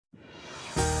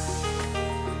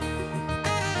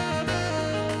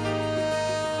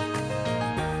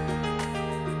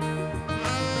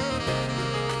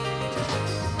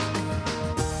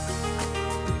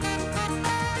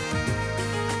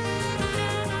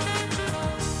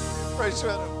Fresh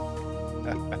weather.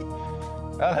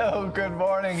 Hello, good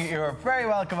morning. You're very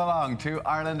welcome along to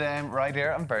Ireland AM right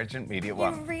here on Virgin Media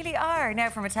One. You really are.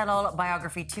 Now, from a tell-all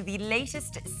biography to the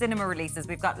latest cinema releases,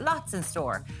 we've got lots in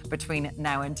store between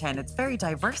now and 10. It's very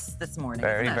diverse this morning.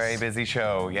 Very busy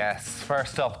show, yes.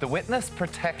 First up, the Witness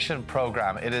Protection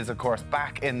Programme. It is, of course,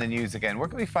 back in the news again. We're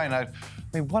going to find out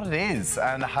what it is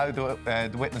and how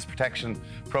the Witness Protection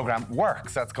Programme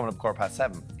works. That's coming up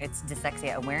 7:15. It's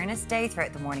Dyslexia Awareness Day.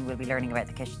 Throughout the morning, we'll be learning about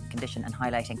the condition and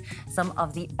highlighting some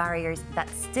of the barriers that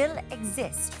still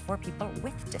exist for people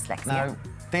with dyslexia. Now,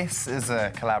 this is a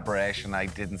collaboration I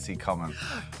didn't see coming.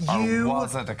 Or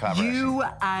was it a collaboration? You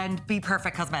and Be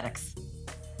Perfect Cosmetics.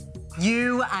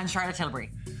 You and Charlotte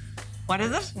Tilbury. What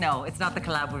is it? No, it's not the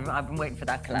collab. I've been waiting for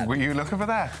that collab. Were you looking for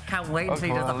that? Can't wait until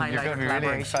he does the highlighter You're going to be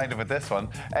really excited with this one.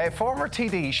 Former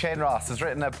TD Shane Ross has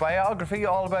written a biography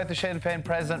all about the Sinn Féin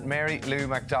president, Mary Lou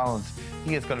McDonald.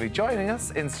 He is going to be joining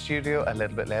us in studio a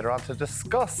little bit later on to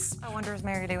discuss. I wonder, is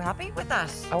Mary Lou happy with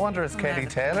that? I wonder, is Katie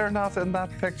Taylor not in that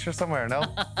picture somewhere? No?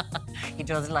 He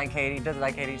does like Katie. He does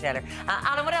like Katie Taylor.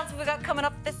 Alan, what else have we got coming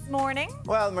up this morning?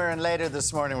 Well, Muireann, later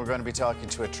this morning we're going to be talking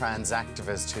to a trans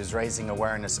activist who's raising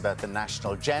awareness about the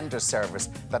National Gender Service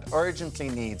that urgently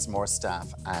needs more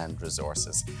staff and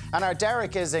resources. And our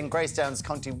Deric is in Greystones,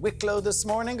 County Wicklow this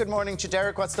morning. Good morning to you,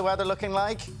 Deric. What's the weather looking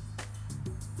like?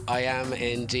 I am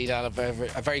indeed, Alan.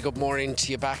 A very good morning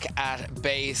to you back at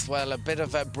base. Well, a bit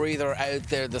of a breather out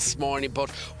there this morning,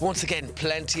 but once again,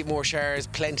 plenty more showers,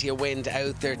 plenty of wind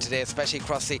out there today, especially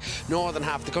across the northern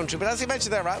half of the country. But as you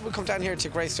mentioned there, right, we'll come down here to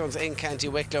Greystones in County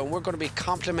Wicklow, and we're going to be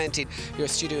complimenting your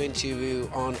studio interview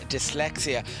on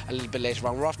dyslexia a little bit later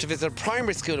on. We're off to visit a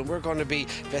primary school, and we're going to be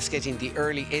investigating the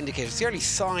early indicators, the early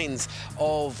signs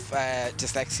of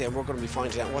dyslexia, and we're going to be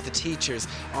finding out what the teachers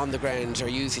on the ground are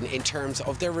using in terms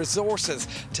of their resources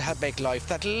to help make life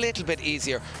that little bit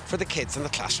easier for the kids in the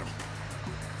classroom.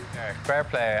 Yeah, fair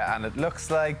play, and it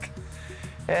looks like,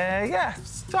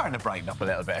 starting to brighten up a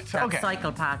little bit. That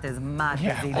cycle path is mad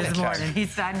busy this morning.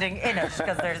 He's standing in it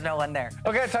because there's no one there.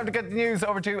 OK, time to get the news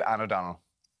over to Anne O'Donnell.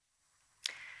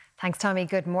 Thanks, Tommy.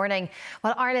 Good morning.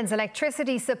 Well, Ireland's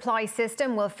electricity supply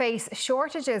system will face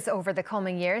shortages over the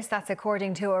coming years. That's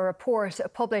according to a report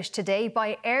published today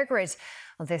by EirGrid.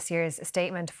 Well, this year's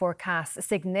statement forecasts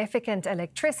significant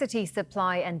electricity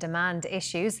supply and demand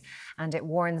issues, and it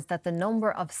warns that the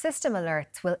number of system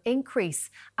alerts will increase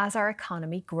as our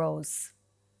economy grows.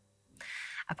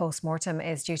 A post-mortem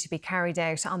is due to be carried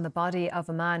out on the body of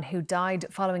a man who died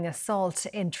following assault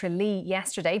in Tralee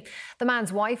yesterday. The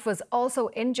man's wife was also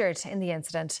injured in the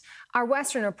incident. Our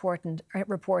Western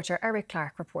reporter Eric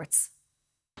Clark reports.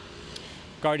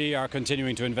 Gardaí are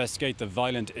continuing to investigate the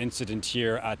violent incident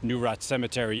here at Newrat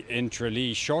Cemetery in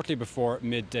Tralee. Shortly before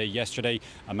midday yesterday,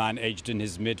 a man aged in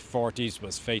his mid-40s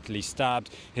was fatally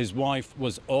stabbed. His wife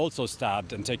was also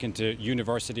stabbed and taken to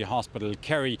University Hospital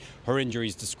Kerry. Her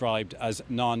injuries described as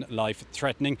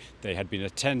non-life-threatening. They had been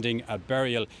attending a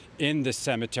burial in the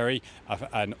cemetery.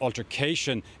 An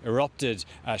altercation erupted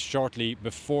shortly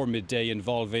before midday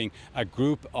involving a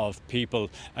group of people.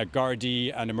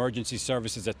 Gardaí and emergency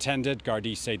services attended.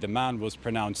 Gardaí say the man was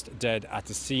pronounced dead at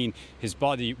the scene. His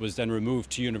body was then removed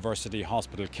to University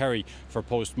Hospital Kerry for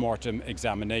post-mortem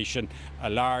examination. A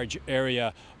large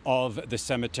area of the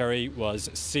cemetery was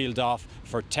sealed off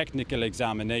for technical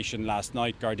examination last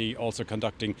night. Gardaí also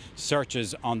conducting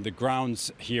searches on the grounds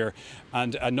here,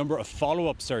 and a number of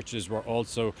follow-up searches were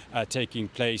also taking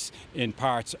place in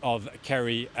parts of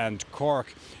Kerry and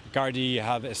Cork. Gardaí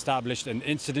have established an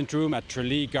incident room at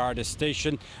Tralee Garda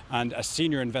Station, and a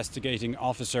senior investigating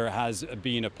officer has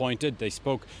been appointed. They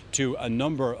spoke to a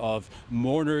number of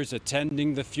mourners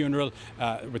attending the funeral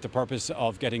with the purpose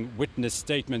of getting witness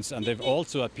statements, and they've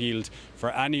also appealed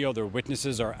for any other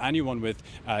witnesses or anyone with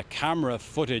camera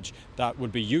footage that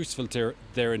would be useful to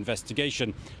their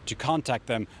investigation to contact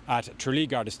them at Tralee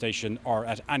Garda Station or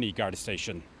at any Garda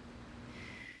Station.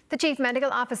 The Chief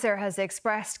Medical Officer has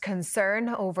expressed concern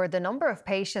over the number of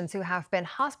patients who have been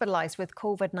hospitalised with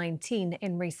COVID-19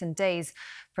 in recent days.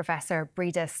 Professor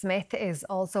Breda Smith is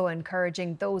also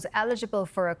encouraging those eligible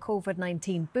for a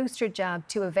COVID-19 booster jab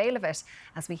to avail of it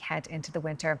as we head into the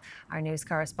winter. Our news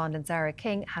correspondent Zara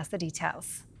King has the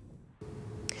details.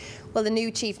 Well, the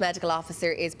new Chief Medical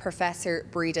Officer is Professor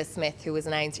Breda Smith, who was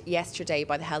announced yesterday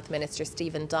by the Health Minister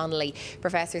Stephen Donnelly.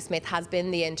 Professor Smith has been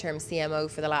the interim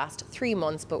CMO for the last 3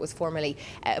 months, but was formally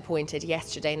appointed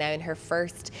yesterday. Now, in her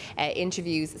first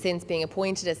interviews since being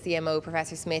appointed as CMO,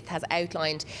 Professor Smith has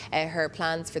outlined her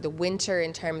plans for the winter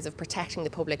in terms of protecting the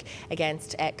public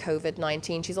against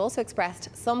COVID-19. She's also expressed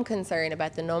some concern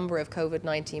about the number of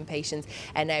COVID-19 patients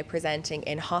now presenting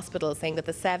in hospitals, saying that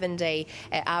the 7-day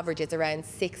average is around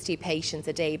 60 patients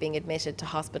a day being admitted to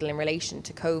hospital in relation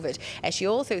to COVID. She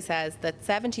also says that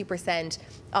 70%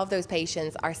 of those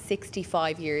patients are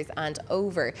 65 years and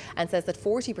over, and says that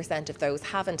 40% of those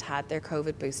haven't had their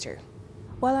COVID booster.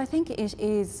 Well, I think it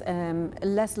is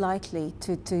less likely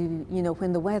to,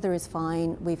 when the weather is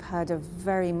fine. We've had a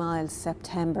very mild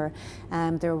September.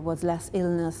 There was less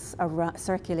illness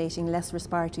circulating, less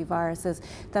respiratory viruses,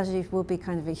 that it would be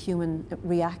kind of a human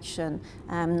reaction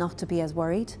not to be as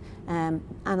worried. And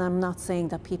I'm not saying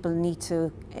that people need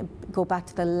to go back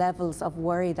to the levels of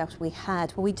worry that we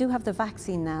had. But we do have the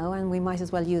vaccine now, and we might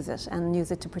as well use it and use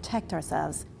it to protect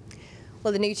ourselves.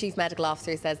 Well, the new Chief Medical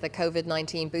Officer says that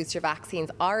COVID-19 booster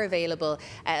vaccines are available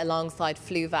alongside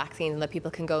flu vaccines, and that people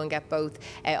can go and get both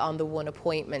on the one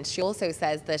appointment. She also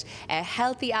says that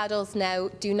healthy adults now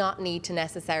do not need to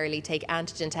necessarily take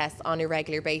antigen tests on a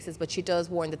regular basis, but she does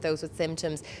warn that those with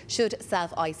symptoms should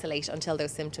self-isolate until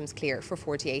those symptoms clear for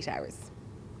 48 hours.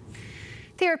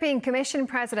 The European Commission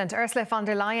President Ursula von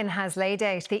der Leyen has laid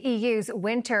out the EU's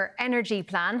winter energy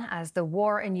plan as the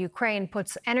war in Ukraine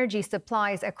puts energy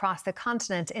supplies across the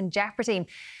continent in jeopardy.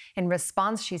 In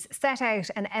response, she's set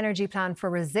out an energy plan for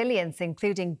resilience,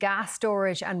 including gas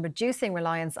storage and reducing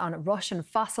reliance on Russian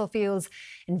fossil fuels,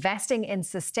 investing in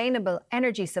sustainable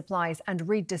energy supplies and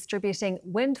redistributing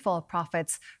windfall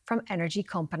profits from energy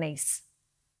companies.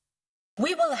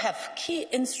 We will have key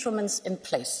instruments in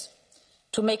place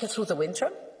to make it through the winter,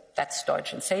 that's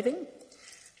storage and saving,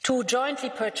 to jointly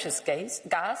purchase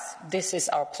gas, this is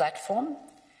our platform,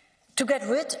 to get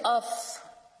rid of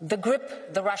the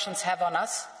grip the Russians have on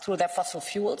us through their fossil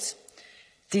fuels,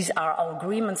 these are our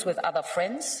agreements with other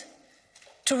friends,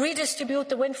 to redistribute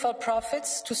the windfall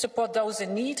profits, to support those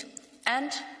in need,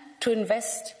 and to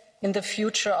invest in the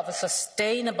future of a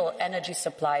sustainable energy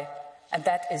supply, and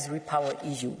that is Repower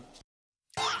EU.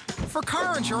 For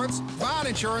car insurance, van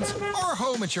insurance or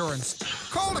home insurance,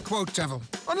 call the Quote Devil.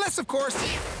 Unless, of course,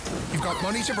 you've got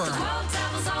money to burn.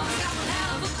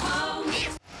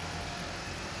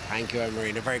 Thank you, Emery,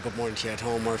 and a very good morning to you at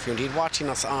home, or if you're indeed watching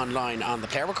us online on the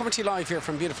player. We're coming to you live here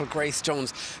from beautiful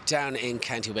Greystones down in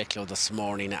County Wicklow this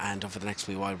morning, and over the next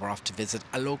wee while we're off to visit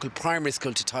a local primary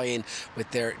school to tie in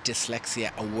with their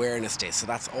Dyslexia Awareness Day. So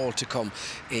that's all to come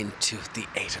into the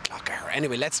 8 o'clock hour.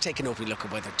 Anyway, let's take a look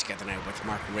at weather together now with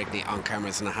Martin Rigney on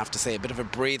cameras, and I have to say, a bit of a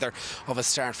breather of a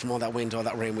start from all that wind, all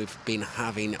that rain we've been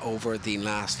having over the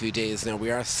last few days. Now,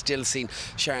 we are still seeing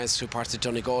showers through parts of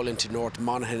Donegal, into North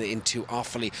Monaghan, into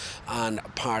Offaly and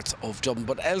parts of Dublin,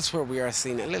 but elsewhere we are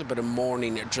seeing a little bit of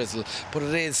morning drizzle, but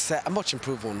it is a much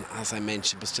improved one, as I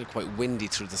mentioned, but still quite windy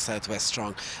through the southwest,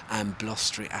 strong and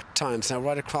blustery at times. Now,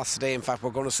 right across today, in fact, we're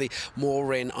going to see more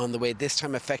rain on the way, this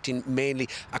time affecting mainly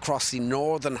across the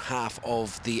northern half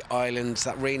of the island.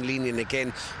 That rain leaning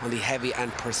again on the heavy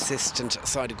and persistent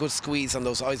side. A good squeeze on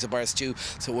those isobars too,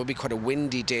 so it will be quite a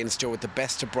windy day in store, with the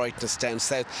best of brightness down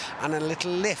south and a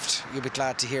little lift, you'll be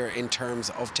glad to hear, in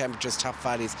terms of temperatures, top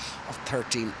valleys of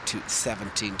 13 to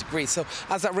 17 degrees. So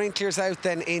as that rain clears out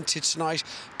then into tonight,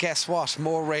 guess what?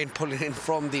 More rain pulling in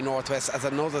from the northwest as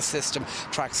another system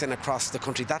tracks in across the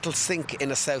country. That'll sink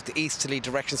in a southeasterly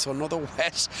direction, so another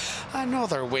wet,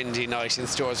 another windy night in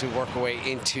store as we work our way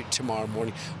into tomorrow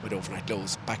morning, with overnight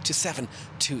lows back to 7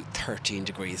 to 13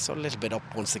 degrees. So a little bit up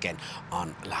once again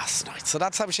on last night. So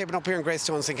that's how we're shaping up here in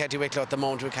Greystones in County Wicklow at the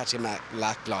moment. We'll catch you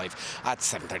live at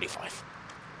 7:35.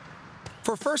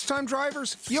 For first-time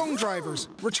drivers, young drivers,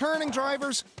 returning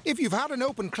drivers, if you've had an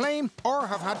open claim or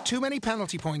have had too many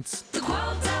penalty points. The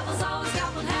Quote Devil's always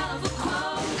got one hell of a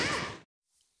quote.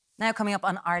 Now coming up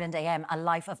on Ireland AM, a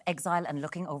life of exile and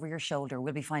looking over your shoulder.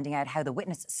 We'll be finding out how the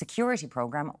Witness Security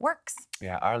Programme works.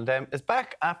 Yeah, Ireland AM is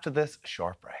back after this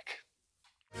short break.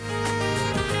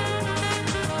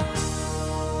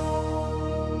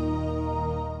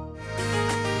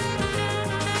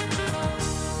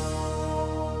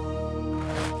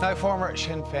 Now, former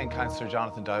Sinn Féin councillor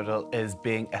Jonathan Dowdall is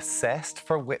being assessed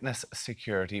for witness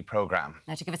security programme.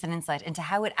 Now, to give us an insight into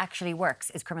how it actually works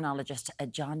is criminologist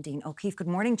John Deane-O'Keeffe. Good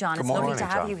morning, John. Good morning, it's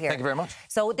lovely to have you here. Thank you very much.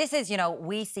 So this is,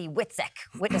 we see WITSEC,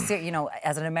 witness,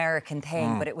 as an American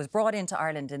thing, but it was brought into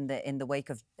Ireland in the wake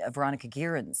of Veronica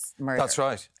Guerin's murder. That's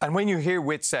right. And when you hear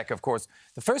WITSEC, of course,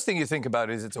 the first thing you think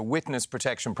about is it's a witness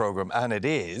protection programme, and it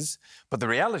is. But the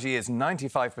reality is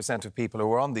 95% of people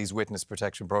who are on these witness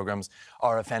protection programmes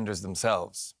are offenders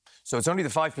themselves. So it's only the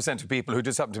 5% of people who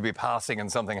just happen to be passing and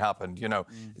something happened,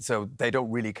 So they don't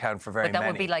really count for very many. But that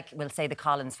would be like, we'll say, the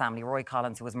Collins family, Roy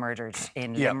Collins, who was murdered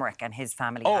in Limerick, and his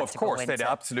family Oh, had of to course, go they'd into...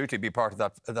 absolutely be part of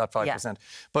that 5%. Yeah.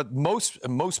 But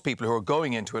most people who are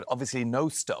going into it obviously know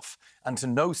stuff. And to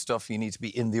know stuff, you need to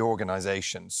be in the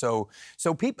organisation. So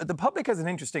the public has an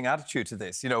interesting attitude to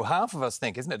this. Half of us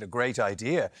think, isn't it a great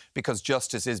idea because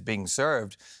justice is being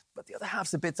served? But the other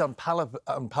half's a bit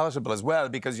unpalatable as well,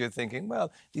 because you're thinking,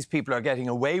 well, these people are getting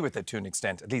away with it to an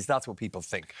extent. At least that's what people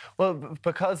think. Well,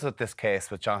 because of this case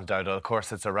with Jonathan Dowdall, of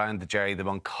course, it's around the Jerry the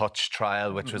Monk Hutch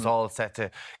trial, which was all set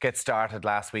to get started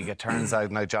last week. It turns out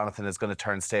now Jonathan is going to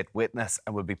turn state witness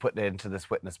and will be put into this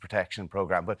witness protection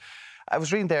programme. But I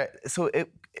was reading there, so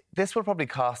this will probably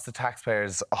cost the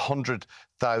taxpayers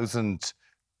 €100,000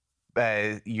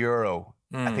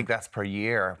 I think that's per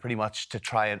year, pretty much, to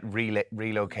try and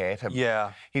relocate him.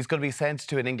 Yeah. He's going to be sent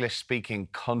to an English-speaking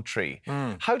country.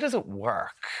 How does it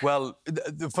work? Well,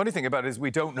 the funny thing about it is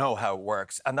we don't know how it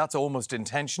works, and that's almost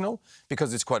intentional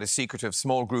because it's quite a secretive,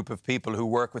 small group of people who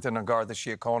work within An Garda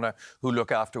Síochána who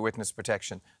look after witness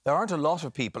protection. There aren't a lot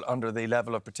of people under the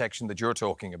level of protection that you're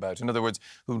talking about, in other words,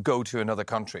 who go to another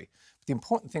country. But the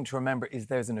important thing to remember is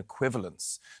there's an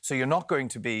equivalence. So you're not going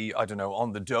to be, I don't know,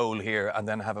 on the dole here and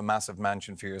then have a massive mansion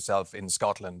for yourself in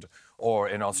Scotland or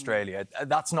in Australia.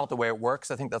 That's not the way it works.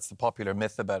 I think that's the popular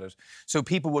myth about it. So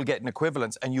people will get an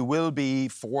equivalence, and you will be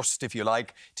forced, if you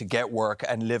like, to get work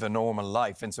and live a normal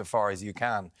life insofar as you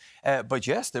can. But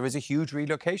yes, there is a huge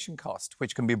relocation cost,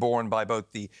 which can be borne by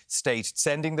both the state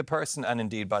sending the person and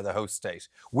indeed by the host state.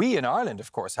 We in Ireland,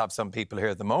 of course, have some people here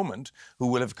at the moment who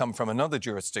will have come from another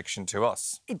jurisdiction to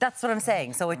us. That's what I'm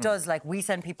saying. So it does, like, we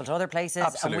send people to other places.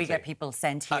 Absolutely. And we get people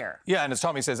sent here. Yeah, and as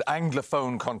Tommy says,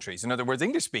 Anglophone countries. In other words,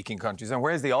 English-speaking countries. And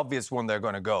where's the obvious one they're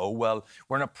going to go? Well,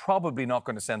 we're probably not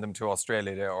going to send them to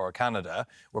Australia or Canada.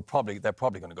 They're probably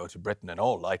going to go to Britain in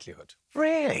all likelihood.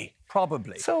 Really?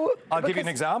 Probably. So I'll give you an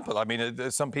example. I mean,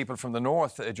 some people from the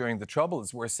north during the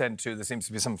Troubles were sent to. There seems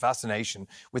to be some fascination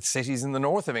with cities in the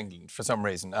north of England for some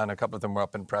reason, and a couple of them were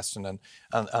up in Preston, and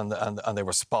they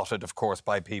were spotted, of course,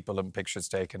 by people and pictures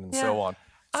taken and so on.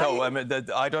 So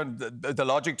the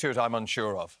logic to it, I'm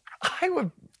unsure of. I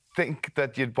would think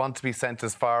that you'd want to be sent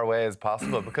as far away as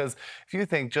possible, because if you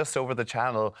think just over the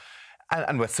channel.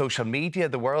 And with social media,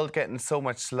 the world getting so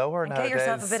much slower nowadays. Get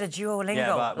yourself a bit of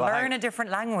Duolingo. Learn a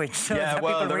different language so that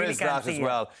people there really is can't that see as you.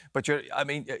 well. But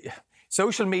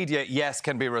social media, yes,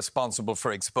 can be responsible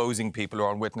for exposing people who are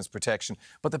on witness protection.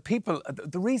 But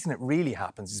the reason it really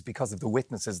happens is because of the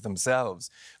witnesses themselves.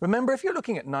 Remember, if you're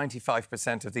looking at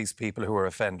 95% of these people who are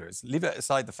offenders, leave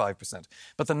aside the 5%,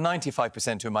 but the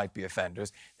 95% who might be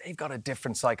offenders, they've got a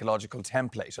different psychological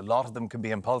template. A lot of them can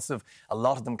be impulsive. A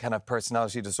lot of them can have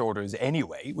personality disorders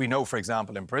anyway. We know, for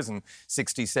example, in prison,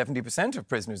 60-70% of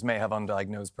prisoners may have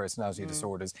undiagnosed personality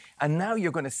disorders. And now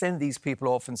you're going to send these people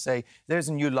off and say, there's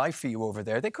a new life for you over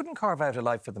there. They couldn't carve out a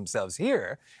life for themselves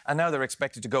here, and now they're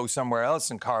expected to go somewhere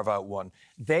else and carve out one.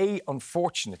 They,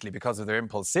 unfortunately, because of their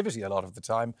impulsivity a lot of the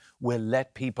time, will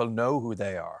let people know who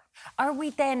they are.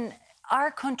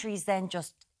 Are countries then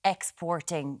just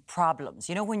exporting problems?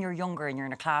 You know, when you're younger and you're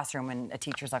in a classroom and a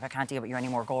teacher's like, I can't deal with you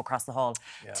anymore, go across the hall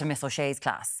to Miss O'Shea's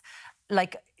class.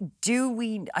 Like,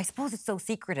 I suppose it's so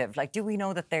secretive, like, do we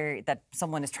know that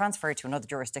someone is transferred to another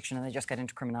jurisdiction and they just get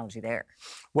into criminology there?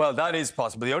 Well, that is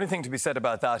possible. The only thing to be said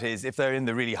about that is if they're in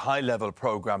the really high-level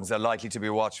programmes, they're likely to be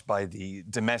watched by the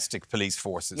domestic police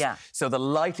forces. Yeah. So the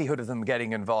likelihood of them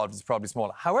getting involved is probably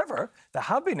small. However, there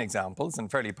have been examples,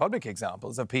 and fairly public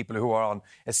examples, of people who are on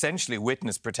essentially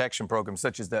witness protection programmes,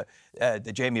 such as the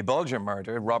Jamie Bulger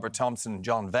murder, Robert Thompson and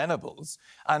John Venables.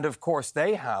 And, of course,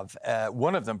 they have,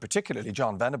 one of them particularly,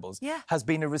 John Venables, has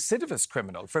been a recidivist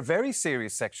criminal for very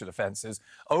serious sexual offences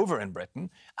over in Britain,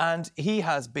 and he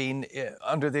has been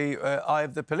under the eye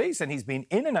of the police, and he's been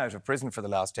in and out of prison for the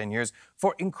last 10 years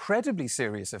for incredibly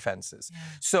serious offences.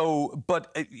 So,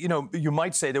 but, you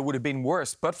might say there would have been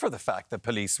worse, but for the fact that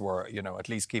police were, at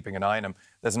least keeping an eye on him.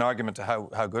 There's an argument to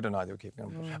how good an eye they were keeping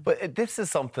on him. But this is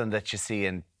something that you see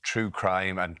in true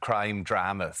crime and crime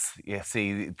dramas. You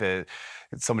see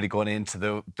somebody going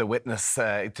into the witness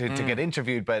to get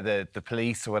interviewed by the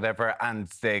police or whatever, and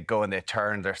they go and they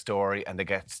turn their story and they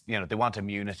get, they want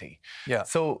immunity. Yeah.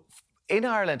 So in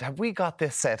Ireland, have we got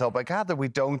this set up? I gather we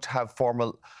don't have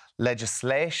formal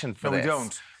legislation for this. No, we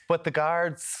don't. But the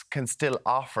guards can still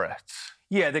offer it.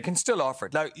 Yeah, they can still offer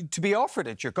it. Now, to be offered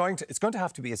it, it's going to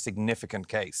have to be a significant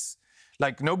case.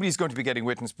 Like, nobody's going to be getting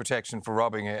witness protection for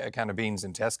robbing a can of beans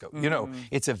in Tesco.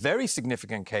 It's a very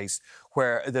significant case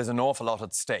where there's an awful lot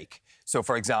at stake. So,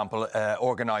 for example,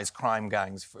 organised crime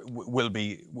gangs will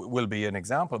be an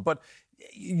example. But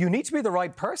you need to be the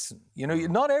right person.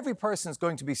 Not every person is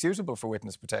going to be suitable for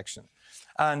witness protection.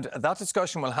 And that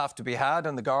discussion will have to be had,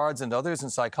 and the guards and others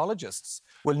and psychologists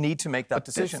will need to make that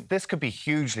decision. This could be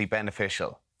hugely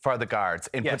beneficial for the guards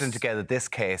in putting together this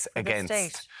case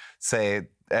against, say,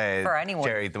 for anyone.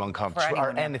 Jerry the Uncomfortable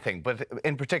or anything. But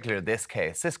in particular, this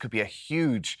case, this could be a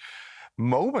huge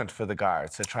moment for the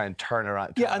guards to try and turn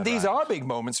around. Yeah, and these are big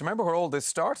moments. Remember where all this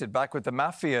started, back with the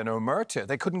mafia and Omerta.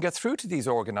 They couldn't get through to these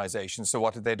organisations, so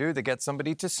what did? They get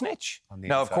somebody to snitch.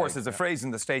 Now, of course, there's a phrase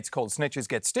in the States called snitches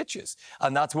get stitches,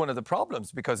 and that's one of the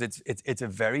problems, because it's a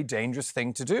very dangerous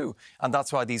thing to do, and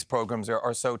that's why these programmes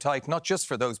are so tight, not just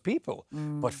for those people,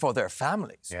 but for their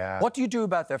families. Yeah. What do you do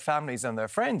about their families and their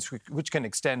friends, which can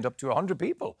extend up to 100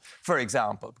 people, for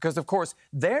example? Because, of course,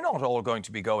 they're not all going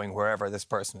to be going wherever this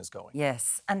person is going.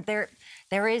 Yes, and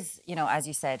there is, as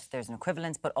you said, there's an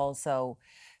equivalence, but also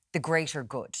the greater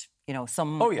good.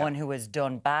 Someone who has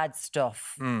done bad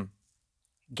stuff,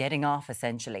 getting off,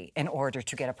 essentially, in order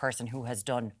to get a person who has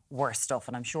done worse stuff.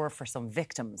 And I'm sure for some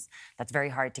victims, that's very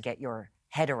hard to get your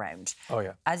head around. Oh,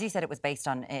 yeah. As you said, it was based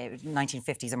on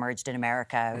 1950s emerged in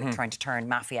America, trying to turn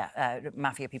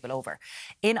mafia people over.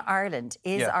 In Ireland,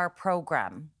 is our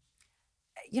programme...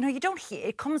 you don't hear...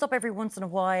 It comes up every once in a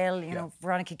while,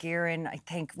 Veronica Guerin, I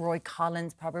think Roy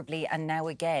Collins probably, and now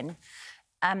again.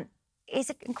 Is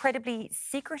it incredibly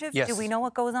secretive? Yes. Do we know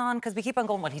what goes on? Because we keep on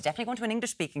going, well, he's definitely going to an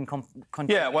English-speaking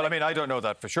country. Yeah, well, I don't know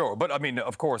that for sure. But,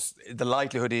 of course, the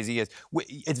likelihood is he is.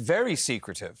 It's very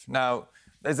secretive. Now,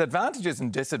 there's advantages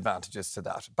and disadvantages to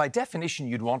that. By definition,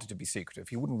 you'd want it to be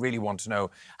secretive. You wouldn't really want to know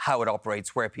how it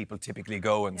operates, where people typically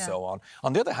go and so on.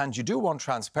 On the other hand, you do want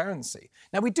transparency.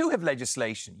 Now, we do have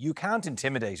legislation. You can't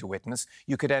intimidate a witness.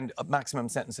 You could end a maximum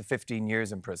sentence of 15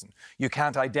 years in prison. You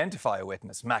can't identify a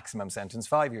witness, maximum sentence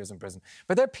 5 years in prison.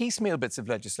 But they're piecemeal bits of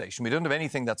legislation. We don't have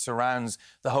anything that surrounds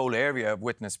the whole area of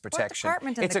witness protection. What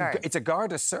department is the Guard? It's a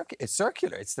Garda it's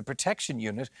circular. It's the protection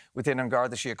unit within An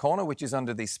Garda Síochána, which is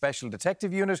under the Special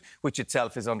Detective Unit, which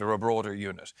itself is under a broader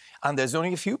unit. And there's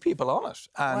only a few people on it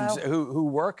and who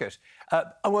work it.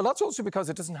 Well, that's also because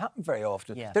it doesn't happen very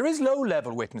often. Yeah. There is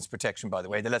low-level witness protection, by the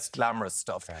way, the less glamorous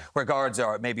stuff, where guards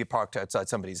are maybe parked outside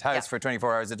somebody's house for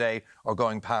 24 hours a day or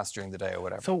going past during the day or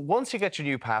whatever. So once you get your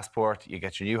new passport, you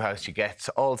get your new house, you get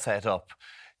all set up,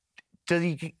 do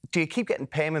you keep getting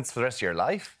payments for the rest of your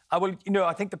life?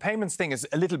 I think the payments thing is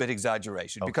a little bit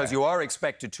exaggerated because you are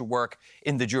expected to work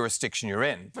in the jurisdiction you're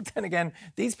in. But then again,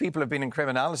 these people have been in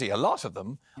criminality, a lot of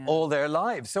them, all their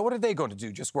lives. So what are they going to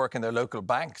do? Just work in their local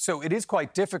bank? So it is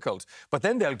quite difficult. But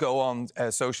then they'll go on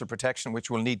social protection, which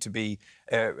will need to be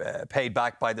paid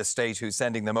back by the state who's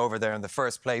sending them over there in the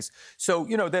first place. So,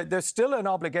 there's still an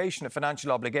obligation, a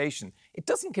financial obligation. It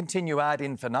doesn't continue ad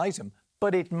infinitum,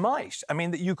 but it might.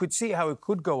 You could see how it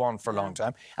could go on for a long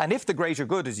time. And if the greater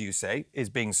good, as you say,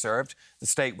 is being served, the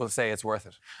state will say it's worth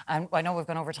it. And I know we've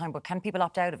gone over time, but can people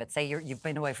opt out of it? Say you've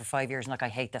been away for 5 years and I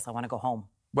hate this, I want to go home.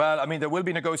 Well, there will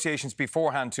be negotiations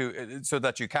beforehand so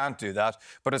that you can't do that.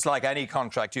 But it's like any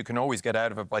contract, you can always get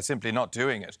out of it by simply not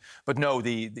doing it. But no,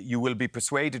 you will be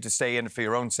persuaded to stay in for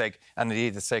your own sake and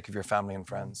indeed the sake of your family and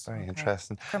friends. Very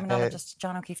interesting. Criminologist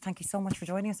John O'Keeffe, thank you so much for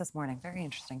joining us this morning. Very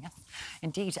interesting, yes,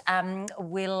 indeed.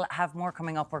 We'll have more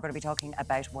coming up. We're going to be talking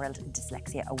about World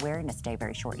Dyslexia Awareness Day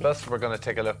very shortly. Plus, we're going to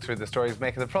take a look through the stories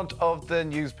making the front of the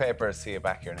newspapers. See you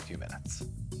back here in a few minutes.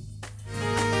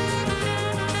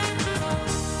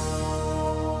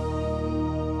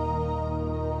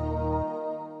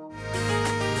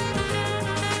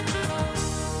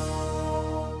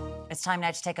 It's time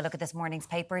now to take a look at this morning's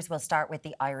papers. We'll start with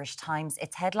the Irish Times.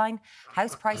 Its headline,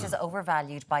 house prices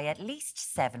overvalued by at least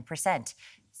 7%,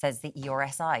 says the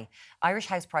ERSI. Irish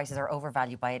house prices are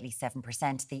overvalued by at least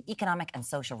 7%, the Economic and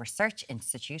Social Research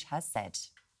Institute has said.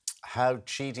 How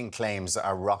cheating claims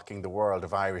are rocking the world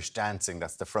of Irish dancing.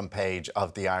 That's the front page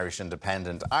of the Irish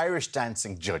Independent. Irish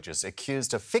dancing judges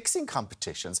accused of fixing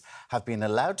competitions have been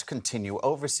allowed to continue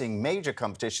overseeing major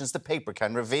competitions, the paper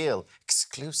can reveal.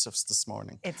 Exclusives this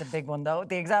morning. It's a big one, though.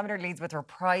 The Examiner leads with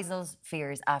reprisals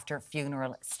fears after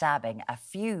funeral stabbing. A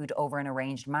feud over an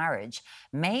arranged marriage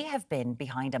may have been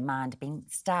behind a man being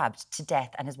stabbed to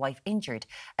death and his wife injured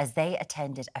as they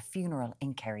attended a funeral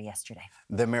in Kerry yesterday.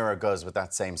 The Mirror goes with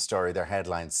that same story. Their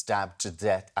headline, stabbed to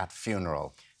death at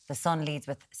funeral. The Sun leads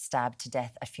with stabbed to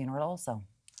death at funeral also.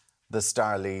 The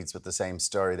Star leads with the same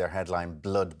story. Their headline,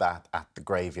 bloodbath at the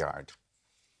graveyard.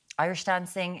 Irish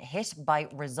dancing hit by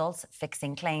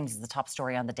results-fixing claims is the top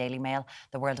story on the Daily Mail.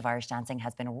 The world of Irish dancing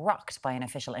has been rocked by an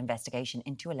official investigation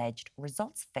into alleged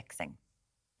results-fixing.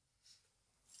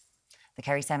 The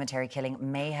Kerry Cemetery killing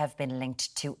may have been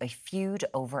linked to a feud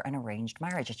over an arranged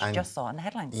marriage, which you just saw in the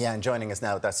headlines. Yeah, and joining us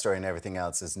now with that story and everything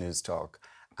else is News Talk,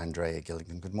 Andrea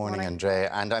Gilligan. Good morning, Andrea.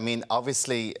 And I mean,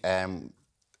 obviously,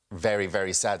 very,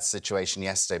 very sad situation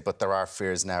yesterday, but there are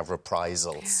fears now of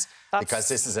reprisals because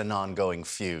this is an ongoing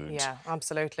feud. Yeah,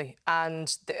 absolutely.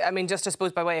 And I mean, just I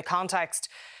suppose by way of context,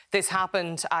 this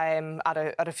happened at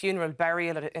a funeral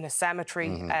burial in a cemetery,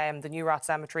 the New Rat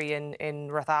Cemetery in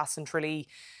Rathas in Tralee.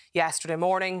 Yesterday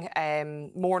morning,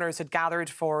 mourners had gathered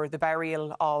for the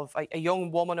burial of a young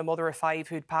woman, a mother of 5,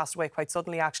 who'd passed away quite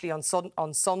suddenly, actually,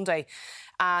 on Sunday.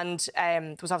 And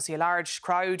there was obviously a large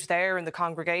crowd there in the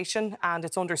congregation, and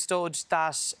it's understood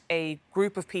that a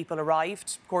group of people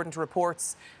arrived, according to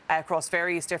reports across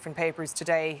various different papers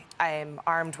today,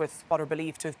 armed with what are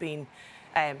believed to have been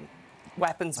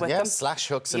weapons with them. Slash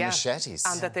hooks and machetes.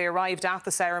 And that they arrived at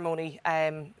the ceremony.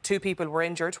 2 people were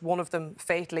injured, one of them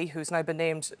fatally, who's now been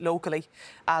named locally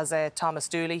as Thomas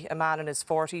Dooley, a man in his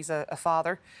 40s, a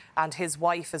father, and his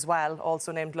wife as well,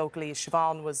 also named locally as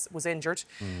Siobhan, was injured.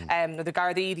 The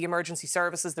Gardaí, the emergency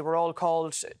services, they were all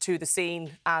called to the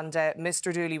scene, and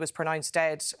Mr Dooley was pronounced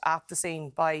dead at the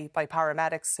scene by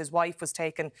paramedics. His wife was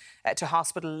taken to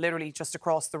hospital literally just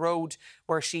across the road,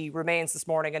 where she remains this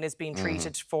morning and is being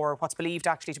treated for what's believed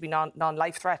actually to be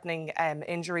non-life-threatening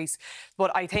injuries.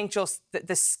 But I think just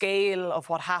the scale of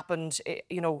what happened,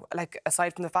 you know, like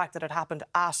aside from the fact that it happened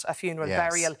at a funeral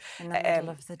burial in the middle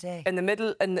of the day, in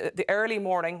the early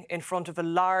morning, in front of a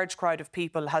large crowd of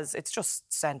people, it's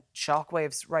just sent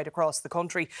shockwaves right across the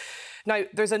country. Now,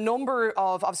 there's a number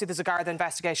of, obviously there's a Garda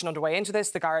investigation underway into this.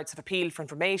 The Guards have appealed for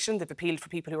information. They've appealed for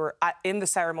people who were in the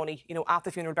ceremony, you know, at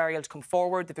the funeral burial to come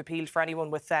forward. They've appealed for anyone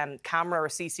with camera or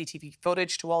CCTV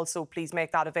footage to also please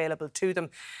make that available to them.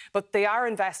 But they are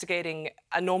investigating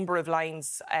a number of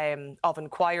lines of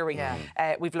inquiry.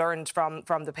 We've learned from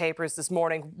the papers this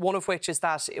morning, one of which is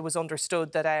that it was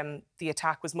understood that the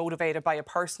attack was motivated by a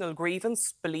personal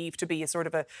grievance, believed to be a sort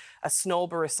of a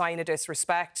snub or a sign of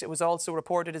disrespect. It was also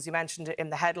reported, as you mentioned in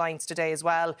the headlines today as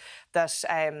well, that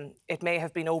it may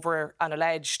have been over an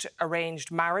alleged arranged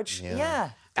marriage.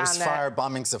 There's fire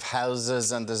bombings of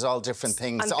houses, and there's all different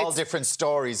things, all different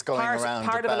stories going around.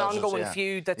 Part of an ongoing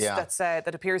feud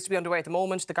that appears to be underway at the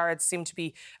moment. The Guards seem to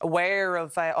be aware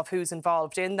of who's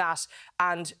involved in that,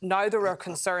 and now there are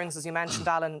concerns, as you mentioned,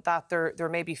 Alan, that there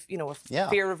may be, you know, a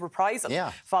fear of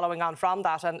reprisal following on from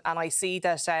that, and I see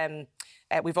that.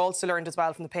 We've also learned as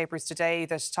well from the papers today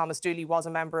that Thomas Dooley was a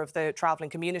member of the travelling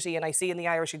community, and I see in the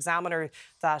Irish Examiner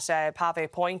that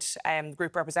Pave Point, the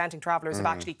group representing travellers, have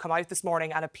actually come out this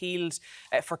morning and appealed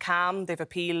for calm. They've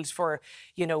appealed for,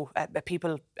 you know,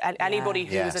 people, anybody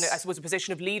who is in, I suppose, a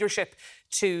position of leadership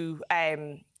to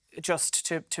just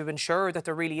to ensure that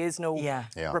there really is no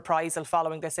reprisal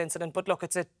following this incident. But look,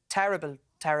 it's a terrible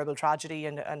tragedy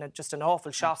and just an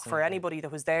awful shock for anybody that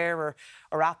was there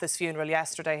or at this funeral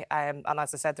yesterday. And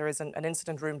as I said, there is an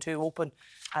incident room 2 open,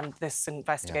 and this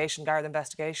investigation, Garda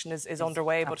investigation, is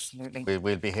underway. Absolutely. But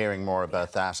we'll be hearing more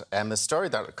about that. The story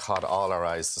that caught all our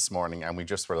eyes this morning, and we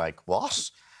just were like, what?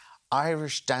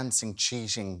 Irish dancing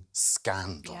cheating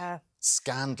scandal.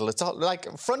 Scandal. It's all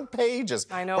like front pages.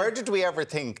 I know. Where did we ever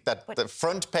think that the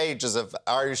front pages of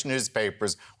Irish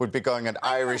newspapers would be going on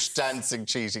Irish dancing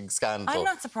cheating scandal? I'm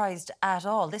not surprised at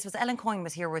all. Ellen Coyne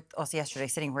was here with us yesterday,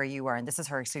 sitting where you were, and this is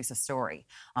her exclusive story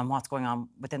on what's going on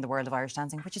within the world of Irish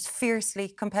dancing, which is fiercely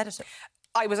competitive.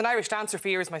 I was an Irish dancer for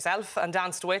years myself and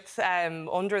danced with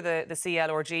under the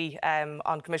CLRG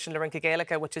on Commission Larinca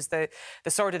Gaelica, which is the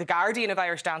sort of the guardian of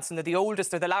Irish dancing. They're the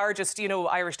oldest, they're the largest, you know,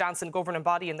 Irish dancing governing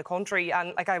body in the country.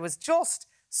 And like, I was just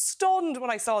stunned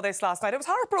when I saw this last night. I was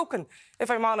heartbroken,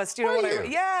 if I'm honest. You know,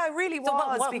 I really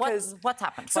was. Because what's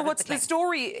happened? The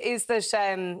story is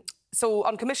that. So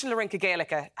on Commission Larinca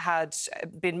Gaelica had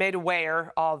been made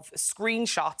aware of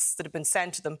screenshots that had been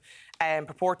sent to them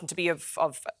purporting to be of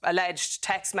alleged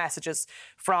text messages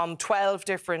from 12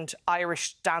 different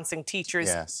Irish dancing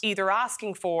teachers, either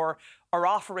asking for or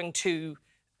offering to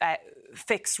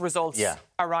fix results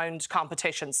around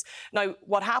competitions. Now,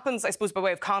 what happens, I suppose, by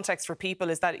way of context for people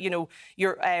is that, you know,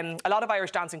 a lot of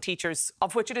Irish dancing teachers,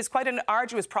 of which it is quite an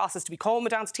arduous process to become a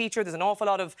dance teacher. There's an awful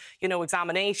lot of, you know,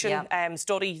 examination,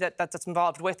 study that's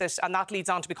involved with it, and that leads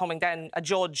on to becoming then a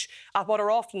judge at what are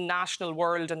often national,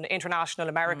 world and international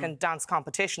American dance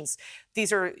competitions.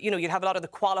 These are, you know, you'd have a lot of the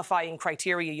qualifying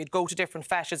criteria. You'd go to different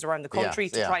fetches around the country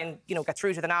to try and, you know, get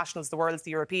through to the nationals, the worlds,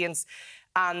 the Europeans.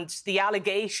 And the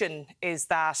allegation is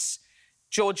that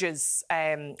judges,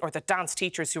 or the dance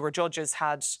teachers who were judges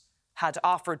had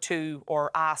offered to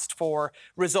or asked for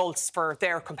results for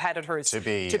their competitors to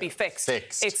be fixed.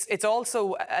 It's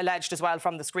also alleged as well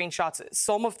from the screenshots.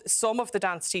 Some of the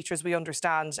dance teachers, we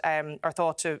understand, are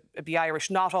thought to be Irish.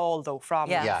 Not all, though. From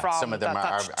some of them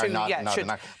are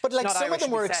not. But like some of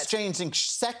them were exchanging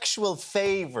sexual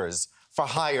favours for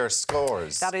higher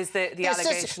scores. That is the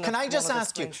allegation. Can I just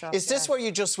ask you, is this where you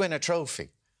just win a trophy?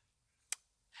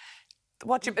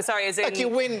 Sorry, is in... Like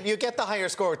you get the higher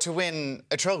score to win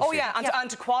a trophy. Oh yeah, and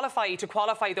to qualify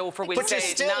though for, we'll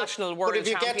say, national world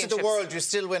championships. But if you get to the world, you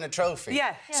still win a trophy.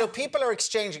 Yeah. So people are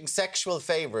exchanging sexual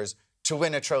favours to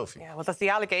win a trophy. Yeah, well, that's the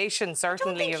allegation,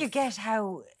 certainly. I don't think you get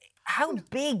how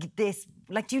big this...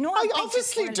 Like, do you know how big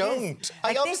obviously this don't. Is?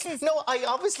 I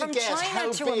obviously from get China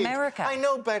how to big. America. I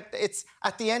know, but it's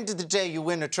at the end of the day you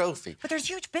win a trophy. But there's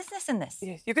huge business in this.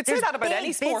 Yeah, you could say that about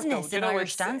any sport, though. You know,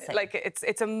 Irish dancing. Like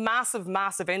it's a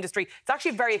massive industry. It's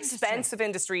actually a very expensive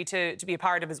industry to be a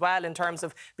part of as well, in terms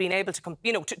of being able to,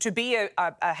 you know, to be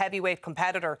a heavyweight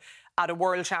competitor at a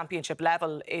world championship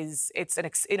level it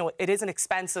is an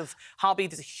expensive hobby.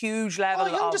 There's a huge level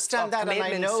of understand that, and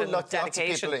I know lots of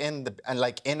dedication. people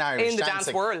in Irish the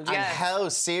dance world, and how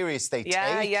serious they take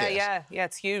it. Yeah,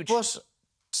 it's huge. But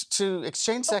to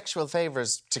exchange sexual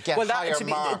favours to get higher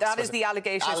marks. That is the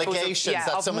allegation. Allegations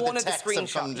that some one of the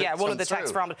screenshots. One of the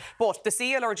texts from it. But the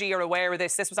CLRG are aware of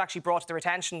this. This was actually brought to their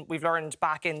attention, we've learned,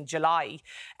 back in July.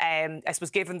 I suppose,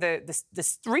 given this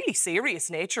really serious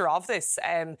nature of this,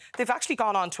 they've actually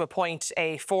gone on to appoint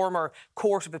a former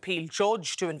Court of Appeal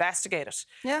judge to investigate it.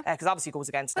 Yeah. Because obviously it goes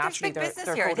against, naturally, their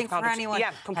code I think of conduct. for anyone,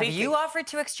 yeah, completely. Have you offered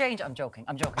to exchange? I'm joking.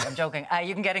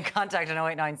 You can get in contact on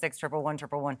 0896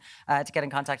 111 111 to get in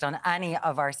contact on any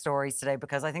of our stories today,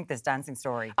 because I think this dancing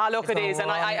story... look, it is,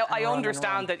 and I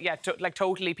understand that,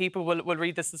 totally people will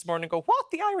read this morning and go, what,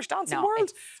 the Irish dancing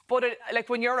world? But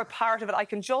when you're a part of it, I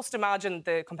can just imagine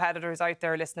the competitors out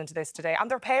there listening to this today,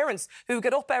 and their parents who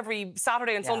get up every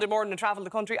Saturday and Sunday morning and travel the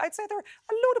country. I'd say a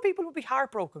load of people would be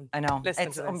heartbroken. I know,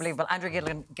 it's unbelievable. Andrea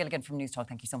Gilligan from News Talk,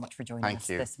 thank you so much for joining us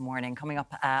this morning. Coming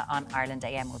up on Ireland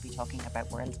AM, we'll be talking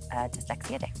about World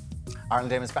Dyslexia Day.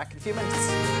 Ireland AM is back in a few minutes.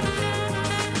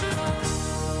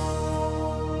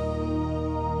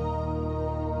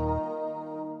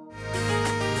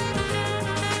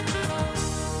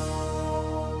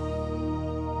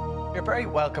 You're very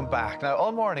welcome back. Now,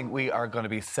 all morning we are going to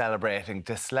be celebrating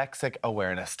Dyslexic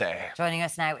Awareness Day. Joining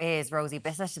us now is Rosie,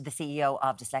 Bisset, the CEO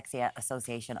of Dyslexia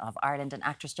Association of Ireland, and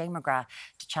actress Jane McGrath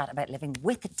to chat about living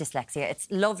with dyslexia. It's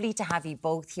lovely to have you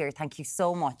both here. Thank you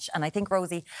so much. And I think,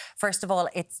 Rosie, first of all,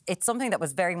 it's something that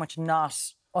was very much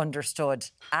not understood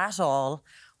at all.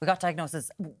 We got diagnosis.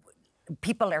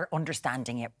 People are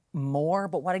understanding it more,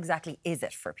 but what exactly is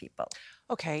it for people?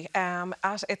 OK,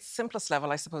 at its simplest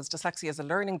level, I suppose, dyslexia is a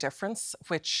learning difference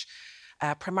which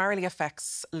primarily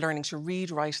affects learning to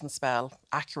read, write and spell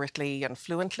accurately and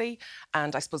fluently.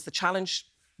 And I suppose the challenge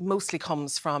mostly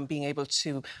comes from being able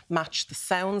to match the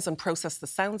sounds and process the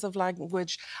sounds of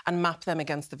language and map them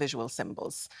against the visual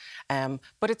symbols.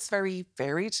 But it's very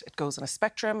varied. It goes on a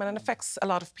spectrum and it affects a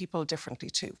lot of people differently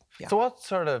too. Yeah. So what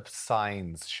sort of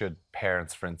signs should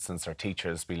parents, for instance, or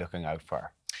teachers be looking out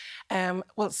for?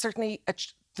 Well, certainly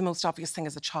the most obvious thing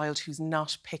is a child who's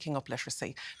not picking up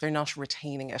literacy. They're not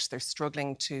retaining it. They're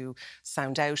struggling to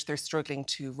sound out. They're struggling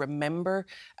to remember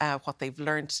what they've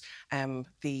learnt.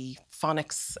 The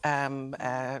phonics,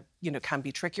 can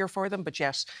be trickier for them, but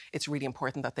yet it's really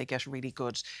important that they get really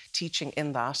good teaching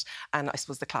in that. And I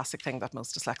suppose the classic thing that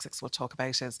most dyslexics will talk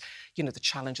about is, the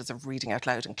challenges of reading out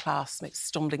loud in class,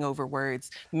 stumbling over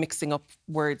words, mixing up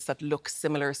words that look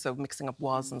similar, so mixing up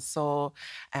was and saw,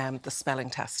 the spelling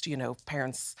test,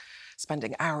 parents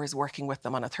spending hours working with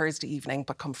them on a Thursday evening,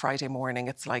 but come Friday morning,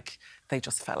 it's like they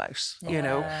just fell out,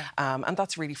 and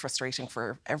that's really frustrating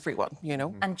for everyone,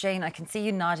 And Jane, I can see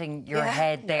you nodding your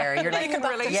head there. You're like, you can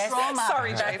relate. Yes.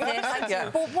 Sorry, Jane.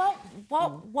 But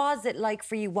what was it like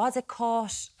for you? Was it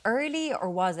caught early or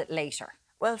was it later?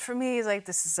 Well, for me, like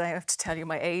I have to tell you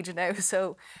my age now.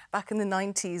 So back in the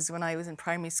 90s when I was in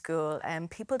primary school,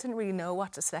 people didn't really know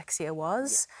what dyslexia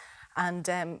was. Yeah. And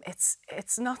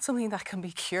it's not something that can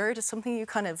be cured. It's something you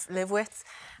kind of live with.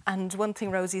 And one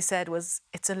thing Rosie said was,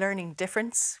 it's a learning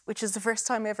difference, which is the first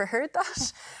time I ever heard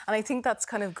that. And I think that's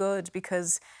kind of good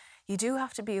because you do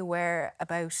have to be aware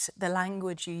about the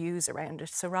language you use around it.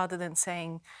 So rather than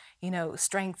saying, you know,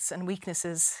 strengths and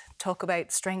weaknesses, talk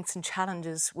about strengths and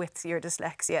challenges with your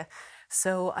dyslexia.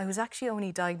 So I was actually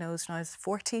only diagnosed when I was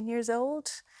 14 years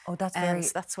old. Oh, that's very...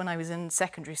 So that's when I was in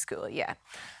secondary school, yeah.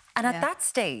 And at that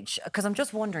stage, because I'm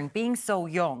just wondering, being so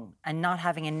young and not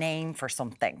having a name for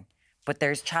something, but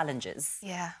there's challenges.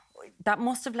 Yeah. That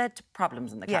must have led to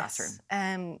problems in the classroom.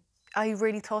 I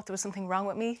really thought there was something wrong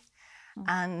with me.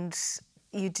 And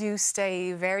you do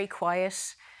stay very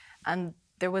quiet. And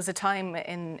there was a time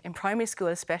in primary school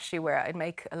especially where I'd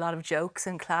make a lot of jokes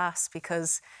in class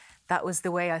because that was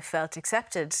the way I felt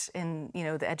accepted in, you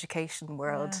know, the education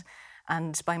world. Yeah.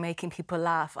 And by making people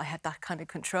laugh, I had that kind of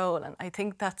control. And I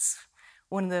think that's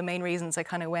one of the main reasons I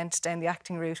kind of went down the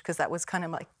acting route, because that was kind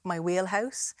of my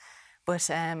wheelhouse. But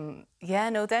yeah,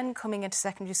 no, then coming into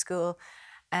secondary school,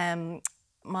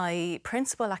 my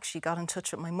principal actually got in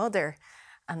touch with my mother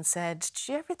and said, "Did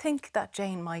you ever think that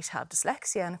Jane might have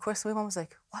dyslexia?" And of course my mum was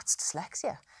like, "What's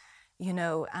dyslexia?" You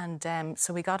know, and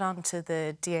so we got on to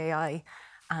the DAI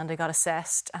and I got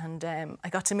assessed and I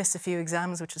got to miss a few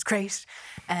exams, which was great.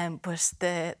 But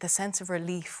the sense of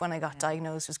relief when I got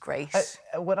diagnosed was great.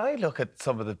 When I look at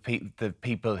some of the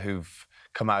people who've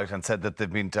come out and said that they've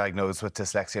been diagnosed with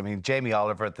dyslexia. I mean, Jamie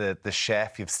Oliver, the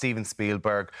chef, you have Steven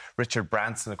Spielberg, Richard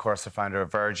Branson, of course, the founder of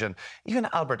Virgin, even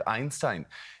Albert Einstein.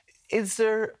 Is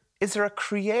there a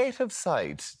creative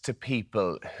side to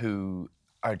people who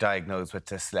are diagnosed with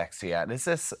dyslexia? And is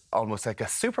this almost like a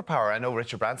superpower? I know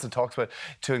Richard Branson talks about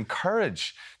to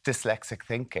encourage dyslexic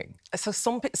thinking. So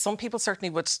some people certainly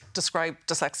would describe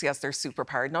dyslexia as their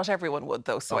superpower. Not everyone would,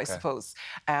 though, so okay. I suppose.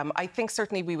 I think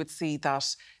certainly we would see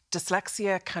that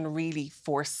dyslexia can really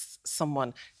force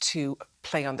someone to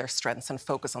play on their strengths and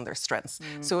focus on their strengths.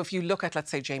 So if you look at, let's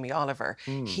say, Jamie Oliver,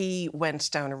 he went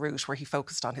down a route where he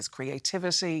focused on his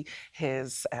creativity,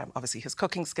 his obviously his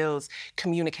cooking skills,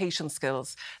 communication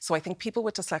skills. So I think people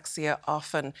with dyslexia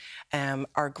often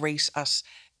are great at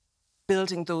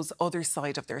building those other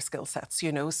side of their skill sets,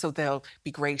 you know, so they'll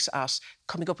be great at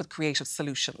coming up with creative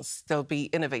solutions. They'll be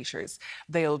innovators.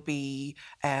 They'll be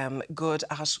good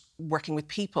at working with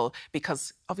people,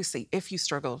 because obviously if you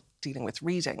struggle dealing with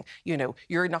reading, you know,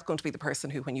 you're not going to be the person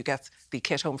who, when you get the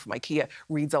kit home from IKEA,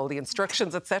 reads all the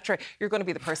instructions, etc. You're going to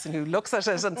be the person who looks at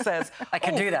it and says, I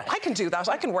can do that. I can do that.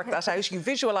 I can work that out. You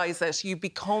visualise it. You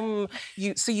become,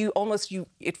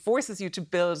 it forces you to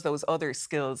build those other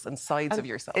skills and sides of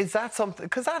yourself. Is that something,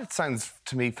 because that sounds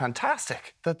to me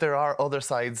fantastic, that there are other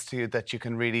sides to you that you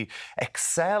can really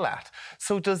excel at.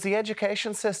 So does the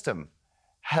education system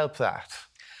help that?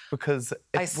 Because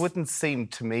it wouldn't seem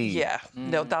to me... Yeah,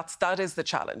 no, that is the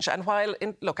challenge. And while,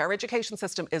 look, our education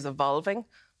system is evolving,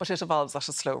 but it evolves at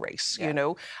a slow rate, you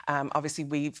know. Obviously,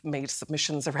 we've made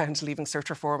submissions around Leaving Cert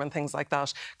reform and things like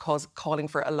that, calling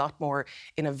for a lot more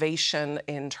innovation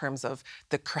in terms of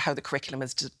how the curriculum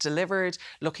is delivered,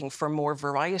 looking for more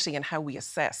variety in how we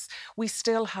assess. We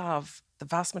still have the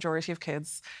vast majority of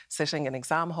kids sitting in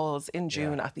exam halls in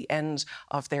June at the end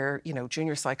of their, you know,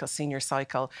 junior cycle, senior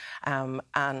cycle,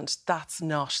 and that's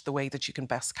not the way that you can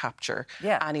best capture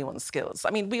anyone's skills.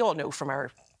 I mean, we all know from our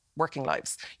working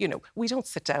lives, you know, we don't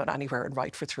sit down anywhere and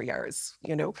write for 3 hours,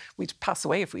 you know, we'd pass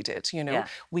away if we did, you know.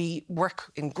 We work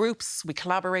in groups, we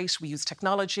collaborate, we use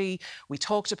technology, we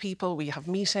talk to people, we have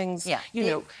meetings, you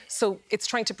know, so it's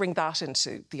trying to bring that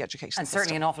into the education system. And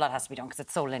certainly an awful lot has to be done because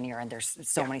it's so linear and there's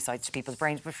so many sides to people's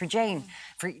brains. But for Jane,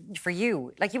 for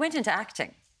you, like you went into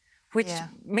acting, which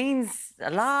means a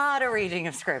lot of reading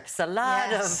of scripts, a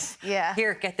lot of,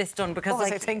 here, get this done. Because what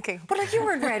was I thinking? But like you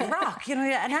were in Red Rock, you know,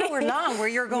 an hour long where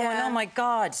you're going, oh my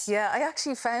God. Yeah, I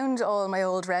actually found all my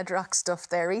old Red Rock stuff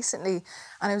there recently,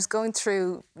 and I was going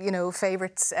through, you know,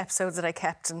 favourite episodes that I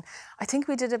kept, and I think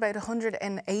we did about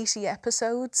 180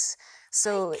 episodes.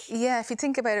 So, yeah, if you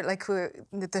think about it, like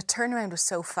the turnaround was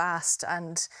so fast,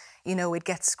 and, you know, we'd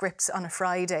get scripts on a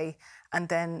Friday, and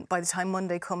then by the time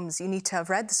Monday comes, you need to have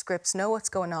read the scripts, know what's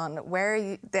going on,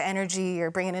 where the energy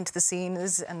you're bringing into the scene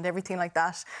is and everything like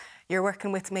that. You're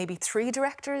working with maybe 3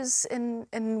 directors in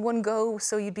one go,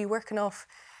 so you'd be working off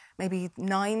maybe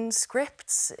 9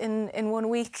 scripts in 1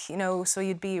 week, you know, so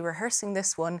you'd be rehearsing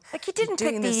this one. Like, you didn't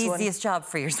pick the easiest job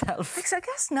for yourself. I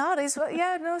guess not.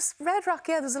 Yeah, no, Red Rock,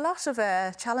 yeah, there's a lot of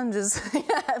challenges.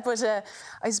 Yeah, but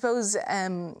I suppose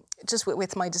just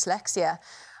with my dyslexia,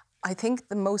 I think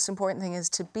the most important thing is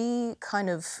to be kind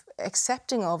of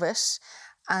accepting of it.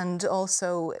 And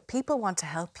also, people want to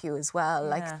help you as well.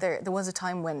 Yeah. Like, there was a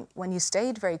time when you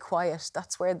stayed very quiet,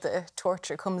 that's where the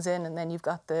torture comes in, and then you've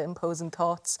got the imposing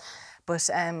thoughts. But,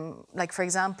 like, for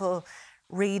example,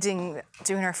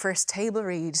 doing our first table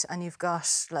read, and you've got,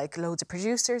 like, loads of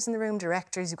producers in the room,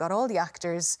 directors, you've got all the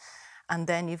actors, and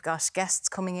then you've got guests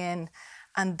coming in.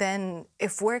 And then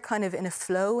if we're kind of in a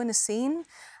flow in a scene,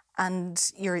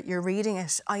 and you're reading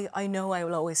it, I know I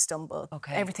will always stumble.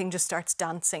 Okay. Everything just starts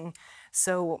dancing.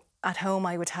 So at home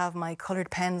I would have my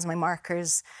coloured pens, my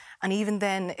markers, and even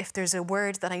then if there's a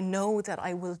word that I know that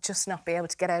I will just not be able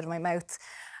to get out of my mouth,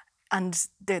 and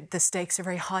the stakes are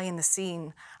very high in the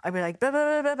scene, I'd be like, blah, blah,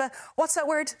 blah, blah, blah. What's that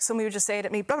word? Somebody would just say it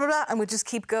at me, blah, blah, blah, and we'd just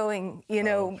keep going, you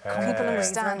know, people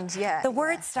understand, yeah. The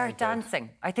words start dancing.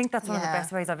 I think that's one of the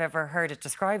best ways I've ever heard it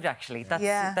described, actually.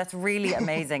 That's really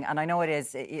amazing. And I know it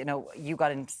is, you know, you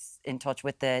got in touch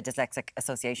with the Dyslexic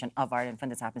Association of Ireland when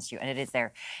this happens to you, and it is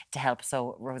there to help.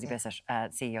 So, Rosie Bisset,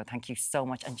 CEO, thank you so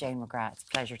much. And Jane McGrath, it's a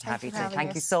pleasure to have you today.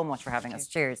 Thank you so much for having us.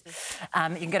 Cheers. You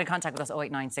can get in contact with us,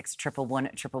 0896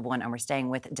 111 111, and we're staying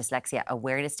with Dyslexia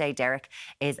Awareness Day. Deric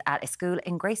is at a school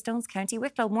in Greystones, County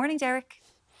Wicklow. Morning, Deric.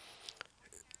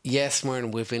 Yes, Myrna,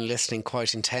 we've been listening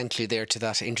quite intently there to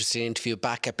that interesting interview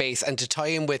back at base. And to tie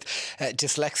in with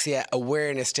Dyslexia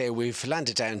Awareness Day, we've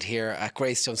landed down here at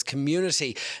Greystones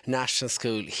Community National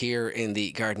School here in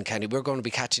the Garden County. We're going to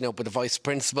be catching up with the Vice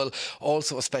Principal,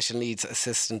 also a Special Needs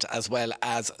Assistant, as well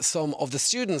as some of the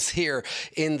students here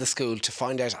in the school to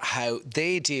find out how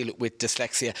they deal with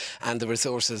dyslexia and the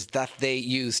resources that they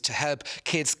use to help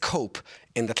kids cope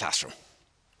in the classroom.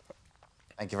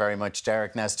 Thank you very much,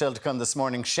 Deric. Now, still to come this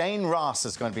morning, Shane Ross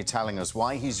is going to be telling us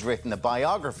why he's written a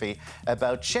biography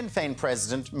about Sinn Féin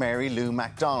President Mary Lou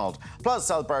McDonald. Plus,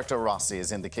 Alberto Rossi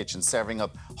is in the kitchen serving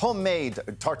up homemade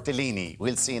tortellini.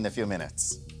 We'll see in a few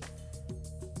minutes.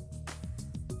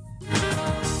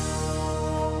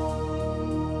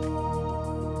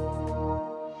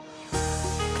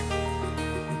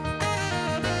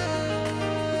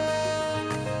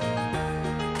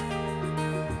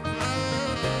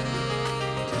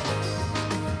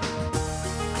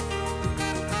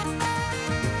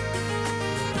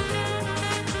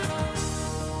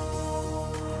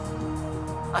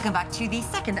 Welcome back to the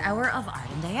second hour of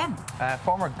Ireland AM.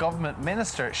 Former government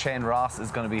minister Shane Ross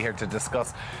is going to be here to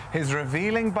discuss his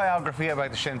revealing biography about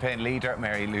the Sinn Féin leader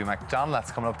Mary Lou McDonald.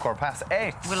 That's coming up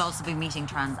 8:15. We'll also be meeting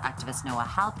trans activist Noah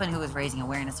Halpin, who is raising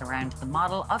awareness around the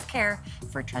model of care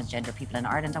for transgender people in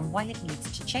Ireland and why it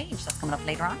needs to change. That's coming up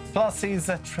later on. Plus, he's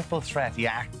a triple threat. He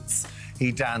acts,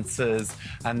 he dances,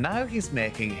 and now he's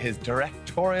making his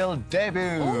directorial debut.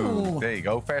 Ooh. There you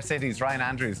go. Fair City's Ryan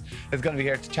Andrews is going to be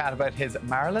here to chat about his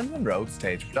Marilyn Monroe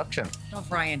stage production.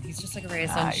 Love Ryan. He's just like a ray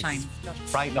of sunshine.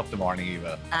 Brighten up the morning, he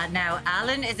will. Now,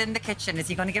 Alan is in the kitchen. Is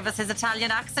he going to give us his Italian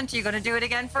accent? Are you going to do it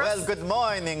again for us? Well, good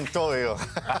morning to you.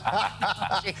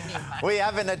 We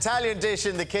have an Italian dish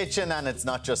in the kitchen, and it's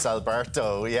not just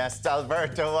Alberto. Yes,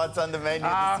 Alberto, what's on the menu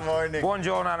this morning?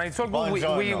 Buongiorno, Anna. It's all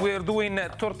good. We're doing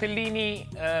tortellini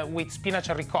with spinach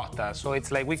and ricotta. So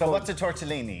it's like what's a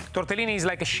tortellini? Tortellini is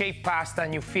like a shaped pasta,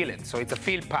 and you fill it. So it's a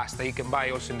filled pasta. You can buy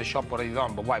also in the shop already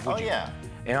done. But why would you? Yeah.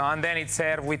 You know, and then it's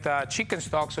served with chicken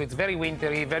stock, so it's very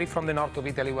wintry, very from the north of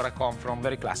Italy where I come from,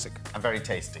 very classic. And very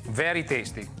tasty. Very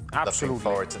tasty, absolutely. Looking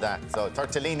forward to that. So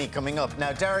tortellini coming up.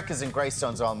 Now, Deric is in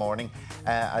Greystones all morning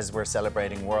as we're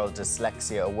celebrating World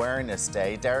Dyslexia Awareness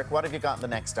Day. Deric, what have you got in the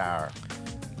next hour?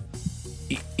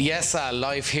 Yes,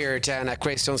 live here down at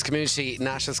Greystones Community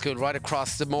National School right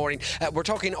across the morning. We're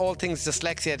talking all things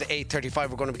dyslexia at 8:35.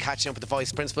 We're going to be catching up with the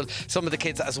Vice Principal, some of the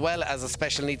kids as well as a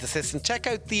Special Needs Assistant. Check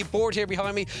out the board here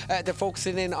behind me. They're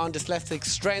focusing in on dyslexic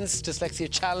strengths, dyslexia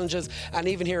challenges, and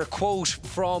even here a quote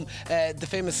from the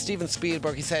famous Steven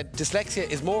Spielberg. He said, "Dyslexia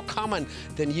is more common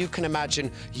than you can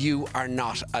imagine. You are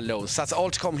not alone." So that's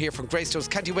all to come here from Greystones,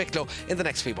 County Wicklow in the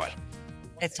next few while.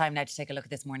 It's time now to take a look at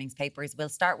this morning's papers. We'll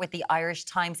start with the Irish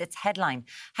Times. Its headline,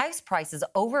 house prices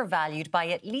overvalued by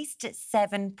at least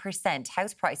 7%.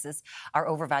 House prices are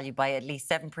overvalued by at least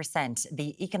 7%,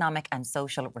 the Economic and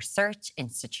Social Research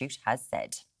Institute has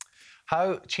said.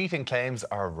 How cheating claims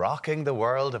are rocking the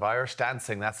world of Irish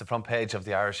dancing. That's the front page of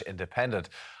the Irish Independent.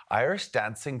 Irish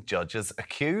dancing judges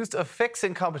accused of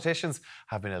fixing competitions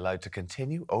have been allowed to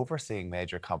continue overseeing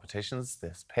major competitions,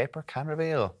 this paper can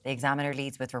reveal. The Examiner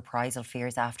leads with reprisal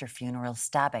fears after funeral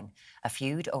stabbing. A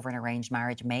feud over an arranged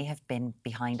marriage may have been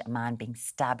behind a man being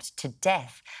stabbed to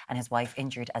death and his wife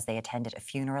injured as they attended a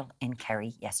funeral in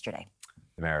Kerry yesterday.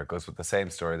 The Mirror goes with the same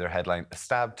story. Their headline,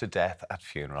 stabbed to death at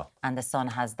funeral. And The Sun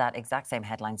has that exact same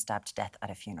headline, stabbed to death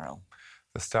at a funeral.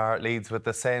 The Star leads with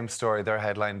the same story. Their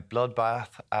headline,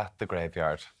 bloodbath at the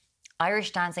graveyard.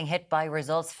 Irish dancing hit by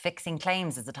results fixing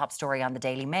claims is the top story on the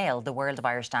Daily Mail. The world of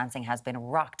Irish dancing has been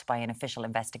rocked by an official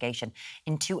investigation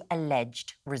into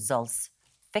alleged results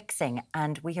fixing.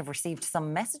 And we have received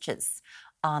some messages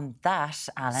on that,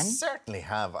 Alan. Certainly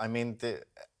have. I mean,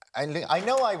 I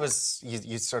know I was.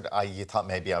 You thought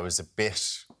maybe I was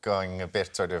going a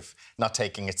bit sort of not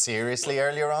taking it seriously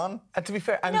earlier on. And to be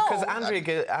fair, and because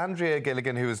Andrea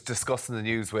Gilligan, who was discussing the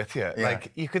news with you,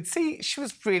 like you could see she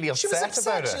was really upset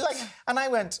about it. And I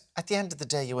went, at the end of the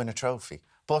day, you win a trophy.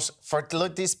 But for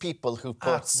these people who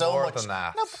put so more much than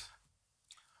that. No,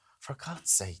 for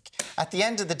God's sake, at the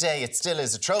end of the day, it still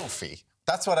is a trophy.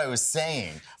 That's what I was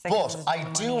saying. But I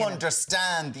do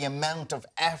understand the amount of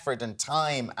effort and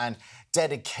time and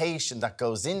dedication that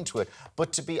goes into it.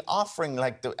 But to be offering,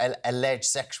 like, the alleged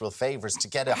sexual favours to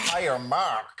get a higher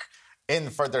mark in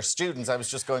for their students, I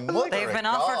was just going, they've been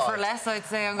offered for less, I'd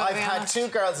say. I've had 2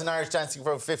 girls in Irish dancing for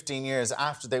over 15 years.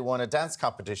 After they won a dance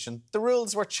competition, the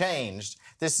rules were changed.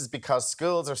 This is because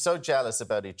schools are so jealous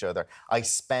about each other. I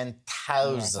spent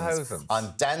thousands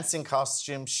on dancing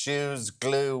costumes, shoes,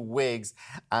 glue, wigs,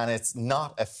 and it's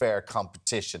not a fair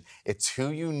competition. It's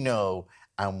who you know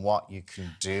and what you can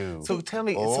do. So tell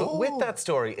me, so with that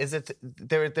story, is it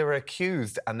they were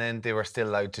accused and then they were still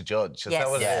allowed to judge? Is that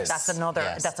what it is? That's another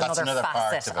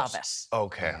facet of it.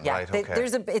 Okay, yeah, right, okay.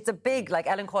 It's a big, like,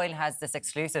 Ellen Coyle has this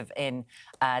exclusive in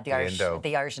the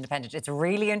Irish Independent. It's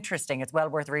really interesting. It's well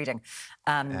worth reading.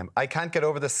 I can't get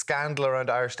over the scandal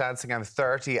around Irish dancing. I'm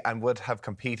 30 and would have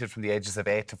competed from the ages of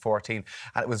 8 to 14.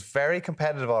 And it was very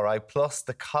competitive, all right, plus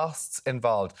the costs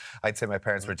involved. I'd say my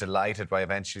parents were delighted when I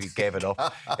eventually gave it up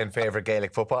in favour of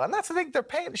Gaelic football. And that's the thing, they're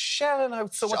shelling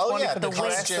out so much money for the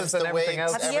dresses and everything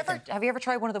else. Have you ever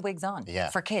tried one of the wigs on? Yeah.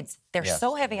 For kids. They're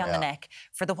so heavy on the neck.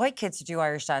 For the white kids to do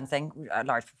Irish dancing, a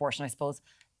large proportion, I suppose,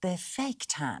 the fake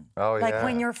tan. Oh, yeah. Like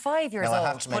when you're 5 years old, I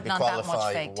have to maybe putting on that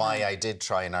much fake tan. why I did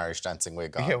try an Irish dancing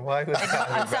wig on. Yeah, why was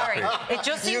that? I'm sorry. It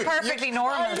just seemed perfectly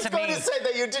normal to me. I was going to say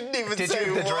that you didn't even say Did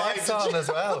you have the dress on as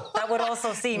well? That would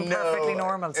also seem perfectly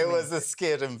normal to me. It was a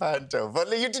skid and panto. But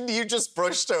you just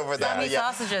brushed over that. Sammy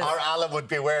sausages. Or Alan would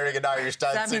be wearing an Irish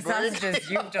dancing wig. Sausages,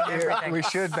 you've done everything. We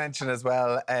should mention as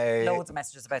well... loads of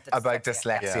messages about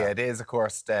dyslexia. Yeah. It is, of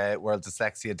course, World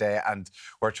Dyslexia Day, and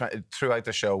we're trying throughout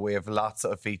the show. We have lots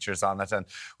of features on it, and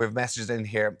we've messages in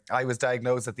here. I was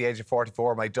diagnosed at the age of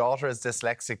 44. My daughter is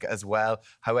dyslexic as well.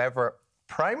 However,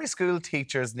 primary school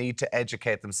teachers need to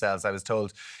educate themselves. I was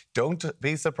told, don't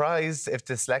be surprised if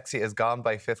dyslexia is gone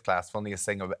by 5th class. Funniest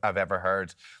thing I've ever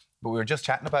heard. But we were just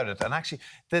chatting about it, and actually,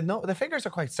 the figures are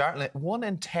quite startling. 1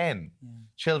 in 10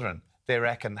 children, they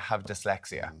reckon, have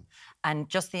dyslexia. And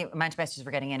just the amount of messages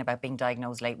we're getting in about being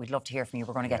diagnosed late, we'd love to hear from you.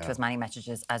 We're going to get to as many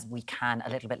messages as we can a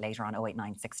little bit later on.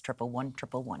 0896 111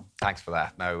 111. Thanks for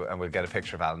that. Now, and we'll get a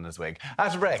picture of Alan in his wig.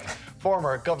 After break,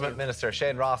 former government minister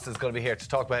Shane Ross is going to be here to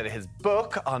talk about his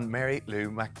book on Mary Lou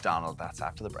McDonald. That's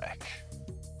after the break.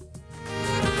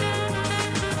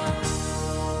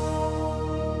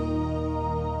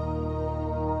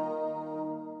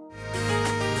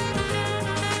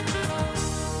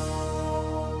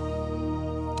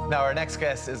 Now, our next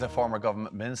guest is a former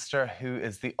government minister who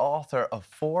is the author of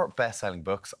 4 best-selling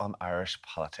books on Irish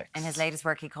politics. In his latest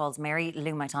work, he calls Mary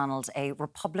Lou McDonald a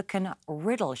Republican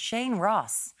Riddle. Shane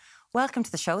Ross, welcome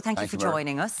to the show. Thank you for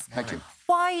joining us. Thank you.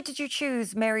 Why did you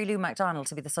choose Mary Lou McDonald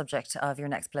to be the subject of your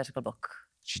next political book?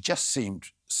 She just seemed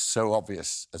so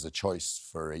obvious as a choice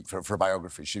for a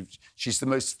biography. She's the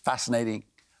most fascinating,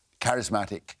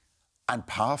 charismatic and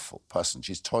powerful person.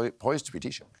 She's poised to be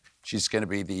Taoiseach. She's going to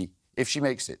be if she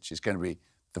makes it, she's going to be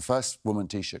the first woman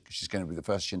Taoiseach. She's going to be the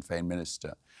first Sinn Féin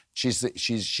minister. She is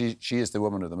the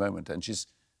woman of the moment, and she's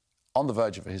on the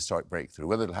verge of a historic breakthrough.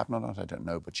 Whether it'll happen or not, I don't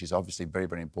know, but she's obviously very,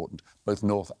 very important, both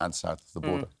north and south of the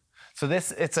border. So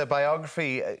it's a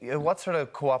biography. What sort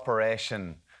of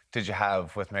cooperation did you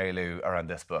have with Mary Lou around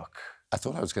this book? I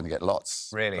thought I was going to get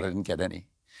lots. Really? But I didn't get any.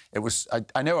 It was...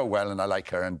 I know her well and I like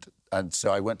her, and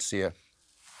so I went to see her,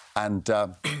 and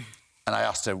And I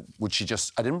asked her, would she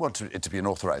just... I didn't want it to be an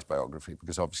authorised biography,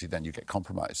 because obviously then you get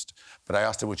compromised. But I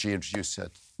asked her, would she introduce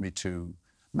me to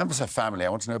members of her family? I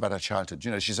want to know about her childhood.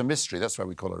 You know, she's a mystery. That's why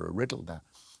we call her a riddle now.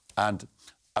 And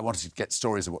I wanted to get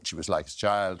stories of what she was like as a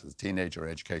child, as a teenager, her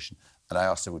education. And I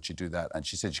asked her, would she do that? And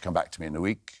she said she'd come back to me in a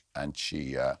week. And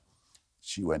she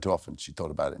went off and she thought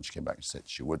about it, and she came back and said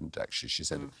she wouldn't, actually. She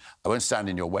said, I won't stand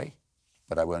in your way,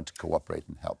 but I won't cooperate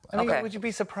and help. I mean, would you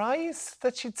be surprised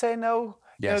that she'd say no?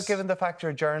 Yes. You know, given the fact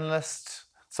you're a journalist,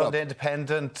 Sunday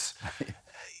Independent,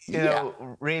 you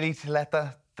know, really to let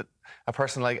a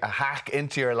person like a hack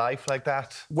into your life like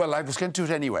that? Well, I was going to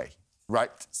do it anyway, right?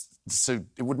 So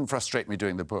it wouldn't frustrate me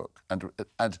doing the book.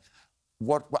 And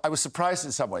what I was surprised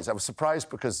in some ways. I was surprised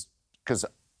because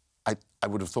I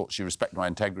would have thought she respected my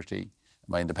integrity,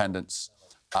 my independence,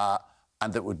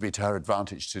 and that would be to her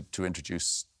advantage to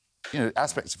introduce, you know,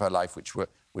 aspects of her life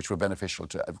which were beneficial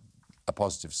to a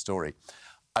positive story.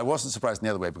 I wasn't surprised in the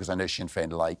other way, because I know Sinn Féin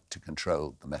like to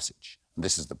control the message. And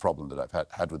this is the problem that I've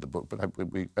had with the book, but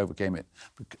we overcame it.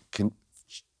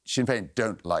 Sinn Féin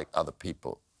don't like other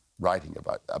people writing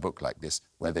about a book like this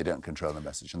where they don't control the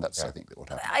message, and that's, I think, what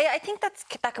happened. I think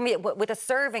that can be, with a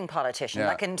serving politician,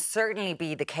 that can certainly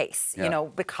be the case, you know,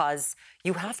 because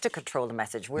you have to control the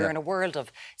message. We're in a world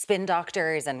of spin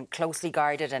doctors and closely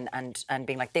guarded and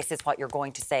being like, this is what you're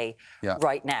going to say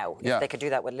right now. If they could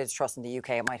do that with Liz Truss in the UK,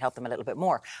 it might help them a little bit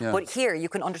more. But here, you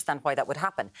can understand why that would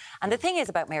happen. And the thing is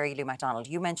about Mary Lou McDonald,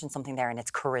 you mentioned something there, and it's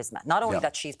charisma. Not only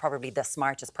that she's probably the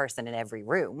smartest person in every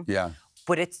room,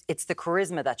 but it's the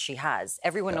charisma that she has.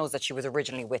 Everyone knows that she was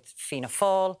originally with Fianna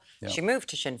Fáil. She moved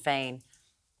to Sinn Féin.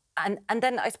 And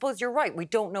then I suppose you're right, we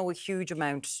don't know a huge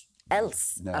amount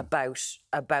else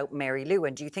about Mary Lou.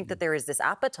 And do you think that there is this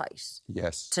appetite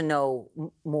to know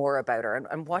more about her?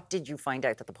 And what did you find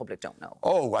out that the public don't know?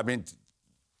 Oh, I mean,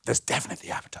 there's definitely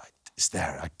appetite. It's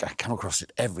there. I come across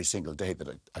it every single day that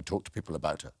I talk to people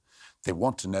about her. They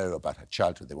want to know about her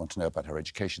childhood. They want to know about her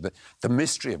education. The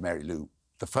mystery of Mary Lou,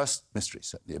 the first mystery,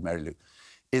 certainly, of Mary Lou,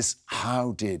 is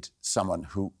how did someone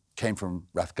who came from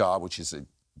Rathgar, which is a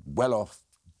well-off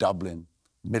Dublin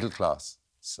middle-class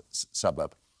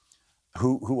suburb,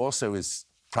 who also is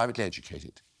privately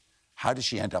educated, how did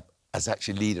she end up as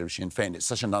actually leader of Sinn Féin? It's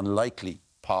such an unlikely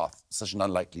path, such an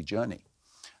unlikely journey.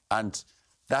 And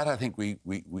that, I think, we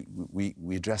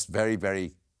address very,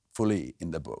 very fully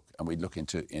in the book, and we look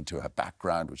into her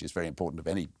background, which is very important of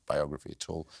any biography at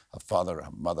all. Her father,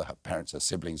 her mother, her parents, her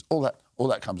siblings, all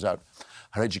that comes out.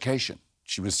 Her education.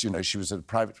 She was a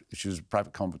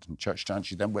private convent in Churchtown.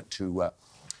 She then went to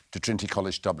Trinity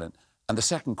College Dublin. And the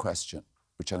second question,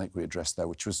 which I think we addressed there,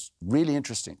 which was really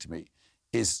interesting to me,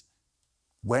 is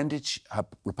when did her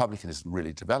republicanism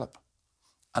really develop?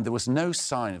 And there was no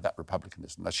sign of that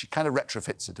republicanism. Now, she kind of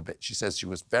retrofits it a bit. She says she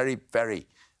was very, very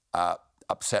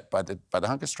upset by the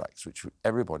hunger strikes, which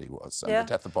everybody was, and the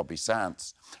death of Bobby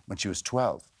Sands when she was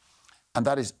 12. And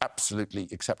that is absolutely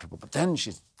acceptable. But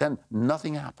then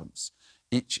nothing happens.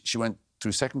 She went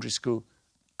through secondary school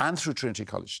and through Trinity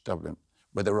College Dublin,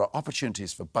 where there were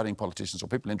opportunities for budding politicians or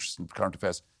people interested in current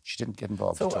affairs. She didn't get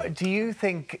involved. So do you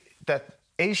think that,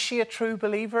 is she a true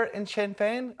believer in Sinn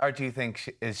Féin, or do you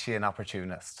think is she an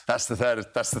opportunist? That's the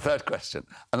third question,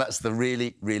 and that's the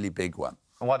really, really big one.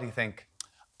 And what do you think?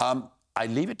 I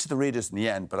leave it to the readers in the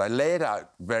end, but I lay it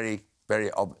out very,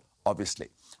 very obviously,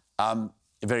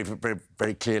 very, very,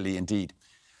 very clearly indeed.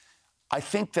 I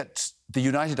think that the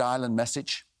United Ireland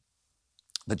message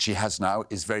that she has now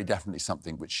is very definitely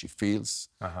something which she feels.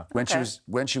 When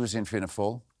she was in Fianna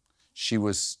Fáil, she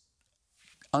was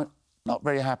not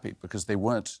very happy because they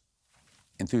weren't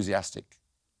enthusiastic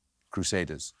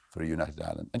crusaders for a united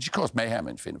Ireland. And she caused mayhem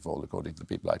in Fianna Fáil, according to the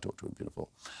people I talked to in Fianna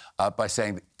Fáil, by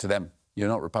saying to them, you're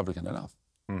not Republican enough.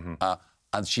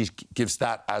 And she gives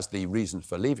that as the reason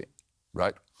for leaving,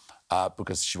 right?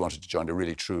 Because she wanted to join a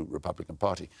really true Republican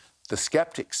Party. The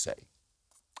sceptics say,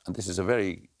 and this is a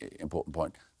very important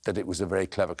point, that it was a very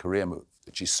clever career move,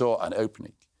 that she saw an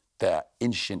opening there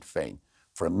in Sinn Féin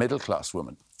for a middle-class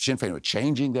woman. Sinn Féin were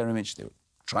changing their image. They were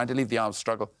trying to leave the arms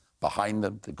struggle behind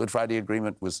them. The Good Friday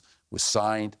Agreement was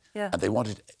signed, and they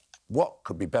wanted... What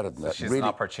could be better than that? She's an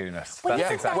opportunist.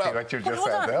 That's exactly what you just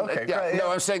said. Okay, great.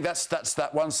 No, I'm saying that's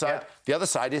that one side. The other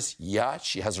side is,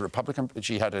 she has a Republican...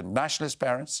 She had a nationalist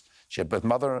parents. She had both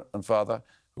mother and father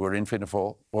who were in Fianna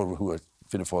Fáil, or who were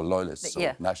Fianna Fáil loyalists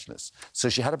or nationalists. So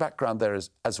she had a background there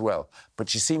as well. But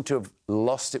she seemed to have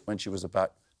lost it when she was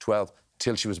about 12,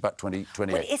 till she was about 28.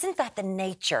 But isn't that the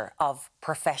nature of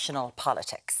professional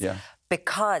politics? Yeah.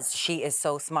 Because she is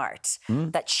so smart,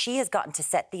 that she has gotten to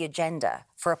set the agenda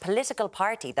for a political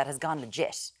party that has gone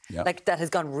legit, like that has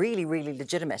gone really, really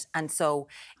legitimate. And so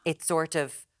it's sort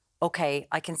of, OK,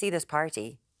 I can see this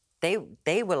party.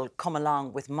 They will come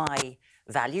along with my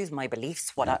values, my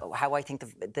beliefs, how I think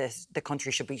the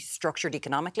country should be structured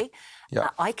economically.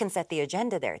 Yeah. I can set the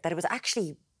agenda there. That it was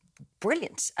actually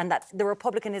brilliant, and that the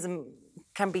Republicanism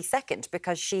can be second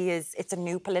because it's a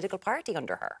new political party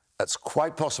under her. That's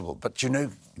quite possible, but you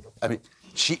know, I mean,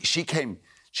 she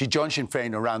joined Sinn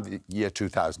Féin around the year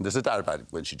 2000. There's a doubt about it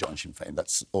when she joined Sinn Féin.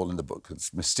 That's all in the book.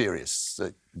 It's mysterious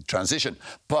transition,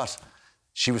 but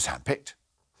she was handpicked.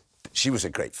 She was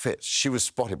a great fit. She was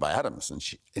spotted by Adams, and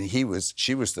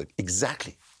she was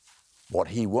exactly what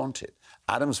he wanted.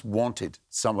 Adams wanted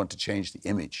someone to change the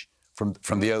image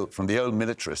from the old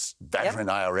militarist, veteran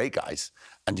IRA guys,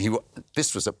 and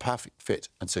this was a perfect fit,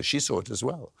 and so she saw it as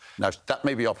well. Now that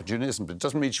may be opportunism, but it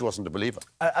doesn't mean she wasn't a believer.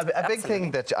 A big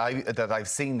thing that I've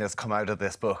seen that's come out of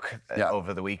this book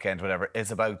over the weekend, whatever,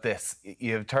 is about this.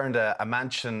 You've turned a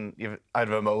mansion out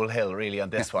of a molehill, really,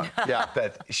 on this one.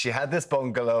 That she had this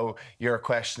bungalow. You're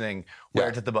questioning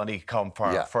where did the money come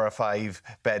from for a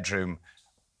 5-bedroom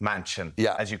mansion,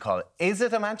 as you call it. Is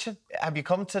it a mansion? Have you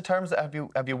come to terms? Have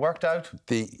you worked out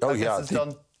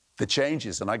the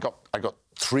changes? And I got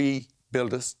 3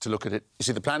 builders to look at it. You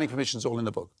see, the planning permission's all in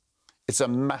the book. It's a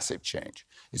massive change.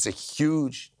 It's a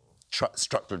huge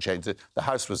structural change. The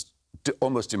house was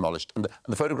almost demolished, and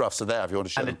the photographs are there if you want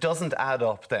to show them. And it doesn't add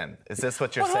up then? Is this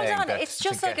what you're saying? Hold on, it's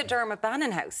just like a Dermot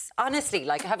Bannon house. Honestly,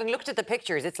 like, having looked at the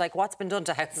pictures, it's like what's been done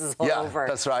to houses all over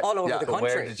the country.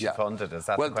 Where did you fund it? Is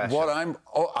that the question? What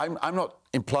I'm not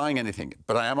implying anything,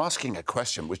 but I am asking a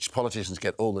question which politicians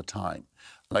get all the time.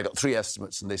 And I got 3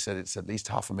 estimates, and they said it's at least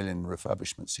 500,000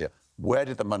 refurbishments here. Where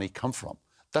did the money come from?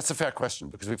 That's a fair question,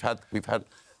 because we've had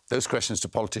those questions to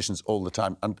politicians all the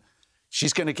time, and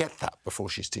she's going to get that before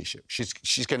she's Taoiseach.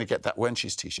 She's going to get that when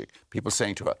she's Taoiseach. People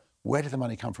saying to her, where did the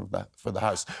money come from for the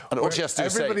house? And all she has to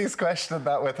Everybody's questioning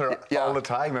that with her all the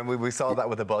time, and we saw that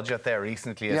with the budget there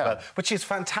recently as well. But she's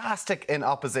fantastic in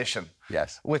opposition,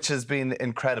 which has been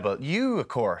incredible. You, of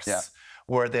course,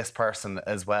 were this person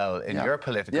as well in your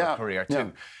political career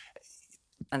too.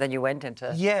 And then you went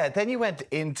into... Yeah, then you went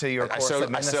into your course of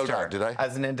minister. I sold out, did I?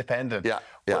 As an independent. Yeah.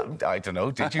 Well, I don't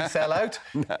know. Did you sell out?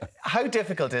 No. How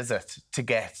difficult is it to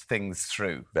get things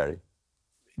through? Very.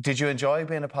 Did you enjoy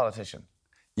being a politician?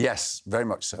 Yes, very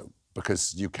much so,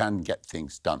 because you can get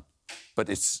things done. But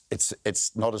it's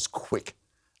not as quick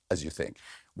as you think.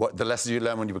 The lessons you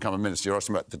learn when you become a minister, you're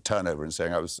asking about the turnover and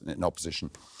saying I was in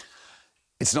opposition.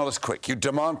 It's not as quick. You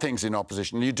demand things in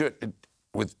opposition, and you do it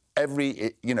with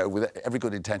every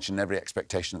good intention, every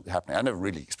expectation of it happening. I never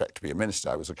really expected to be a minister.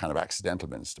 I was a kind of accidental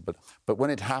minister. But when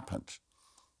it happened,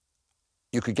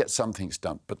 you could get some things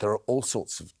done. But there are all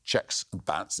sorts of checks and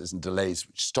balances and delays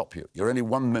which stop you. You're only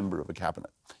one member of a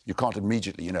cabinet. You can't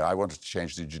immediately, I wanted to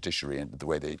change the judiciary and the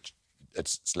way they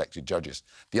selected judges.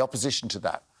 The opposition to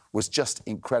that was just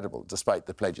incredible, despite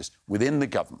the pledges within the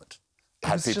government.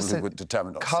 Had people who were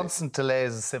determined on constant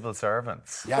delays of civil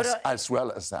servants. Yes, as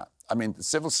well as that. I mean, the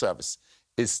civil service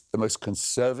is the most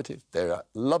conservative. They are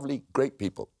lovely, great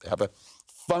people. They have a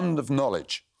fund of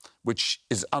knowledge which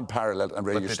is unparalleled and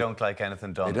really But they don't like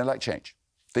anything done. They don't like change.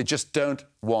 They just don't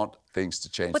want things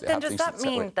to change. But then does that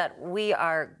mean that we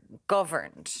are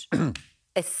governed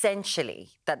essentially,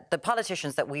 that the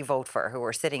politicians that we vote for who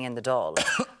are sitting in the Dáil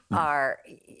are,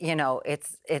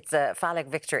 it's a phallic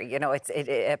victory, it's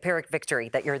a Pyrrhic victory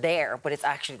that you're there, but it's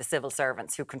actually the civil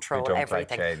servants who control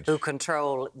everything, who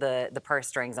control the purse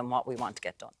strings and what we want to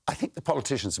get done? I think the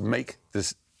politicians make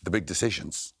the big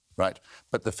decisions, right?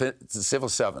 But the civil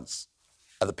servants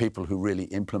are the people who really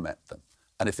implement them.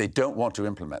 And if they don't want to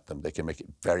implement them, they can make it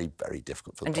very, very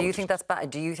difficult for them. And do you think that's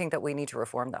bad? Do you think that we need to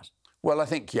reform that? Well, I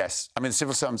think, yes. I mean,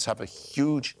 civil servants have a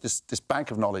huge, this bank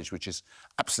of knowledge, which is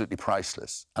absolutely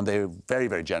priceless. And they're very,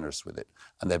 very generous with it.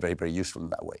 And they're very, very useful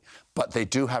in that way. But they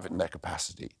do have it in their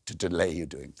capacity to delay you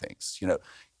doing things.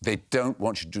 They don't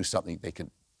want you to do something. They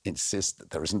can insist that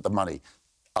there isn't the money.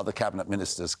 Other cabinet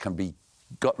ministers can be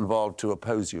got involved to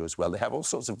oppose you as well. They have all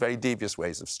sorts of very devious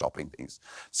ways of stopping things.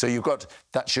 So you've got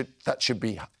that should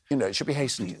be it should be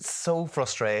hastened. It's so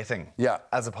frustrating. Yeah.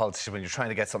 As a politician when you're trying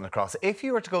to get something across. If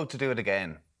you were to go to do it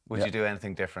again, would you do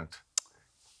anything different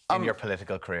in your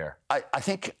political career? I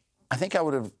think I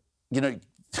would have.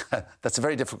 That's a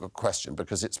very difficult question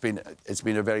because it's been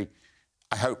a very,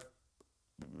 I hope,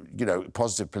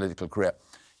 positive political career.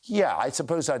 Yeah, I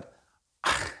suppose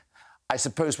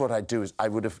what I'd do is I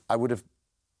would have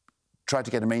tried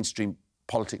to get a mainstream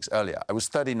politics earlier. I was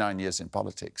 39 years in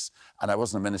politics, and I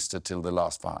wasn't a minister till the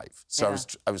last 5. So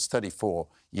I was 34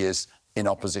 years in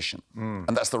opposition,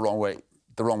 and that's the wrong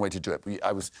way to do it.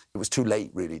 It was too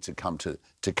late really to come to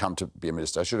be a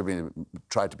minister. I should have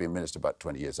tried to be a minister about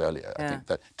 20 years earlier. I think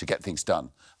that to get things done.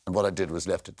 And what I did was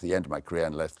left at the end of my career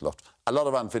and left a lot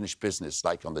of unfinished business,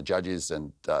 like on the judges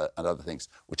and other things,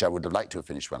 which I would have liked to have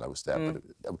finished when I was there. But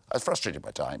I was frustrated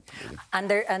by time.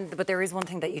 Really. But there is one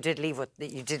thing that you did leave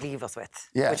us with,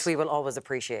 yes, which we will always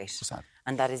appreciate. What's that?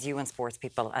 And that is you and sports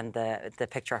people and the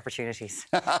picture opportunities,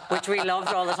 which we loved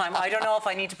all the time. I don't know if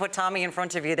I need to put Tommy in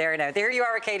front of you there now. There you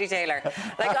are, Katie Taylor.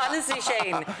 Like, honestly,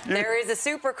 Shane, there is a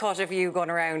super cut of you going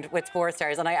around with sports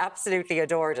stars, and I absolutely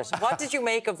adored it. What did you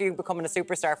make of you becoming a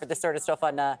superstar for this sort of stuff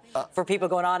on for people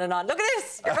going on and on? Look at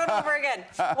this, you're going over again.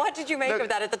 What did you make of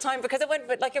that at the time? Because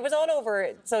it was all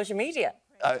over social media.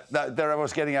 There I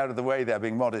was getting out of the way there,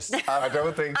 being modest. I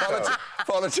don't think so.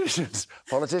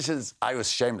 Politicians, I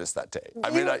was shameless that day. I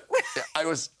mean, I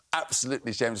was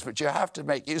absolutely shameless, but you have to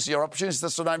make use of your opportunities.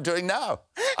 That's what I'm doing now.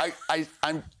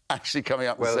 I'm actually coming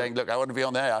up and saying, look, I want to be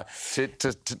on there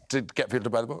to get people to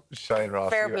buy the book. Shane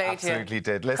Ross, fair play you absolutely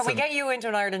did. Listen, can we get you into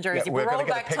an Ireland jersey? We'll roll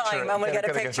back time and we'll get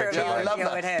a picture of you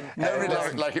with him. Nobody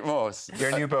does it like it was.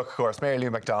 Your new book, of course, Mary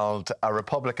Lou McDonald, A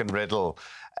Republican Riddle.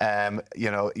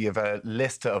 You know, you have a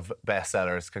list of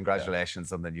bestsellers.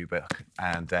 Congratulations on the new book.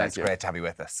 And it's great to have you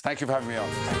with us. Thank you for having me on.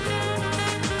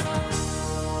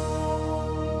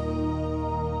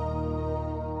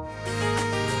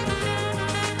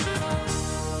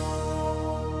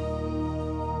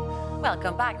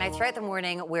 Welcome back. Now, throughout the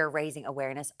morning, we're raising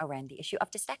awareness around the issue of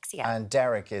dyslexia. And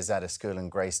Deric is at a school in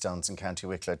Greystones in County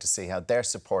Wicklow to see how they're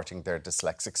supporting their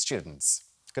dyslexic students.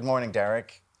 Good morning,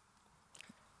 Deric.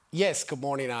 Yes, good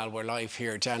morning, Al. We're live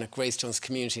here down at Greystones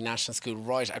Community National School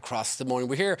right across the morning.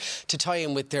 We're here to tie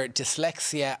in with their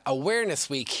Dyslexia Awareness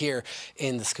Week here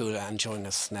in the school. And joining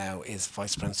us now is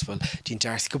Vice Principal Jean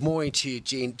Darcy. Good morning to you,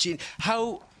 Jean. Jean,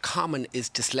 how common is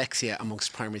dyslexia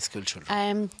amongst primary school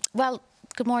children? Well,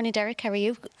 good morning, Deric. How are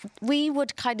you? We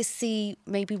would kind of see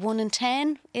maybe 1 in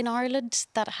 10 in Ireland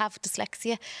that have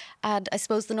dyslexia. And I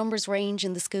suppose the numbers range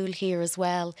in the school here as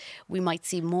well. We might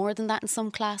see more than that in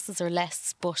some classes or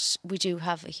less, but we do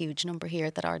have a huge number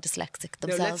here that are dyslexic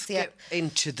themselves. Now, let's get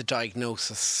into the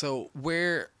diagnosis. So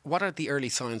what are the early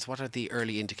signs? What are the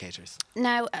early indicators?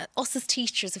 Now, us as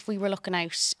teachers, if we were looking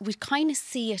out, we kind of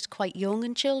see it quite young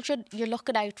in children. You're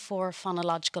looking out for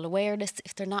phonological awareness,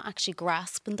 if they're not actually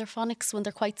grasping their phonics when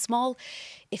they're quite small,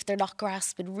 if they're not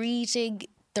grasping reading,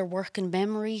 their working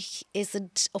memory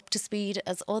isn't up to speed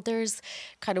as others,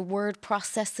 kind of word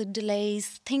processing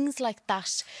delays, things like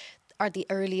that are the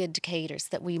early indicators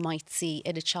that we might see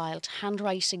in a child.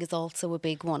 Handwriting is also a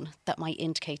big one that might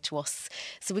indicate to us.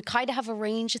 So we kind of have a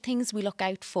range of things we look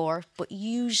out for, but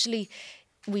usually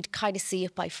we'd kind of see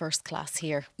it by first class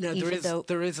here. Now,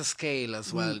 there is a scale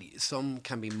as well. Some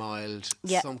can be mild,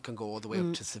 some can go all the way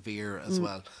up to severe as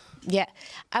well. Yeah,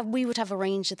 and we would have a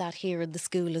range of that here in the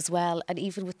school as well. And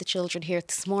even with the children here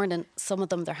this morning, some of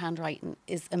them, their handwriting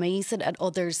is amazing and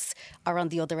others are on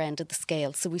the other end of the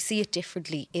scale. So we see it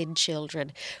differently in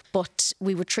children, but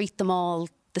we would treat them all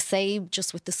the same,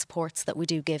 just with the supports that we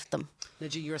do give them.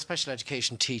 Najee, you're a special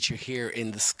education teacher here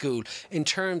in the school. In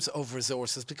terms of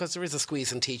resources, because there is a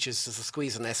squeeze on teachers, there's a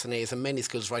squeeze on SNAs in many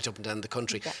schools right up and down the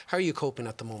country. How are you coping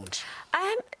at the moment?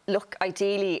 Look,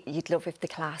 ideally, you'd love if the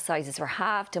class sizes were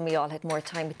halved and we all had more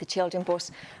time with the children, but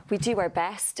we do our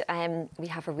best. We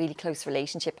have a really close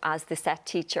relationship. As the set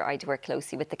teacher, I work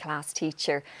closely with the class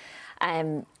teacher.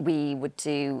 We would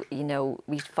do,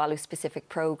 we follow specific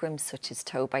programmes such as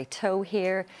toe by toe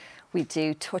here. We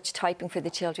do touch typing for the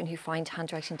children who find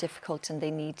handwriting difficult and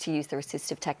they need to use their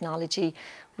assistive technology.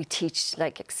 We teach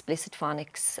explicit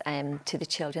phonics to the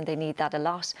children. They need that a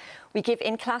lot. We give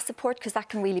in-class support because that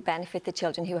can really benefit the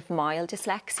children who have mild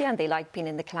dyslexia and they like being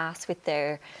in the class with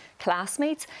their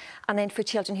classmates. And then for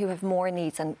children who have more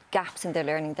needs and gaps in their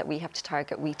learning that we have to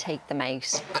target, we take them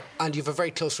out. And you have a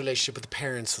very close relationship with the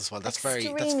parents as well. That's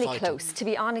extremely close. To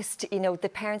be honest,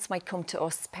 the parents might come to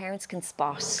us. Parents can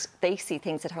spot. They see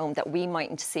things at home that we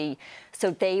mightn't see.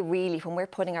 So they really, when we're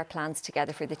putting our plans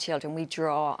together for the children, we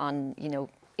draw on,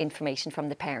 information from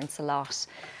the parents a lot.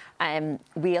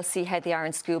 We'll see how they are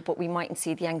in school, but we mightn't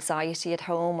see the anxiety at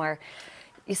home, or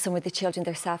some of the children,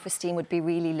 their self-esteem would be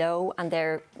really low and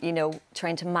they're,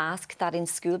 trying to mask that in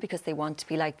school because they want to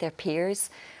be like their peers.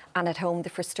 And at home, the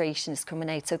frustration is coming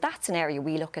out. So that's an area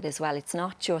we look at as well. It's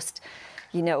not just,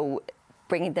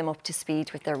 bringing them up to speed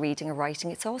with their reading or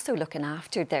writing. It's also looking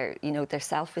after their, their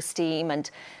self-esteem and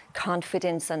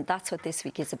confidence. And that's what this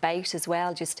week is about as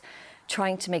well. Just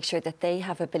trying to make sure that they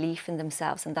have a belief in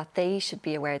themselves and that they should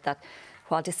be aware that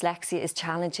while dyslexia is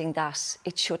challenging, that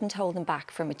it shouldn't hold them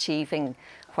back from achieving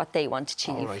what they want to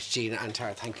achieve. All right, Gina and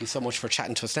Tara, thank you so much for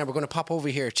chatting to us. Now we're going to pop over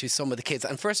here to some of the kids.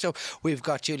 And first up, we've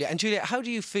got Julia. And Julia, how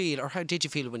do you feel, or how did you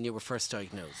feel when you were first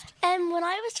diagnosed? When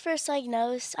I was first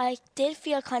diagnosed, I did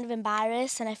feel kind of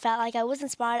embarrassed and I felt like I wasn't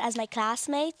smart as my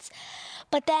classmates.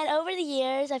 But then over the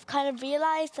years, I've kind of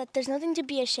realised that there's nothing to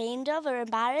be ashamed of or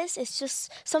embarrassed. It's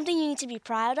just something you need to be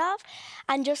proud of.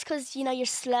 And just because, you know, you're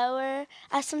slower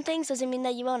at some things doesn't mean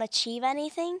that you won't achieve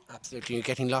anything. Absolutely. You're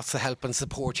getting lots of help and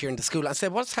support here in the school. And so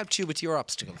what's helped you with your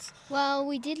obstacles? Well,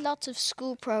 we did lots of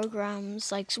school programmes,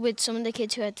 like with some of the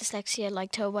kids who had dyslexia,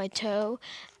 like Toe by Toe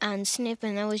and Snip,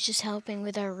 and I was just helping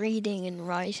with our reading and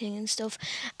writing and stuff.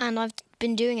 And I've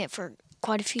been doing it for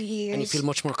quite a few years. And you feel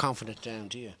much more confident now,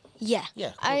 do you? Yeah.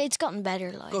 Yeah. It's gotten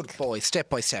better, like. Good boy, step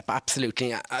by step,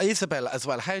 absolutely. Isabel, as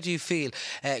well, how do you feel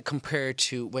compared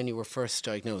to when you were first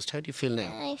diagnosed? How do you feel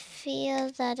now? I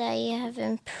feel that I have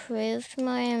improved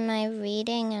more in my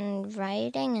reading and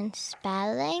writing and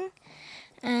spelling.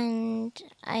 And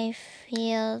I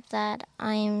feel that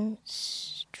I'm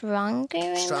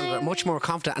stronger. Much more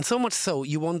confident. And so much so,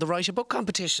 you won the Write a Book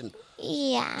competition.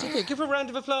 Yeah. Did you? Give a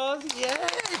round of applause. Yeah,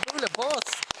 Bula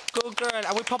Boss. Good girl.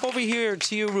 And we pop over here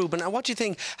to you, Ruben. And what do you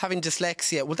think, having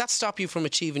dyslexia, will that stop you from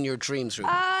achieving your dreams,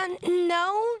 Ruben?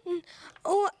 No.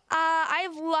 I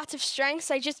have lots of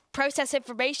strengths. I just process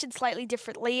information slightly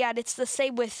differently, and it's the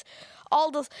same with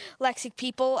all dyslexic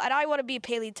people. And I want to be a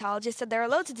paleontologist, and there are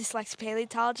loads of dyslexic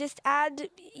paleontologists, and,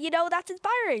 you know, that's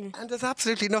inspiring. And there's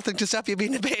absolutely nothing to stop you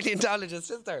being a paleontologist,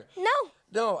 is there?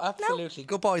 No, absolutely.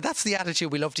 Good boy. That's the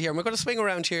attitude we love to hear. And we're going to swing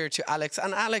around here to Alex.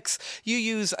 And Alex, you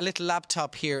use a little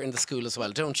laptop here in the school as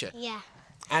well, don't you? Yeah.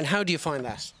 And how do you find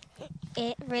that?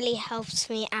 It really helps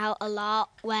me out a lot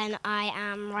when I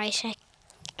am writing.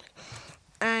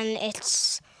 And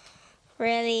it's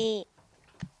really,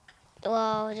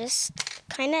 well, just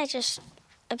kind of just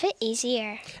a bit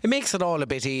easier. It makes it all a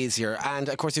bit easier. And,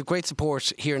 of course, you have great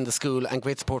support here in the school and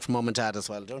great support from Mum and Dad as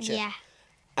well, don't you? Yeah.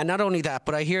 And not only that,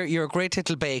 but I hear you're a great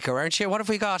little baker, aren't you? What have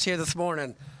we got here this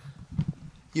morning?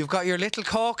 You've got your little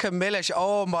coca millet.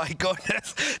 Oh, my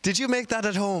goodness. Did you make that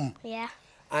at home? Yeah.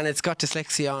 And it's got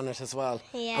dyslexia on it as well.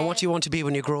 Yeah. And what do you want to be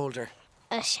when you grow older?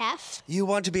 A chef. You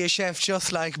want to be a chef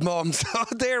just like Mum. So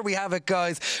there we have it,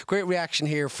 guys. Great reaction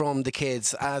here from the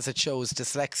kids, as it shows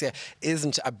dyslexia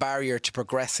isn't a barrier to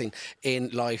progressing in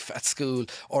life at school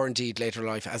or indeed later in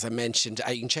life, as I mentioned.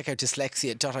 You can check out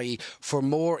dyslexia.ie for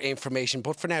more information.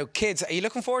 But for now, kids, are you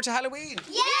looking forward to Halloween?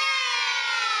 Yeah!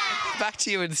 Back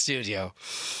to you in the studio.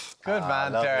 Good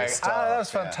man, Deric. That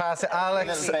was fantastic.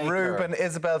 Alex, Ruben,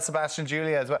 Isabel, Sebastian,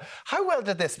 Julia as well. How well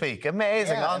did they speak?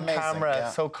 Amazing, on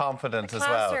camera, so confident as well.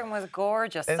 The classroom was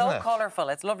gorgeous, so colourful.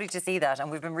 It's lovely to see that.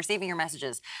 And we've been receiving your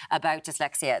messages about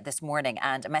dyslexia this morning.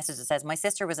 And a message that says, my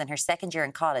sister was in her second year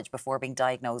in college before being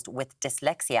diagnosed with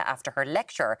dyslexia. After her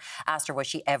lecturer asked her was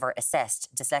she ever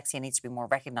assessed. Dyslexia needs to be more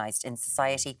recognised in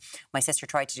society. My sister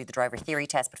tried to do the driver theory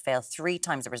test but failed 3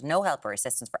 times. There was no help or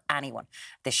assistance for anyone.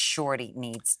 This surely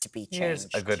needs to be changed. Here's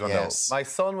a good one, though. My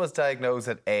son was diagnosed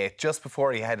at 8, just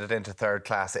before he headed into 3rd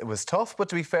class. It was tough, but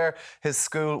to be fair, his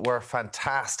school were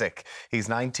fantastic. He's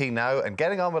 19 now and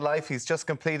getting on with life. He's just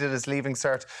completed his Leaving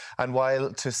Cert. And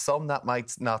while to some that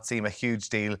might not seem a huge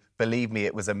deal, believe me,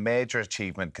 it was a major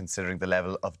achievement considering the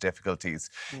level of difficulties.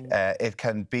 It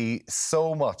can be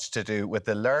so much to do with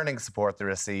the learning support they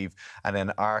receive. And in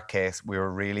our case, we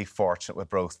were really fortunate with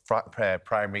both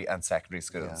primary and secondary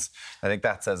schools. I think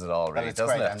that says it all, really,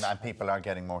 doesn't it? And people are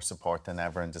getting more support than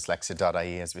ever in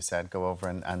dyslexia.ie, as we said. Go over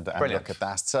and look at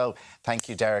that. So thank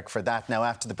you, Deric, for that. Now,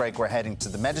 after the break, we're heading to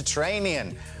the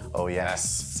Mediterranean. Oh, yes.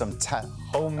 Some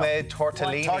homemade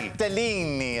tortellini.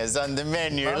 Tortellini is on the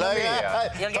menu. You'll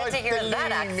get to hear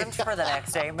that accent for the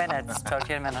next 8 minutes. Talk to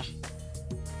you in a minute.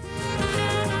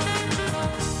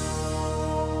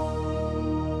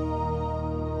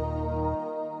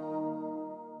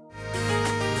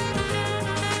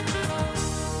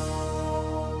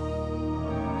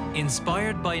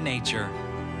 Inspired by nature,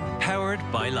 powered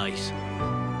by light.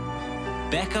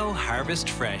 Becco Harvest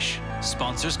Fresh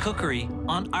sponsors cookery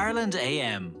on Ireland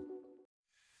AM.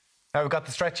 Now we've got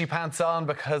the stretchy pants on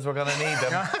because we're going to need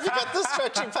them. Have you got the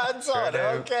stretchy pants on?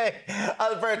 OK.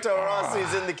 Alberto Rossi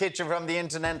is in the kitchen from the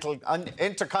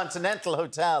Intercontinental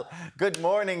Hotel. Good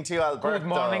morning to you, Alberto. Good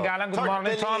morning, Alan. Good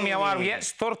morning, Tommy. How are you?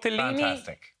 Yes,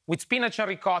 tortellini with spinach and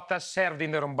ricotta served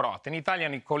in their own broth. In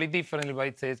Italian, you call it differently, but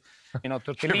it says, you know,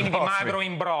 tortellini di Magro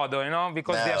in brodo, you know,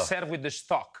 because they are served with the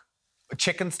stock.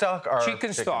 Chicken stock or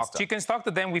chicken stock? Chicken stock.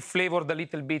 Then we flavored a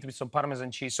little bit with some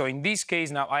Parmesan cheese. So in this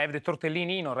case now I have the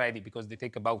tortellini in already because they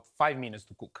take about 5 minutes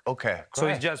to cook. Okay. So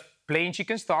it's just plain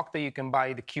chicken stock that you can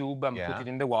buy the cube and put it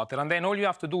in the water. And then all you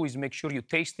have to do is make sure you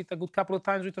taste it a good couple of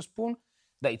times with a spoon,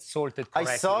 that it's salted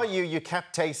correctly. I saw you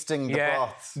kept tasting the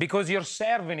broth. Because you're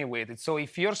serving it with it. So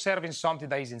if you're serving something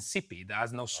that is insipid, that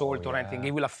has no salt or anything,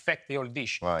 it will affect the whole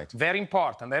dish. Right. Very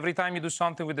important. Every time you do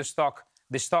something with the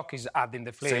stock is adding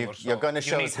the flavor. So you're going to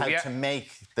show us how to make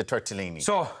the tortellini.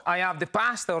 So I have the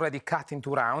pasta already cut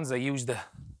into rounds. I used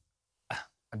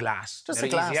a glass. Just very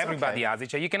a glass, easy. Everybody has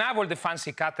it. You can have all the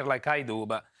fancy cutter like I do,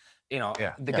 but you know,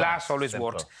 the glass always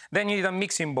works. Then you need a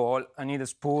mixing bowl. I need a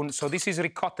spoon. So this is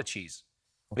ricotta cheese.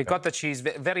 Okay. Ricotta cheese,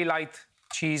 very light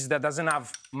cheese that doesn't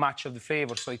have much of the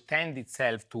flavor, so it tends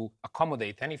itself to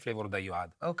accommodate any flavor that you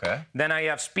add. Okay. Then I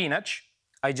have spinach.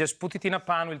 I just put it in a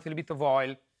pan with a little bit of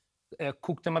oil,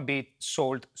 cook them a bit,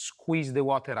 salt, squeeze the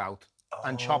water out,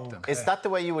 and chop them. Is that the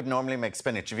way you would normally make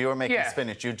spinach? If you were making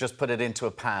spinach, you'd just put it into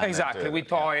a pan. Exactly,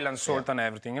 with oil and salt and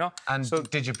everything, you know. And so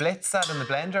did you blitz that in the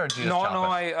blender, or did you just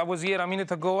chop it? I was here a minute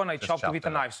ago and I chopped it with a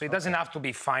knife, so it doesn't have to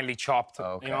be finely chopped.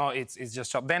 You know, it's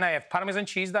just chopped. Then I have Parmesan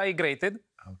cheese that I grated,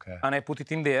 and I put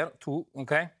it in there too.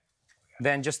 Okay.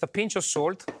 Then just a pinch of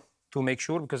salt to make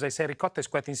sure, because I say ricotta is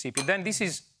quite insipid. Then this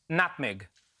is nutmeg.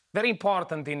 Very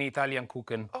important in Italian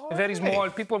cooking. Very small.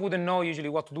 People wouldn't know usually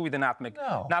what to do with the nutmeg.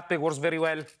 No. Nutmeg works very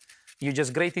well. You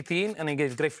just grate it in and it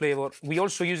gives great flavor. We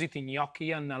also use it in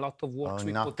gnocchi and a lot of works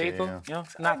with potato. Yeah. You know,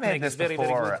 nutmeg is very, very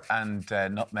good. And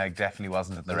nutmeg definitely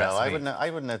wasn't in the recipe. No, I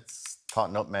wouldn't have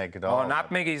thought nutmeg at all. Oh,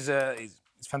 nutmeg is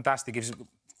fantastic. It's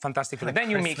fantastic.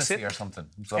 Then you mix it. Or something.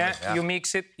 You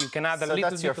mix it. You can add a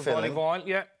little bit of olive oil.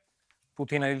 Yeah.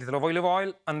 Put in a little of olive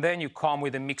oil, and then you come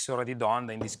with a mix already done.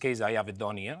 In this case, I have it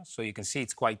done here, so you can see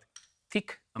it's quite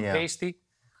thick and pasty.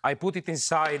 I put it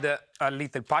inside a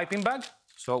little piping bag,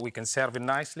 so we can serve it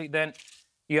nicely. Then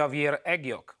you have here egg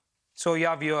yolk. So you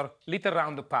have your little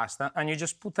round of pasta, and you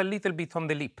just put a little bit on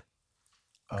the lip.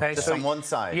 Okay, just on one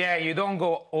side? Yeah, you don't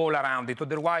go all around it,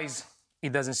 otherwise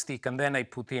it doesn't stick. And then I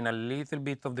put in a little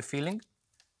bit of the filling,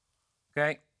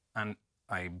 okay? And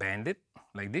I bend it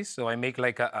like this, so I make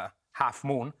like a half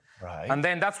moon. Right. And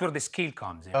then that's where the skill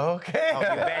comes in. Okay. You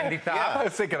bend it up. I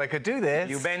was thinking I could do this.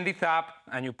 You bend it up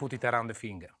and you put it around the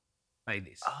finger, like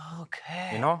this.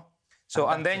 Okay. You know? So,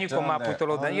 and then you come up with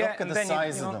all of that. Look at the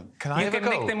size of them. Can I have a go? You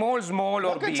can make them all small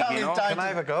or big, you know? Can I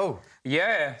have a go?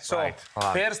 Yeah. So, right.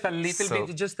 first a little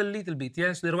bit, just a little bit,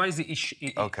 yes? Otherwise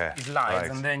it lies.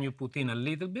 Right. And then you put in a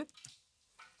little bit.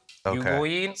 Okay. You go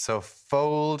in. So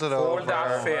fold it over. Fold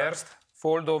up first.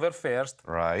 Fold over first.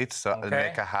 Right, so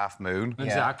make a half moon.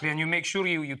 Exactly, and you make sure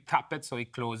you tap it so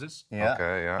it closes. Yeah.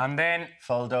 Okay, yeah. And then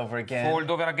fold over again. Fold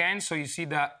over again, so you see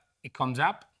that it comes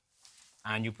up,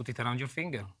 and you put it around your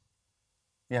finger.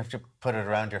 You have to put it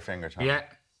around your finger, Tom. Yeah.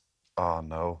 Oh,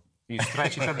 no. You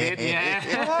stretch it a bit, yeah.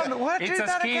 Come on, what? It's a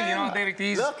skill, you know, there it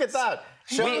is. Look at that.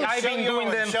 Show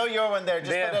your one there.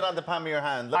 Just put it on the palm of your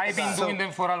hand. I've been doing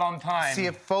them for a long time. So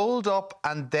you fold up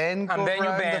and then go around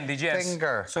you bend it, yes.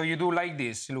 finger. So you do like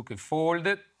this. Look, you fold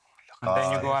it, and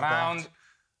then you go around,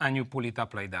 and you pull it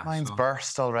up like that. Mine's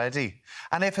burst already.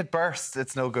 And if it bursts,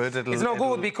 it's no good. It's no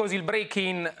good because it'll break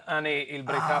in and it'll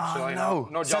break up. So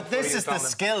no so this is the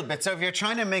skill bit. So if you're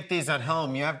trying to make these at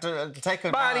home, you have to take a...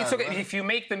 But it's okay. If you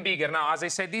make them bigger. Now, as I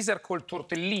said, these are called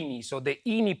tortellini. So the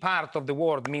ini part of the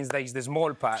word means that is the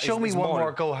small part. Show me one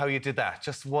more go how you did that.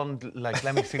 Just one, like,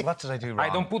 let me see. What did I do wrong? I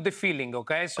don't put the filling,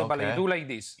 okay? So, but you do like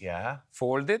this. Yeah.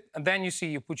 Fold it. And then you see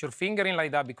you put your finger in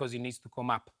like that because it needs to come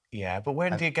up. Yeah, but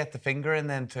when do you get the finger in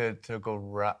then to go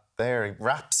wrap? There, he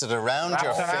wraps it around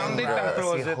your finger. It and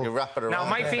close it. You wrap it around. Now,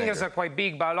 my fingers are quite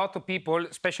big, but a lot of people,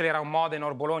 especially around Modena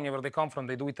or Bologna, where they come from,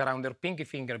 they do it around their pinky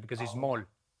finger because it's small.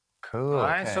 Cool.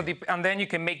 Right? So and then you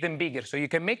can make them bigger. So you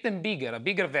can make them bigger, a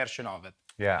bigger version of it.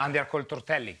 Yeah. And they're called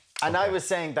tortelli. And I was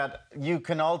saying that you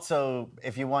can also,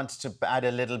 if you want to add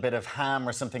a little bit of ham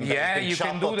or something, you can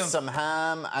chop up some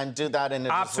ham and do that in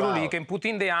it Absolutely, as well. you can put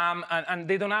in the ham, and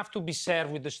they don't have to be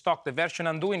served with the stock. The version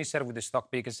I'm doing is served with the stock,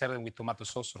 but you can serve them with tomato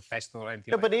sauce or pesto or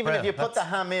anything. Yeah, but even if you put the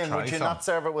ham in, would you not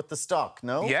serve it with the stock,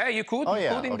 no? Yeah, you could. Oh, you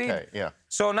yeah, could indeed. okay, yeah.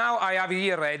 So now I have it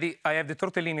here ready. I have the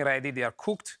tortellini ready. They are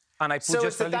cooked. And I put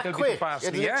just a little bit of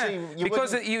pasta. Yeah,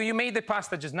 because you made the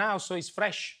pasta just now, so it's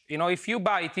fresh. You know, if you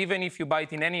buy it, even if you buy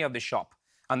it in any of the shop,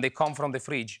 and they come from the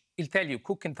fridge, it'll tell you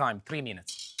cooking time 3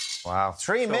 minutes. Wow,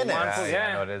 3 minutes.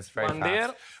 Yeah, no, it is very fast.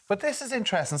 There. But this is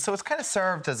interesting. So it's kind of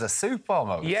served as a soup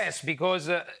almost. Yes,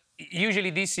 because usually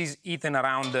this is eaten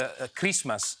around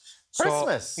Christmas.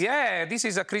 Christmas? Yeah, this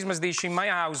is a Christmas dish in my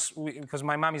house because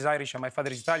my mom is Irish and my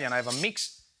father is Italian. I have a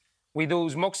mix. We do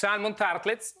smoked salmon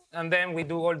tartlets, and then we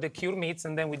do all the cured meats,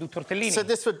 and then we do tortellini. So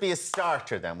this would be a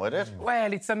starter then, would it?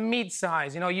 Well, it's a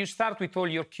mid-size. You know, you start with all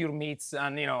your cured meats,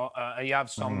 and, you know, you have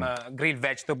some grilled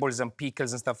vegetables and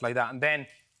pickles and stuff like that, and then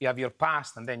you have your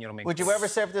pasta, and then you're making... Would you ever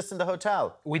serve this in the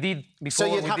hotel? We did before.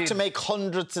 So you'd have to make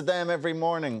hundreds of them every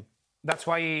morning? That's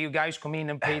why you guys come in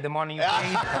and pay the money you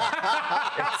paid.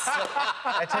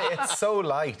 I tell you, it's so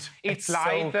light. It's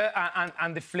light,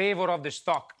 and the flavour of the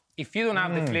stock. If you don't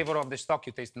have the flavour of the stock,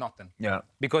 you taste nothing. Yeah.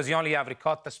 Because you only have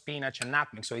ricotta, spinach, and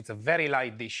nutmeg, so it's a very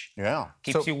light dish. Yeah.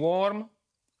 Keeps you warm.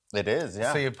 It is,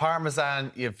 yeah. So you have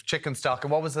parmesan, you have chicken stock,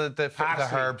 and what was the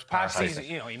herbs? Parsley,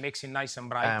 you know, you mix it nice and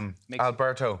bright.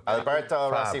 Alberto.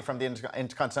 Rossi from the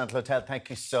Intercontinental Hotel, thank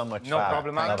you so much. No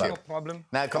problem, Thank no you. problem.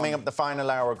 Now, coming up the final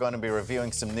hour, we're going to be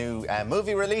reviewing some new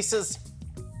movie releases.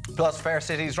 Plus Fair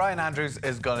Cities. Ryan Andrews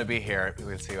is going to be here.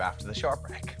 We'll see you after the short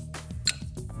break.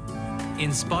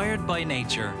 Inspired by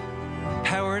nature,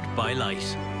 powered by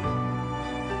light.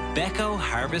 Becco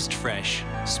Harvest Fresh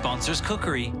sponsors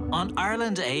cookery on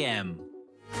Ireland AM.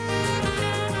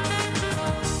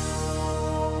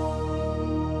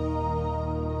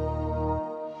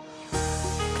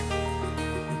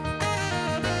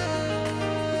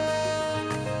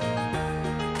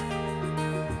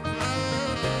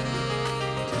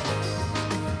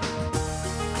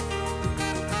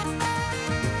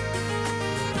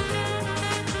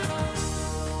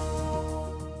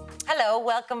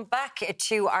 Welcome back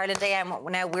to Ireland AM.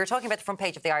 Now, we're talking about the front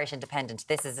page of the Irish Independent.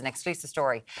 This is an exclusive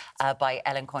story by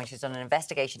Ellen Coyne. She's done an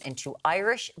investigation into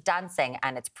Irish dancing,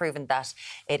 and it's proven that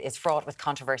it is fraught with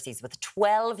controversies, with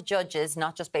 12 judges,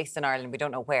 not just based in Ireland, we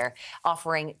don't know where,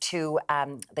 offering to,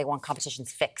 they want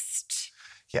competitions fixed.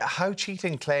 Yeah, how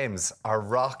cheating claims are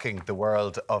rocking the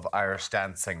world of Irish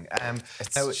dancing.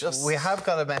 We have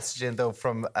got a message in, though,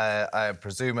 from, I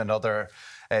presume, another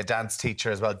dance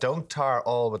teacher as well. Don't tar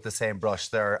all with the same brush.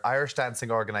 There are Irish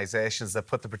dancing organisations that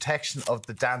put the protection of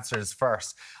the dancers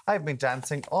first. I've been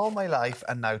dancing all my life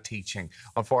and now teaching.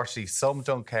 Unfortunately, some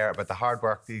don't care about the hard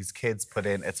work these kids put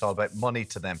in. It's all about money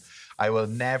to them. I will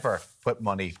never put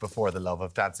money before the love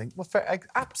of dancing. Well,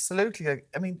 absolutely.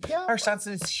 I mean, Irish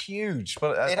dancing is huge,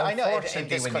 but I know unfortunately, in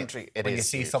this country, when you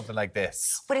see something like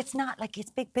this. But it's not like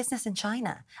it's big business in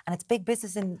China and it's big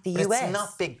business in the US. It's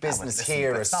not big business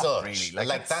here as such. Really.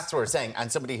 Like that's what we're saying.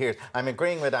 And somebody here, I'm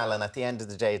agreeing with Alan. At the end of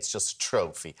the day, it's just a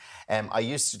trophy. I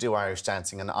used to do Irish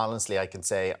dancing, and honestly, I can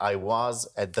say I was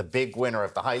the big winner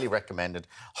of the highly recommended.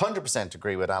 100%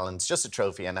 agree with Alan. It's just a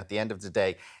trophy, and at the end of the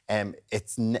day,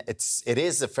 it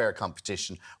is a fair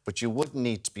competition, but you wouldn't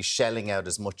need to be shelling out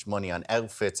as much money on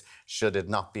outfits should it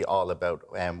not be all about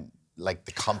like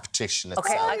the competition itself.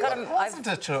 Okay, it wasn't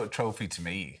a trophy to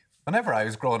me. Whenever I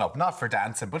was growing up, not for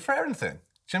dancing, but for everything.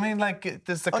 Do you mean like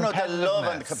there's the competitiveness? The love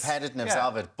and the competitiveness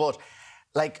of it, but.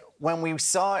 Like, when we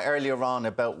saw earlier on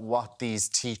about what these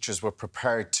teachers were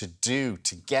prepared to do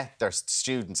to get their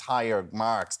students higher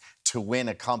marks to win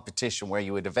a competition where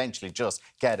you would eventually just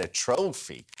get a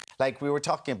trophy. Like, we were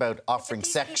talking about offering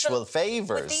sexual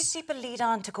favours. But these people lead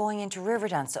on to going into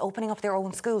Riverdance, to opening up their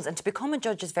own schools, and to become a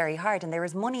judge is very hard, and there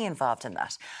is money involved in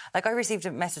that. Like, I received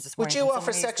a message this morning. Would you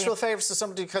offer sexual favours to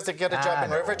somebody because they get a job in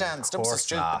Riverdance? Don't be so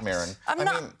stupid, Mirren.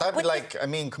 That'd be like,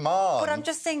 come on. But I'm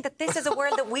just saying that this is a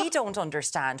world that we don't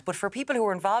understand. But for people who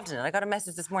are involved in it, I got a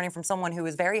message this morning from someone who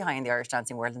is very high in the Irish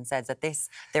dancing world and says that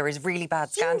there is really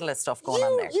bad, scandalous stuff going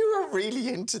on there. You are really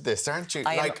into this, aren't you?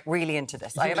 I am really into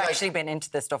this. I have actually been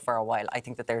into this stuff for a while. I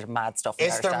think that there's mad stuff in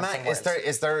the Irish dancing world.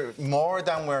 Is there more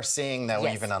than we're seeing now,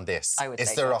 even on this? I would say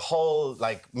Is there a whole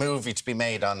movie to be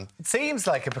made on? It seems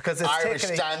like it because it's Irish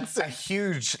taken dancing. a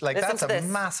huge that's a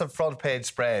massive front page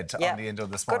spread on the Indo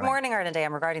this morning. Good morning, Ireland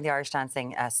AM. Regarding the Irish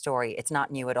dancing story, it's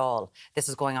not new at all. This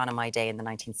was going on in my day in the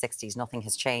 1960s. Nothing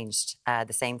has changed.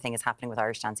 The same thing is happening with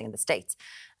Irish dancing in the States.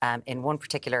 In one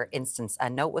particular instance, a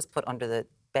note was put under the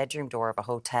bedroom door of a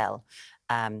hotel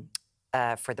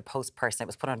for the post person. It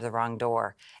was put under the wrong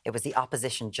door. It was the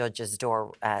opposition judge's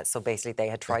door. So basically they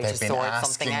had tried to sort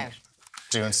something out.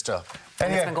 Doing stuff.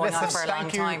 And it's been going on for a long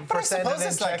time. But I suppose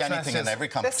it's like anything in every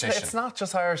competition. It's not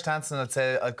just Irish dancing,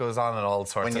 it goes on in all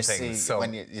sorts of things.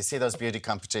 When you see those beauty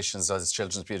competitions, those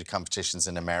children's beauty competitions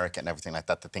in America and everything like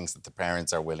that, the things that the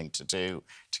parents are willing to do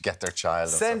to get their child.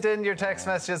 Send in your text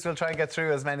messages. We'll try and get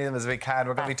through as many of them as we can.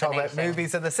 We're going to be talking about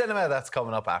movies in the cinema. That's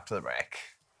coming up after the break.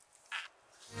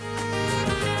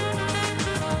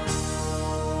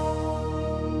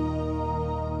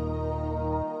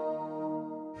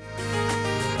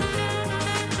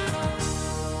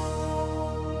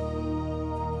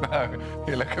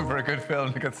 You're looking for a good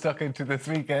film to get stuck into this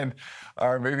weekend.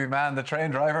 Our movie man, the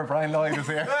train driver, Brian Lloyd, is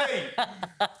here.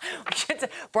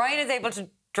 Brian is able to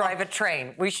drive a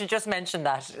train. We should just mention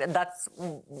that. That's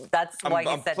why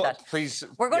he said that. Please.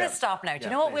 We're going to stop now. Do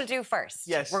you know what we'll do first?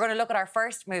 Yes. We're going to look at our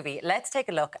first movie. Let's take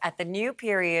a look at the new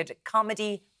period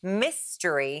comedy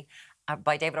mystery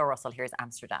by David O. Russell. Here's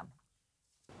Amsterdam.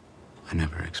 I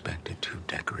never expected 2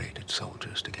 decorated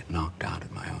soldiers to get knocked out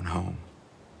of my own home.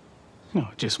 No,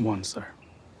 just one, sir.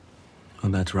 Oh,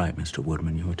 that's right, Mr.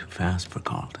 Woodman. You were too fast for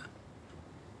Calder.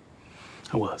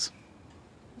 I was.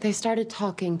 They started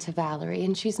talking to Valerie,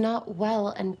 and she's not well,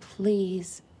 and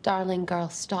please, darling girl,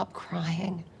 stop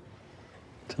crying.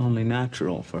 It's only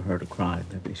natural for her to cry.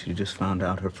 Maybe she just found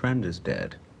out her friend is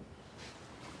dead.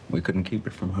 We couldn't keep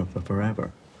it from her for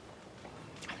forever.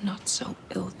 I'm not so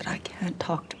ill that I can't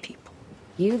talk to people.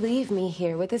 You leave me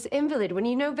here with this invalid when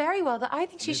you know very well that I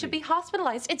think she should be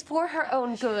hospitalized. It's for her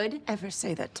own good. Ever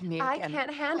say that to me again? I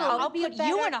can't handle it. I'll put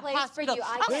you in a hospital.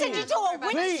 I'll send you to a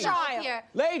witch trial.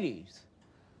 Ladies,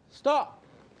 stop.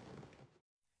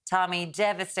 Tommy,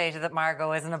 devastated that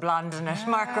Margot isn't a blonde in it.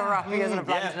 Margot Robbie isn't a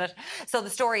blonde in it. So the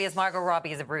story is Margot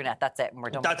Robbie is a brunette. That's it, and we're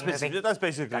done with the movie. That's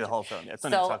basically the whole film. Yeah, it's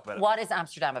not even talk about it. What is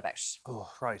Amsterdam about? Oh,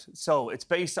 right. So it's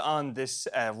based on this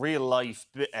real-life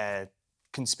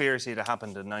conspiracy that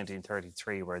happened in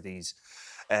 1933 where these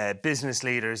business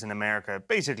leaders in America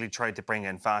basically tried to bring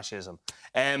in fascism.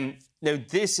 Now,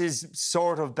 this is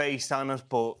sort of based on it,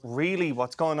 but really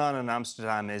what's going on in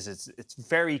Amsterdam is it's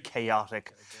very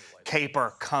chaotic,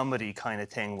 caper comedy kind of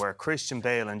thing where Christian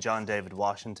Bale and John David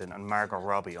Washington and Margot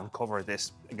Robbie uncover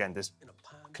this, again, this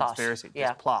conspiracy,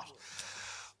 this plot.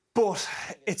 But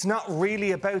it's not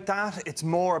really about that. It's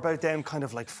more about them kind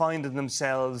of like finding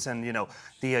themselves and, you know,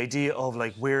 the idea of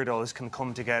like weirdos can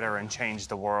come together and change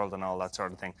the world and all that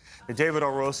sort of thing. Now, David O.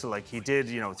 Russell, like he did,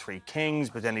 you know, 3 Kings,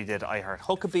 but then he did I Heart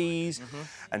Huckabees,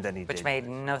 and then he Which made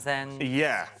no sense.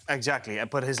 Yeah, exactly.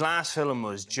 But his last film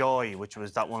was Joy, which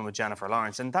was that one with Jennifer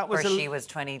Lawrence, and that was where she was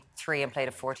 23 and played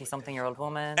a 40-something-year-old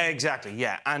woman. Exactly,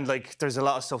 yeah. And like, there's a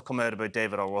lot of stuff come out about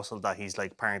David O. Russell that he's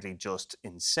like apparently just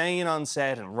insane on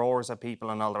set and roars at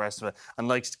people and all the rest of it, and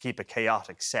likes to keep a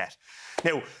chaotic set.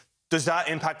 Now, does that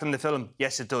impact on the film?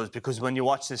 Yes, it does, because when you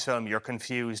watch this film, you're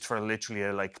confused for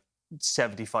literally like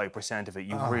 75% of it.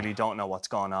 You really don't know what's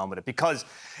going on with it, because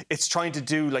it's trying to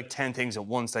do like 10 things at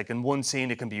once. Like in one scene,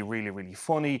 it can be really, really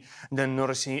funny, and then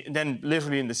another scene, and then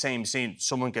literally in the same scene,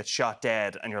 someone gets shot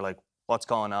dead, and you're like, what's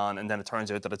going on? And then it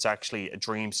turns out that it's actually a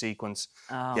dream sequence.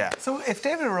 Yeah. So if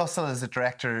David Russell as a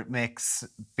director makes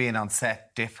being on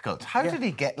set difficult, how did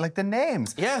he get, like, the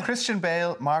names? Yeah. Christian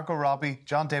Bale, Margot Robbie,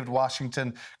 John David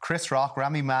Washington, Chris Rock,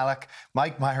 Rami Malek,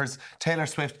 Mike Myers, Taylor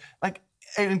Swift, like,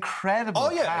 an incredible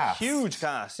cast. Huge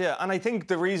cast, yeah. And I think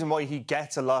the reason why he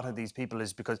gets a lot of these people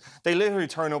is because they literally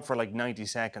turn up for like 90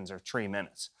 seconds or 3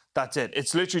 minutes. That's it.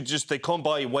 It's literally just they come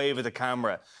by, wave at the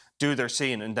camera, do their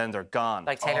scene, and then they're gone.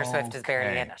 Like Taylor Swift is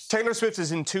barely in it. Taylor Swift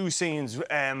is in 2 scenes.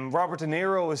 Robert De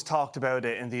Niro has talked about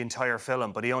it in the entire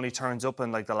film, but he only turns up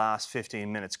in like the last 15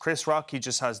 minutes. Chris Rock, he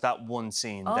just has that 1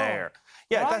 scene there.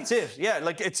 Yeah, that's it. Yeah,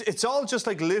 like it's all just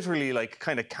like literally like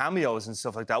kind of cameos and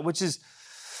stuff like that, which is,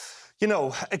 you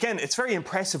know, again, it's very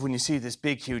impressive when you see this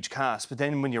big, huge cast, but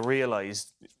then when you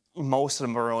realise most of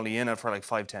them are only in it for like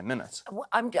 5-10 minutes.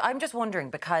 I'm just wondering,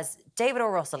 because David O.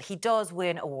 Russell, he does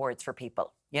win awards for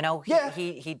people. You know,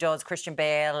 he does Christian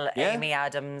Bale, Amy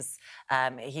Adams,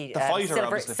 The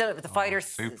Fighter,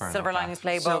 Silver Linings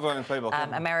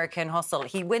Playbook, American Hustle.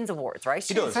 He wins awards, right?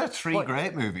 He does. They're 3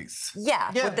 great movies.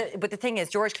 Yeah. But the thing is,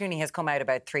 George Clooney has come out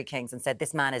about 3 Kings and said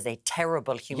this man is a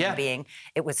terrible human being.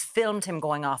 It was filmed him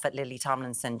going off at Lily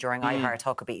Tomlinson during I Heart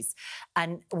Huckabees.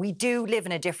 And we do live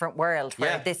in a different world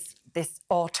where this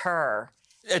auteur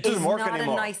it doesn't work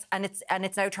anymore. And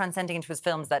it's now transcending into his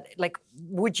films. That, like,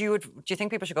 do you think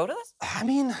people should go to this? I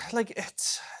mean, like,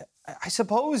 I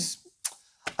suppose,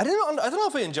 I don't know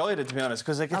if I enjoyed it, to be honest,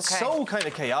 because like it's so kind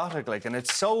of chaotic, like, and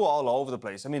it's so all over the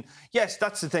place. I mean, yes,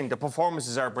 that's the thing. The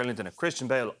performances are brilliant in it. Christian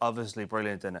Bale, obviously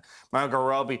brilliant in it. Margot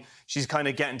Robbie, she's kind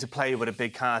of getting to play with a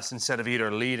big cast instead of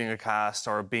either leading a cast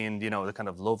or being, you know, the kind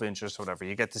of love interest or whatever.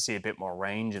 You get to see a bit more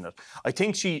range in it. I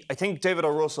think David O.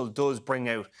 Russell does bring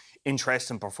out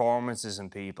interesting performances in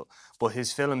people, but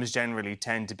his films generally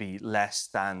tend to be less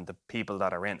than the people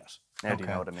that are in it. Now do you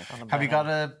know what I mean? Have you got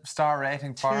a star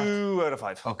rating for it? 2 out of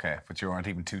 5. OK, but you weren't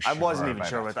even too sure. I wasn't even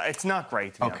sure about that. It's not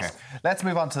great, to be honest. Let's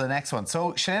move on to the next one.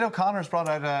 So Sinead O'Connor's brought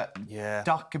out a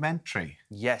documentary.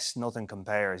 Yes, Nothing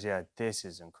Compares. Yeah, this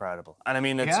is incredible. And I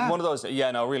mean, it's one of those...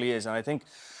 Yeah, no, it really is. And I think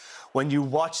when you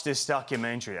watch this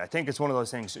documentary, I think it's one of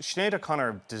those things. Sinead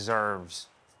O'Connor deserves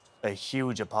a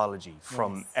huge apology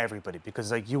from everybody,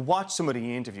 because like you watch some of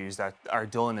the interviews that are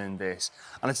done in this,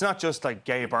 and it's not just like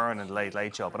Gay Byrne and the Late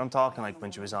Late Show, but I'm talking like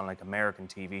when she was on like American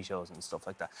TV shows and stuff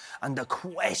like that, and the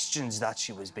questions that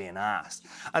she was being asked.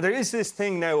 And there is this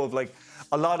thing now of like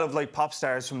a lot of like pop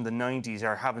stars from the 90s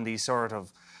are having these sort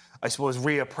of, I suppose,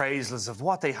 reappraisals of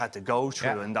what they had to go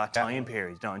through in that time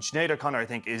period. You know, and Sinead O'Connor, I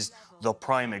think, is the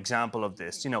prime example of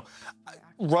this. You know,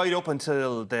 right up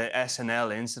until the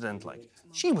SNL incident, like,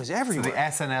 she was everywhere. So the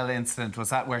SNL incident, was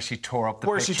that where she tore up the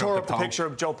picture of the Pope? Where she tore up the picture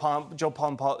of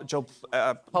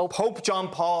Pope John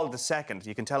Paul II.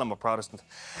 You can tell I'm a Protestant.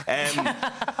 And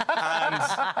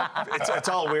it's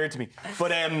all weird to me.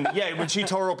 But yeah, when she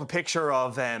tore up a picture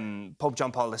of Pope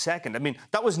John Paul II, I mean,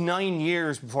 that was 9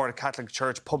 years before the Catholic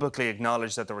Church publicly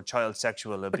acknowledged that there were child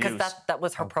sexual abuse. Because that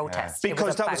was her protest.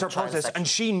 Because that was her protest, and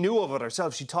she knew of it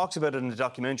herself. She talks about it in the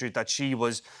documentary that she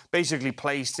was basically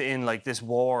placed in like this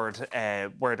ward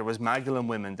where there was Magdalene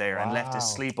women there and left to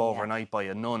sleep overnight by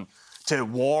a nun to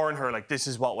warn her, like, this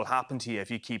is what will happen to you if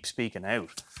you keep speaking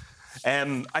out.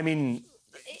 I mean...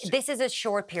 This is a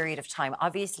short period of time.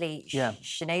 Obviously,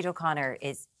 Sinead O'Connor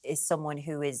is someone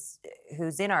who's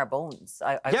in our bones,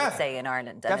 I would say, in Ireland.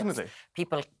 And definitely.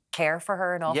 People care for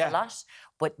her an awful lot.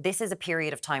 But this is a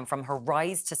period of time from her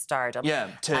rise to stardom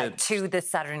to the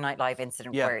Saturday Night Live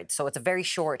incident. So it's a very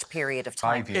short period of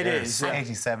time. 5 years. It is.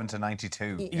 87 to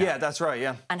 92. Yeah, that's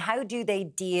right, And how do they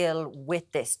deal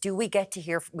with this? Do we get to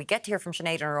hear from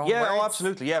Sinead in her own words? Oh,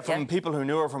 absolutely, from people who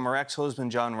knew her, from her ex-husband,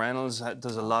 John Reynolds,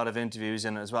 does a lot of interviews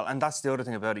in it as well. And that's the other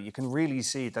thing about it. You can really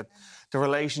see that the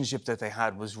relationship that they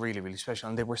had was really, really special.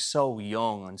 And they were so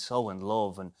young and so in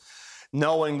love. And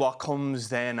knowing what comes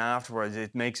then afterwards,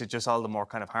 it makes it just all the more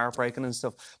kind of heartbreaking and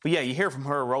stuff. But yeah, you hear from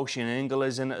her, Rosie and Ingle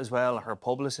is in it as well, her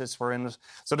publicists were in it.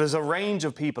 So there's a range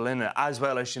of people in it, as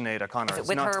well as Sinead O'Connor.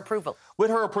 With her approval? With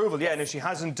her approval, and if she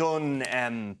hasn't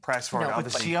done press for it,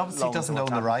 obviously. But she obviously doesn't own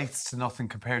the rights to Nothing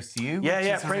Compares to You.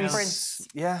 Prince.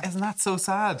 Yeah. Isn't that so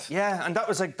sad? Yeah, and that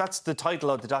was like, that's the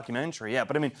title of the documentary,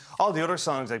 But I mean, all the other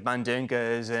songs, like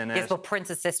Mandinka is in it. Yes, but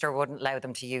Prince's sister wouldn't allow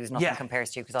them to use Nothing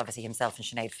Compares to You, because obviously himself and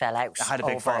Sinead fell out. Had a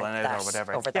big falling out or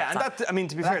whatever. And that, I mean,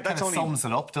 to be fair, that's only sums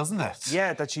it up, doesn't it?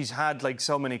 Yeah, that she's had like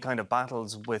so many kind of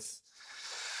battles with,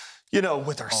 you know,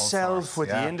 with herself, with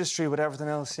the industry, with everything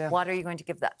else. What are you going to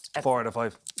give that? 4 out of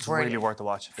 5. It's really worth a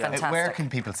watch. Fantastic. Where can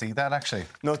people see that, actually?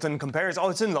 Nothing Compares. Oh,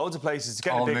 it's in loads of places. It's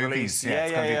getting a big release.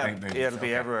 It'll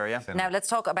be everywhere. Now let's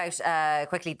talk about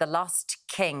quickly The Lost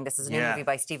King. This is a new movie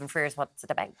by Stephen Frears. What's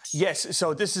it about? Yes,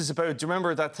 so this is about, do you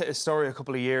remember that story a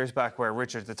couple of years back where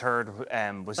Richard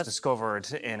III was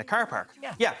discovered in a car park?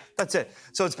 Yeah, that's it.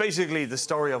 So it's basically the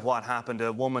story of what happened.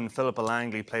 A woman, Philippa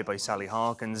Langley, played by Sally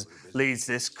Hawkins, leads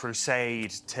this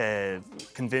crusade to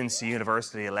convince the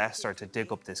University of Leicester to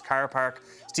dig up this car park.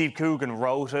 Steve Coogan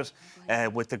wrote it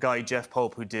with the guy Jeff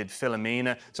Pope who did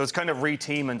Philomena. So it's kind of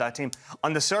re-teaming that team.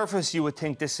 On the surface, you would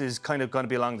think this is kind of going to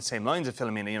be along the same lines of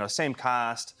Philomena, you know, same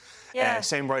cast,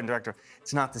 same writing director.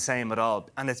 It's not the same at all.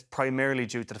 And it's primarily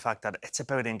due to the fact that it's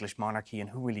about English monarchy, and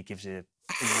who really gives a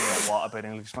what about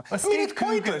English monarchy?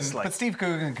 But Steve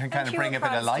Coogan can kind of bring a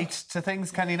bit of light to things,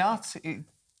 can he not? He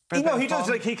does.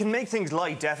 Like, he can make things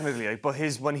light, definitely. Like, but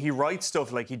when he writes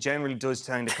stuff, like, he generally does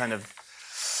kind of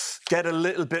get a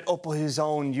little bit up his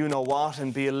own you-know-what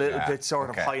and be a little bit sort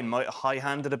of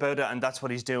high-handed about it, and that's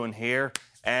what he's doing here.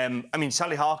 I mean,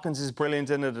 Sally Hawkins is brilliant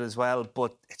in it as well,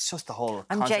 but it's just the whole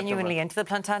I'm genuinely into the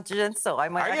Plantagenets, so I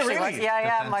might actually watch.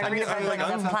 My really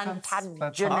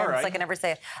Plantagenets, I can never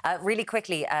say it. Really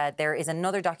quickly, there is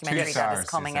another documentary that is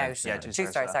coming out. 2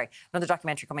 stars, sorry. Another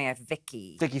documentary coming out,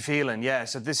 Vicky Phelan,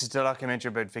 So this is the documentary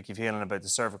about Vicky Phelan, about the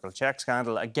cervical check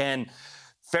scandal. Again,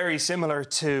 very similar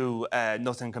to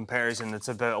Nothing Compares, and it's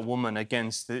about a woman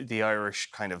against the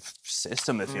Irish kind of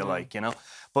system, if you like, you know.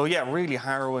 But yeah, really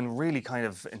harrowing, really kind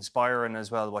of inspiring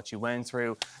as well, what she went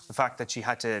through. The fact that she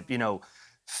had to, you know,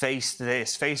 face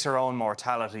her own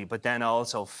mortality, but then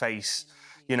also face,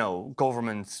 you know,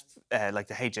 government like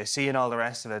the HSE and all the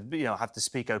rest of it, you know, have to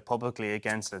speak out publicly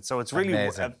against it. So it's really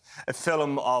a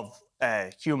film of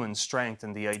human strength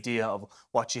and the idea of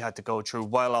what she had to go through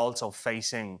while also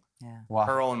facing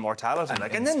her own mortality.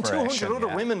 And then 200 other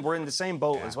women were in the same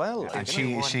boat as well. And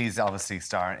she's obviously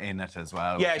starring in it as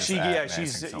well. She's in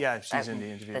the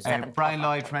interview. Brian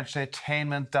Lloyd from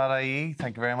entertainment.ie,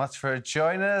 thank you very much for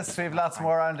joining us. We have lots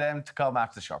more on them to come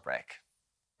after the short break.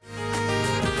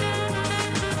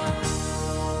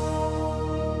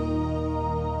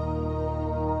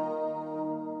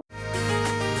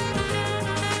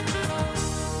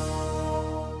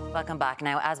 Welcome back.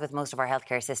 Now, as with most of our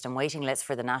healthcare system, waiting lists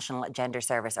for the National Gender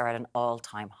Service are at an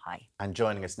all-time high. And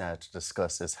joining us now to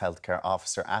discuss is Healthcare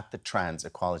Officer at the Trans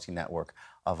Equality Network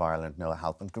of Ireland, Noah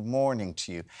Halpin. Good morning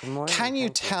to you. Good morning. Can you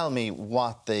tell me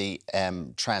what the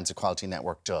Trans Equality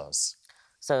Network does?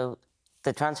 So,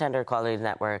 the Transgender Equality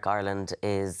Network Ireland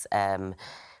is,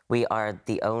 we are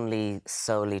the only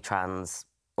solely trans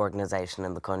organisation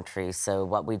in the country. So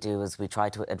what we do is we try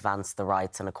to advance the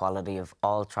rights and equality of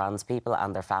all trans people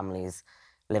and their families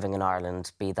living in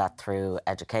Ireland, be that through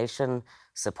education,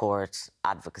 support,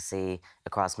 advocacy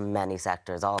across many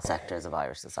sectors, all sectors of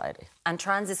Irish society. And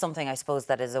trans is something, I suppose,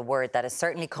 that is a word that has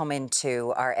certainly come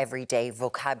into our everyday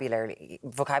vocabulary,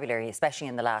 especially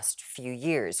in the last few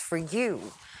years. For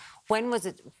you, when was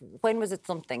it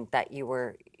something that you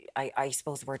were, I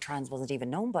suppose the word trans wasn't even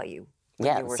known by you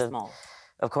when you were small?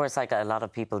 Of course, like a lot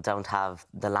of people don't have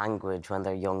the language when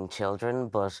they're young children,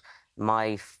 but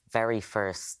my very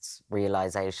first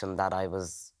realisation that I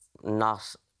was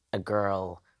not a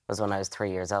girl was when I was 3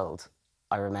 years old.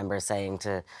 I remember saying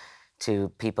to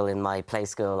people in my play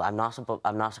school, I'm not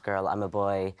a girl, I'm a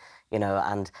boy, you know,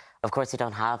 and of course you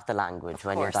don't have the language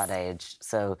when you're that age.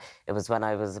 So it was when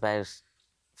I was about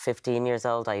 15 years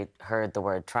old, I heard the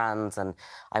word trans, and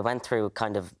I went through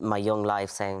kind of my young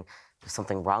life saying, there's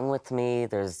something wrong with me,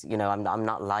 there's, you know, I'm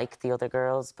not like the other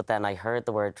girls. But then I heard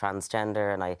the word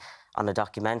transgender and on a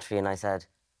documentary, and I said,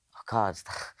 oh God,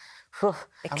 Were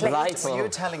you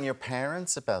telling your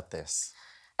parents about this?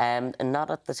 Not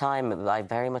at the time. I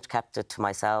very much kept it to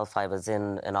myself. I was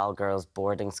in an all-girls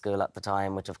boarding school at the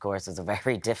time, which of course is a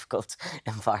very difficult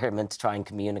environment to try and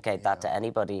communicate that to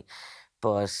anybody.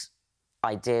 But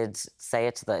I did say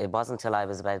it to them. It wasn't until I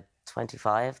was about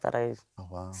 25 that I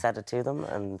said it to them,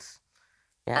 and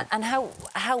yeah. And how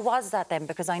was that then?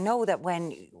 Because I know that when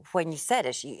you said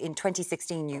it, in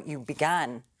 2016, you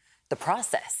began the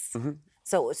process. Mm-hmm.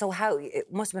 So how,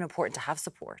 it must have been important to have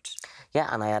support. Yeah,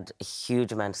 and I had a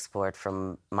huge amount of support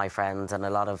from my friends, and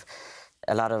a lot of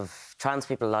trans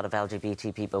people, a lot of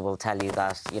LGBT people will tell you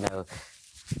that, you know,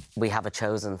 we have a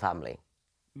chosen family.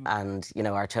 And, you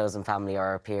know, our chosen family are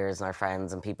our peers and our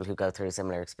friends and people who go through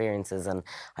similar experiences. And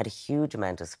I had a huge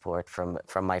amount of support from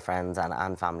my friends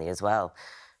and family as well.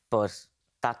 But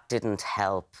that didn't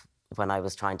help when I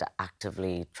was trying to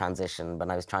actively transition, when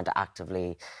I was trying to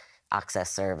actively access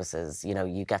services. You know,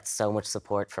 you get so much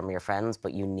support from your friends,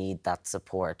 but you need that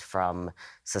support from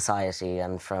society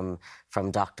and from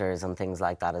doctors and things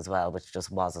like that as well, which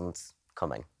just wasn't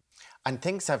coming. And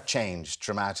things have changed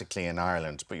dramatically in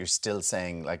Ireland, but you're still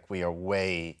saying, like, we are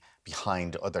way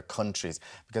behind other countries.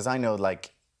 Because I know,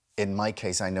 like, in my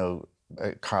case, I know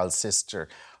Carl's sister,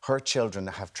 her children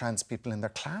have trans people in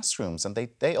their classrooms, and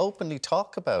they openly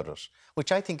talk about it,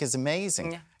 which I think is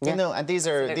amazing. You know, and these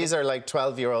are like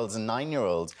 12-year-olds and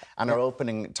 9-year-olds, and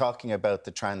are talking about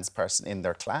the trans person in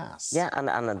their class. Yeah,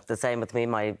 and the same with me.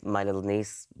 My little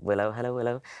niece, Willow, hello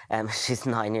Willow, she's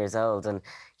 9 years old, and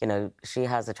you know, she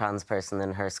has a trans person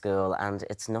in her school, and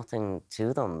it's nothing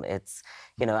to them. It's,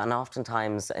 you know, and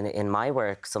oftentimes in my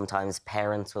work, sometimes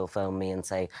parents will phone me and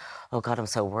say, oh God, I'm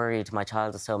so worried, my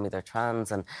child has told me they're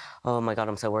trans, and oh my God,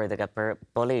 I'm so worried they get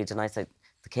bullied. And I say,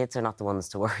 the kids are not the ones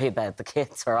to worry about. The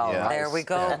kids are all right. There we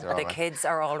go. The kids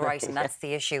are all right, and that's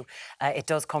the issue. It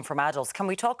does come from adults. Can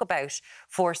we talk about,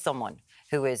 for someone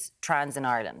who is trans in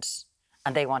Ireland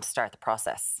and they want to start the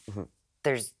process,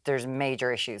 there's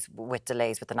major issues with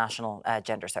delays with the National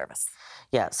Gender Service.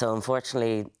 Yeah, so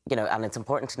unfortunately, you know, and it's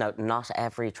important to note, not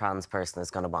every trans person is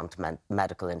going to want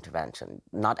medical intervention.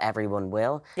 Not everyone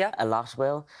will. Yeah. A lot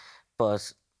will.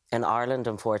 But in Ireland,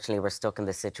 unfortunately, we're stuck in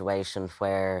this situation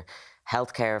where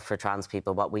healthcare for trans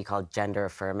people, what we call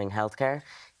gender-affirming healthcare,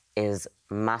 is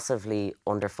massively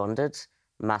underfunded,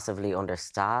 massively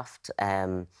understaffed.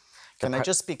 Can I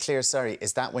just be clear, sorry,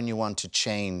 is that when you want to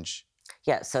change...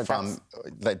 Yeah, so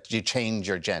like, you change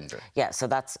your gender? Yeah, so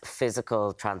that's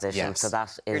physical transition. Yes. So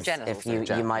that is if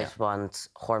you might want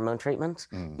hormone treatment,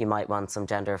 you might want some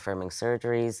gender-affirming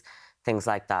surgeries, things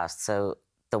like that. So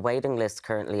the waiting list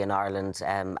currently in Ireland,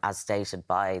 as stated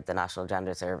by the National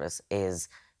Gender Service, is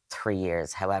 3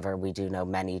 years. However, we do know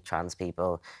many trans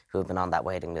people who have been on that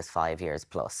waiting list 5 years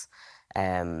plus.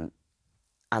 And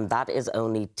that is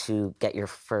only to get your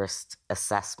first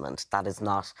assessment. That is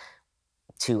not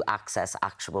to access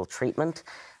actual treatment,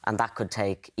 and that could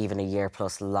take even a year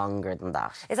plus longer than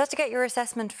that. Is that to get your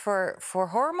assessment for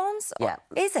hormones? Yeah.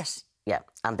 Is it? Yeah,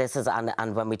 and this is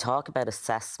and when we talk about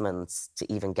assessments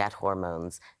to even get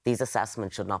hormones, these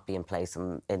assessments should not be in place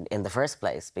in the first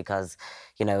place, because,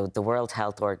 you know, the World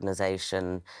Health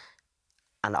Organization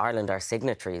and Ireland are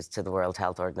signatories to the World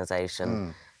Health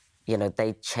Organization. you know,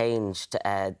 they changed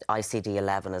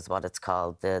ICD-11 is what it's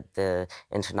called, the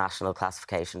International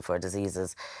Classification for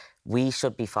Diseases. We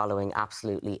should be following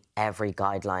absolutely every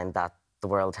guideline that the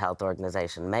World Health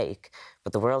Organization make,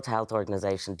 but the World Health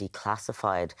Organization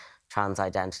declassified trans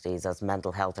identities as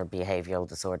mental health or behavioural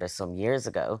disorders some years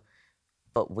ago,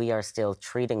 but we are still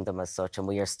treating them as such, and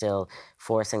we are still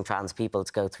forcing trans people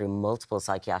to go through multiple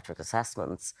psychiatric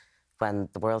assessments when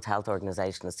the World Health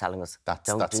Organization is telling us, don't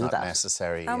do that. That's not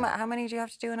necessary. How many do you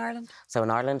have to do in Ireland? So in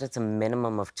Ireland, it's a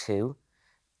minimum of 2.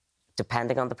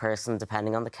 Depending on the person,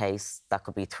 depending on the case, that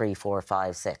could be 3, 4,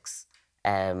 5, 6.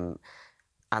 And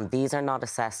these are not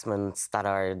assessments that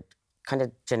are kind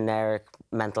of generic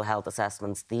mental health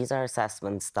assessments. These are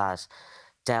assessments that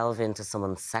delve into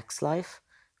someone's sex life,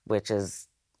 which is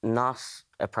not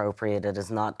appropriate. It is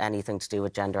not anything to do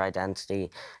with gender identity.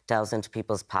 Delves into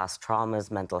people's past traumas,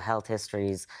 mental health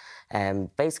histories.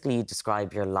 Basically, you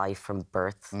describe your life from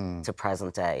birth to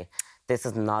present day. This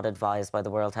is not advised by the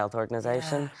World Health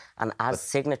Organization. And as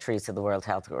signatories to the World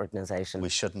Health Organization, we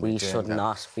should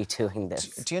not be doing this.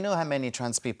 Do you know how many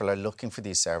trans people are looking for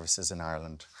these services in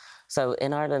Ireland? So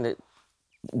in Ireland,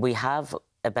 we have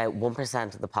about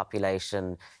 1% of the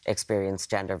population experience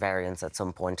gender variance at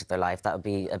some point in their life. That would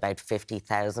be about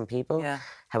 50,000 people. Yeah.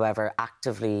 However,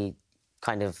 actively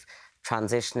kind of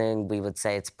transitioning, we would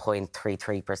say it's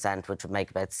 0.33%, which would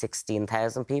make about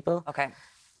 16,000 people. Okay.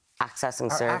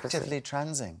 Accessing Are services. actively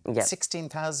transing. Yeah.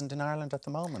 16,000 in Ireland at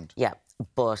the moment. Yeah,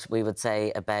 but we would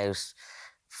say about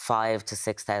 5,000 to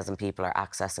 6,000 people are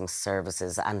accessing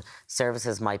services, and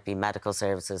services might be medical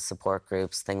services, support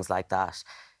groups, things like that.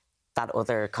 That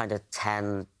other kind of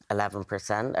 10,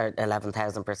 11% or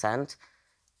 11,000%,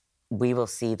 we will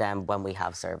see them when we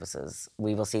have services.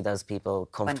 We will see those people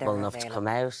comfortable enough to come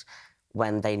out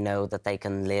when they know that they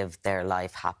can live their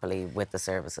life happily with the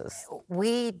services.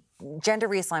 Gender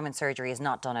reassignment surgery is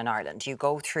not done in Ireland. You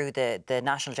go through the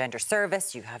National Gender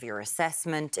Service, you have your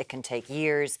assessment, it can take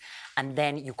years, and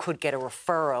then you could get a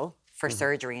referral for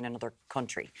surgery in another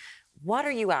country. What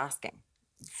are you asking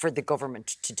for the government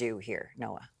to do here,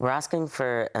 Noah? We're asking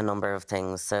for a number of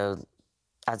things. So,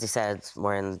 as you said,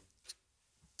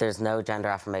 there's no gender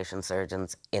affirmation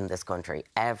surgeons in this country.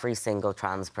 Every single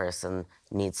trans person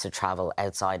needs to travel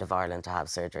outside of Ireland to have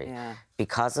surgery. Yeah.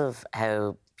 Because of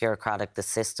how bureaucratic the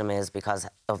system is, because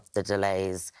of the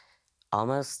delays,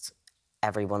 almost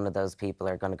every one of those people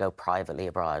are going to go privately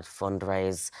abroad,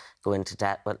 fundraise, go into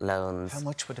debt with loans. How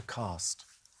much would it cost?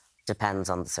 Depends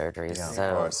on the surgeries. Yeah,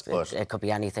 so of course, it could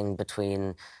be anything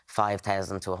between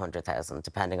 5,000 to 100,000,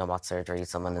 depending on what surgery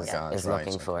someone is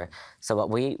looking for. So what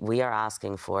we are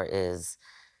asking for is,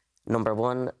 number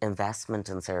one, investment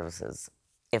in services.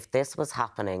 If this was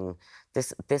happening,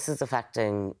 this is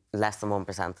affecting less than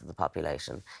 1% of the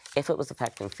population. If it was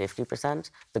affecting 50%,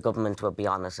 the government would be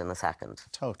on it in a second.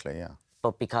 Totally, yeah.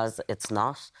 But because it's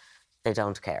not, they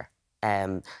don't care.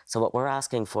 So what we're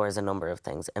asking for is a number of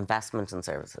things. Investment in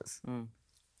services.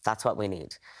 That's what we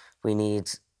need. We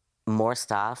need more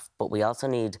staff, but we also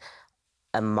need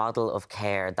a model of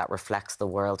care that reflects the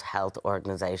World Health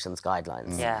Organization's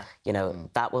guidelines. Yeah. You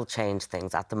know, that will change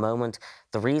things. At the moment,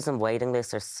 the reason waiting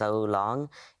lists are so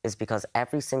long is because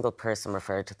every single person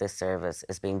referred to this service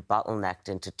is being bottlenecked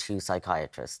into 2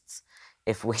 psychiatrists.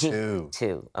 If we...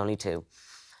 2? Only 2.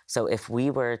 So if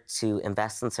we were to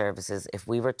invest in services, if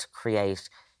we were to create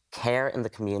care in the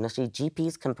community,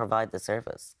 GPs can provide the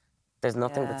service. There's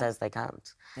nothing that says they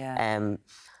can't. Yeah.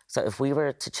 So if we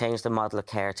were to change the model of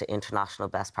care to international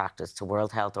best practice, to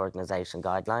World Health Organization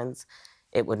guidelines,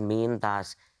 it would mean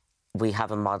that we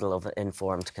have a model of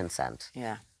informed consent.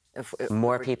 Yeah.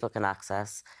 More people can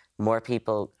access, more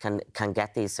people can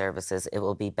get these services. It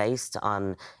will be based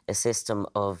on a system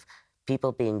of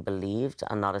people being believed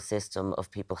and not a system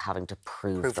of people having to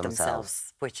prove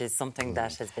themselves. Which is something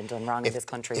that has been done wrong in this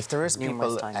country. If there is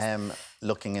people times.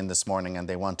 looking in this morning and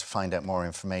they want to find out more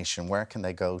information, where can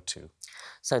they go to?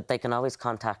 So they can always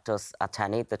contact us at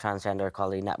TENI, the Transgender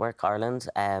Equality Network Ireland,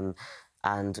 and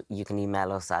you can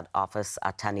email us at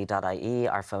office@teni.ie.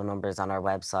 Our phone number is on our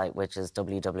website, which is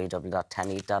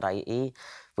www.teni.ie.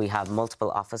 We have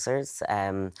multiple officers.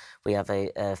 We have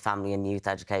a family and youth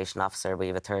education officer. We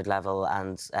have a 3rd level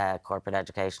and corporate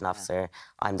education officer.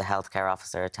 I'm the healthcare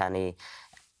officer at TENI.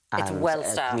 and it's well a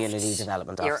staffed. community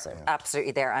development officer. You're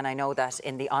absolutely there, and I know that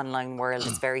in the online world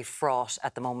it's very fraught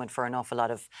at the moment for an awful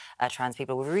lot of trans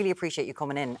people. We really appreciate you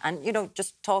coming in and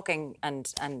just talking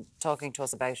and talking to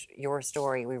us about your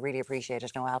story. We really appreciate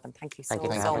it, Noah Halpin. Thank you so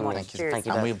much. Thank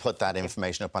you. And we'll put that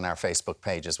information up on our Facebook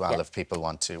page as well if people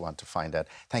want to find out.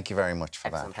 Thank you very much for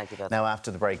that. Thank you, both. Now,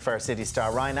 after the break, Fair City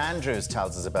star Ryan Andrews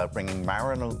tells us about bringing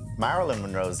Marilyn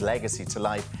Monroe's legacy to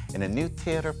life in a new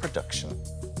theatre production.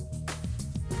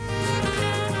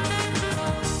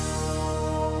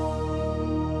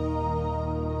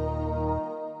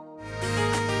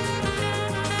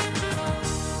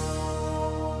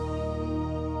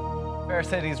 Fair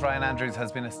City's Ryan Andrews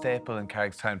has been a staple in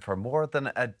Carrickstown for more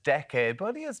than a decade,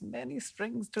 but he has many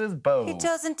strings to his bow. He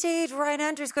does indeed. Ryan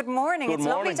Andrews, good morning. Good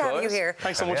morning, lovely to have you here.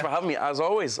 Thanks so much for having me, as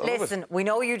always. Listen, we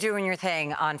know you're doing your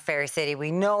thing on Fair City.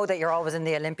 We know that you're always in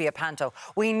the Olympia Panto.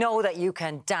 We know that you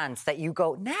can dance, that you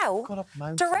go... Now,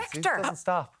 director. Doesn't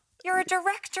stop. You're a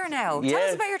director now. Yeah. Tell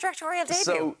us about your directorial debut.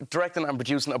 So, directing and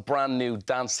producing a brand new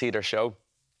dance theatre show.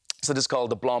 So this is called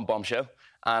The Blonde Bombshell,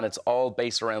 and it's all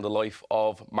based around the life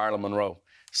of Marilyn Monroe.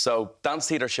 So dance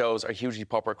theatre shows are hugely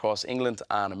popular across England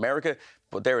and America,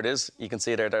 but there it is. You can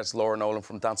see there's Laura Nolan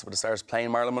from Dancing with the Stars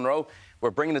playing Marilyn Monroe. We're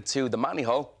bringing it to the Matinee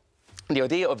Hall. And the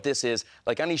idea of this is,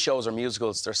 like any shows or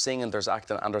musicals, there's singing, there's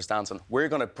acting and there's dancing. We're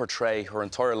going to portray her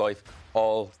entire life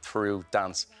all through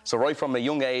dance. So right from a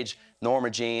young age,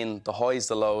 Norma Jean, the highs,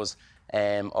 the lows,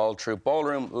 all through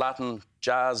ballroom, Latin,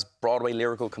 jazz, Broadway,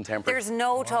 lyrical, contemporary. There's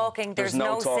no talking, there's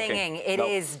no singing. It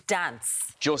is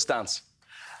dance. Just dance.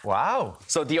 Wow.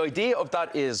 So the idea of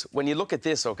that is, when you look at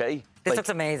this, OK? This looks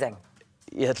amazing.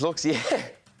 Yeah, it looks, yeah.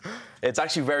 It's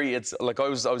actually very, it's like I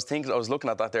was looking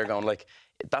at that there going, like,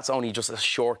 that's only just a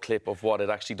short clip of what it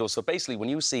actually does. So basically, when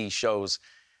you see shows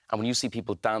and when you see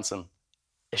people dancing,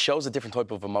 it shows a different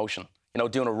type of emotion. You know,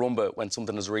 doing a rumba when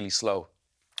something is really slow,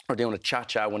 or doing a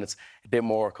cha-cha when it's a bit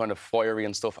more kind of fiery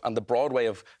and stuff, and the Broadway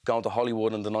of going to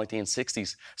Hollywood in the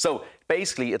 1960s. So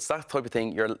basically, it's that type of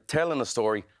thing. You're telling a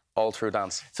story all through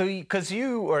dance. So, because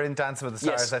you were in Dancing with the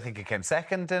Stars, Yes. I think you came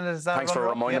second in it. Is that Thanks for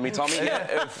reminding me, Tommy.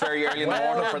 Yeah, very early in the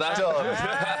morning for that.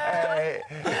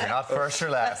 You're not first or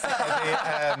last.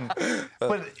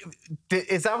 But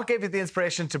is that what gave you the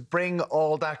inspiration to bring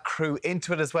all that crew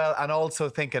into it as well, and also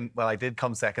thinking, well, I did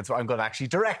come second, so I'm going to actually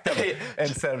direct them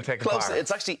instead of taking part?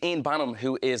 It's actually Ian Banham,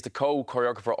 who is the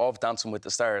co-choreographer of Dancing with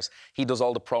the Stars. He does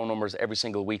all the pro numbers every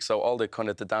single week, so all the kind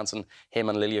of the dancing, him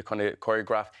and Lilia kind of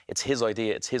choreograph. It's his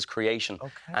idea, it's his creation.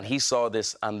 And he saw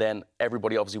this, and then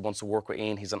everybody obviously wants to work with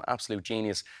Ian. He's an absolute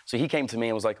genius. So he came to me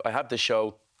and was like, I have this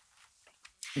show.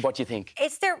 What do you think?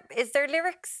 Is there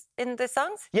lyrics in the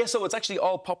songs? Yeah, so it's actually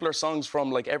all popular songs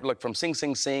from from Sing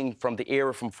Sing Sing, from the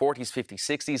era from 40s,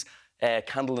 50s, 60s,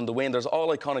 Candle in the Wind. There's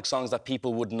all iconic songs that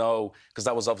people would know, because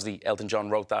that was obviously Elton John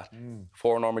wrote that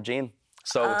for Norma Jean.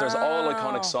 So there's all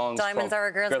iconic songs. Diamonds from Are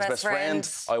a Girl's Best Friend.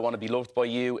 I Want to Be Loved by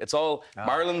You. It's all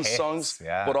Marilyn's songs,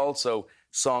 but also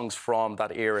songs from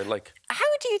that era. Like, how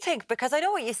do you think? Because I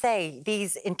know what you say.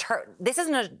 This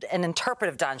isn't an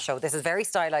interpretive dance show. This is very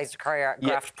stylised,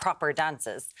 choreographed, proper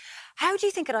dances. How do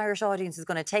you think an Irish audience is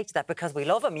going to take to that? Because we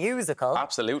love a musical.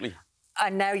 Absolutely.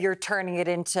 And now you're turning it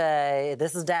into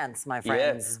this is dance, my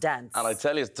friends, dance. And I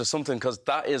tell you, there's something, because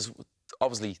that is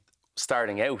obviously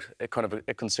starting out a kind of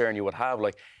a concern you would have.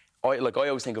 Like I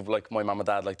always think of like my mum and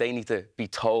dad, like they need to be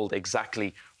told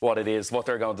exactly what it is, what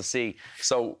they're going to see.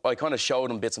 So I kind of showed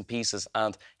them bits and pieces,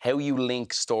 and how you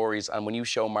link stories, and when you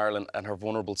show Marilyn and her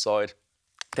vulnerable side,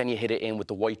 then you hit it in with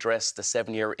the white dress, the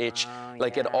 7-year itch.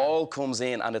 It all comes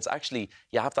in, and it's actually,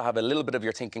 you have to have a little bit of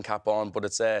your thinking cap on, but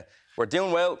it's, we're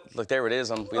doing well, like there it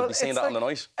is, and we'll be seeing that on the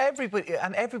night.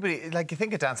 Everybody, like you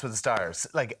think of Dance with the Stars,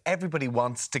 like everybody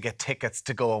wants to get tickets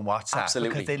to go and watch that.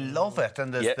 Absolutely. Because they love it,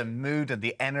 and there's the mood and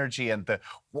the energy and the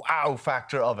wow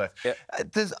factor of it.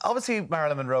 There's obviously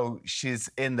Marilyn Monroe, she's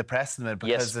in the press in a minute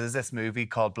because there's this movie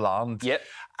called Blonde.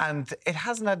 And it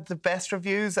hasn't had the best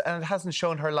reviews, and it hasn't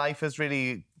shown her life as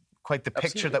really quite the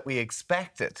picture that we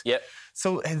expected.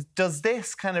 So does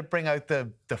this kind of bring out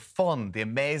the fun, the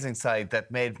amazing side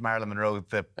that made Marilyn Monroe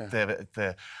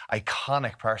the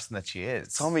iconic person that she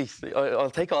is? Tommy, I'll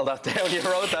take all that down. You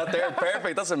wrote that there.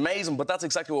 Perfect. That's amazing. But that's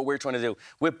exactly what we're trying to do.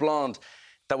 With Blonde,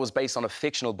 that was based on a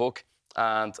fictional book,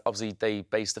 and obviously they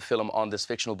based the film on this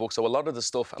fictional book. So a lot of the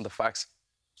stuff and the facts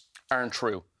aren't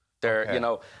true. They're, you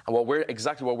know, and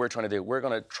exactly what we're trying to do. We're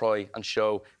going to try and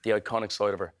show the iconic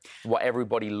side of her. What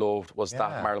everybody loved was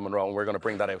that Marilyn Monroe, and we're going to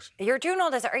bring that out. You're doing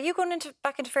all this. Are you going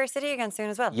back into Fair City again soon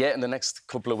as well? Yeah, in the next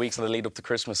couple of weeks in the lead up to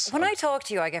Christmas. When I talk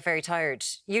to you, I get very tired.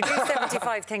 You do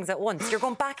 75 things at once. You're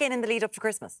going back in the lead up to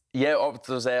Christmas? Yeah,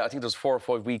 I think there's 4 or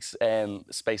 5 weeks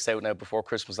spaced out now before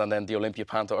Christmas, and then the Olympia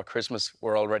Panto at Christmas.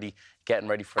 We're already getting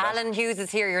ready for that. Alan Hughes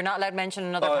is here. You're not allowed to mention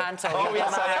another panto. Oh,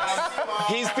 yes, I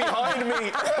am. He's behind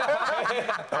me.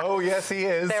 Oh, yes, he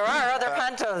is. There are other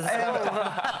pantos.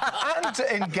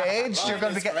 And engaged. You're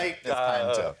going to be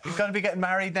you're going to be getting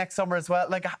married next summer as well.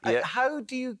 Like, how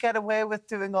do you get away with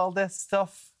doing all this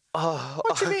stuff?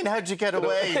 What do you mean? How'd you get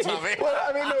away, Tommy? Well,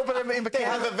 I mean, no, but I mean, they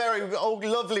have a very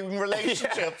lovely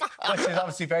relationship. But she's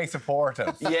obviously very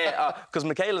supportive. Yeah, because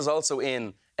Michaela's also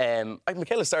in.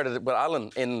 Michaela started with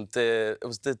Alan in the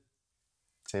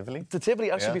Tivoli. The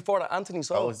Tivoli, actually, before that, Anthony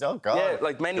saw. Oh, God. Yeah,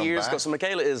 like many years ago. So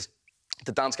Michaela is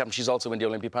the dance captain. She's also in the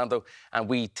Olympia Panto, and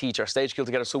we teach our stage skill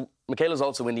together. So Michaela's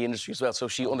also in the industry as well, so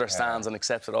she understands and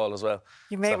accepts it all as well.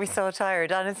 You made me so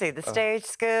tired, honestly. The stage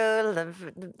school,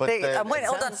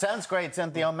 sounds great. It's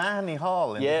at the O'Mahony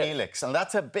Hall in the Helix, and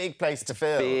that's a big place to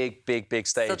fill. Big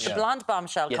stage. So the Blonde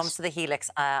Bombshell comes to the Helix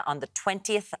on the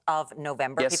 20th of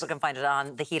November. People can find it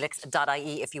on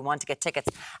thehelix.ie if you want to get tickets.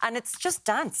 And it's just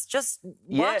dance, just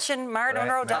watching Marilyn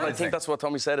Monroe dance. And I think that's what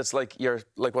Tommy said. It's like you're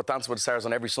like what Dancing with the Stars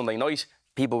on every Sunday night.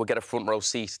 People would get a front row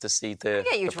seat to see the. I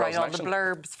get you to write all the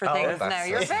blurbs for things now.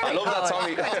 You're very I love that,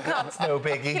 Tommy. That's no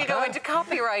biggie. You go into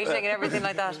copywriting and everything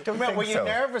like that. Were you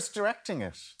nervous directing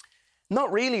it?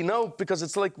 Not really, no, because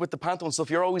it's like with the panto and stuff,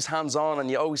 you're always hands-on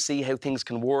and you always see how things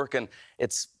can work, and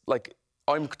it's like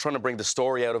I'm trying to bring the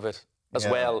story out of it as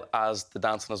well as the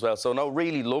dancing as well. So, no,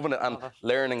 really loving it and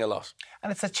learning a lot. And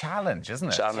it's a challenge, isn't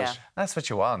it? Challenge. Yeah. That's what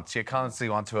you want. You constantly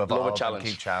want to evolve and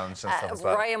keep challenged and stuff as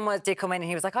well. Ryan did come in and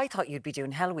he was like, I thought you'd be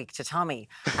doing Hell Week to Tommy.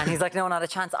 And he's like, no, not a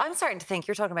chance. I'm starting to think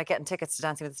you're talking about getting tickets to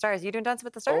Dancing with the Stars. Are you doing Dancing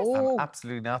with the Stars? I'm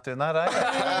absolutely not doing that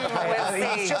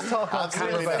either. He's just talking on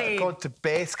camera about going to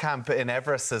base camp in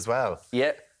Everest as well.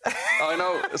 Yeah. I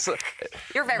know.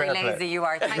 You're very lazy, you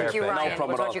are. Thank you, Ryan. No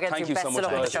problem at all. Thank you so much,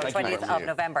 guys. 20th of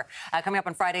November. Coming up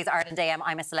on Fridays, Ireland AM,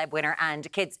 I'm a Celeb winner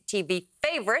and Kids TV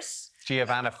favourite.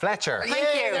 Giovanna Fletcher. Thank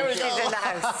you. She's in the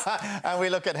house. And we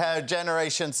look at how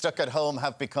generations stuck at home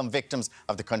have become victims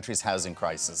of the country's housing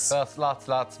crisis. Plus,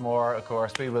 lots more, of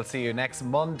course. We will see you next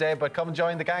Monday, but come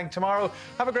join the gang tomorrow.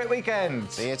 Have a great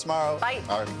weekend. See you tomorrow. Bye.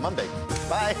 Or Monday.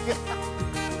 Bye.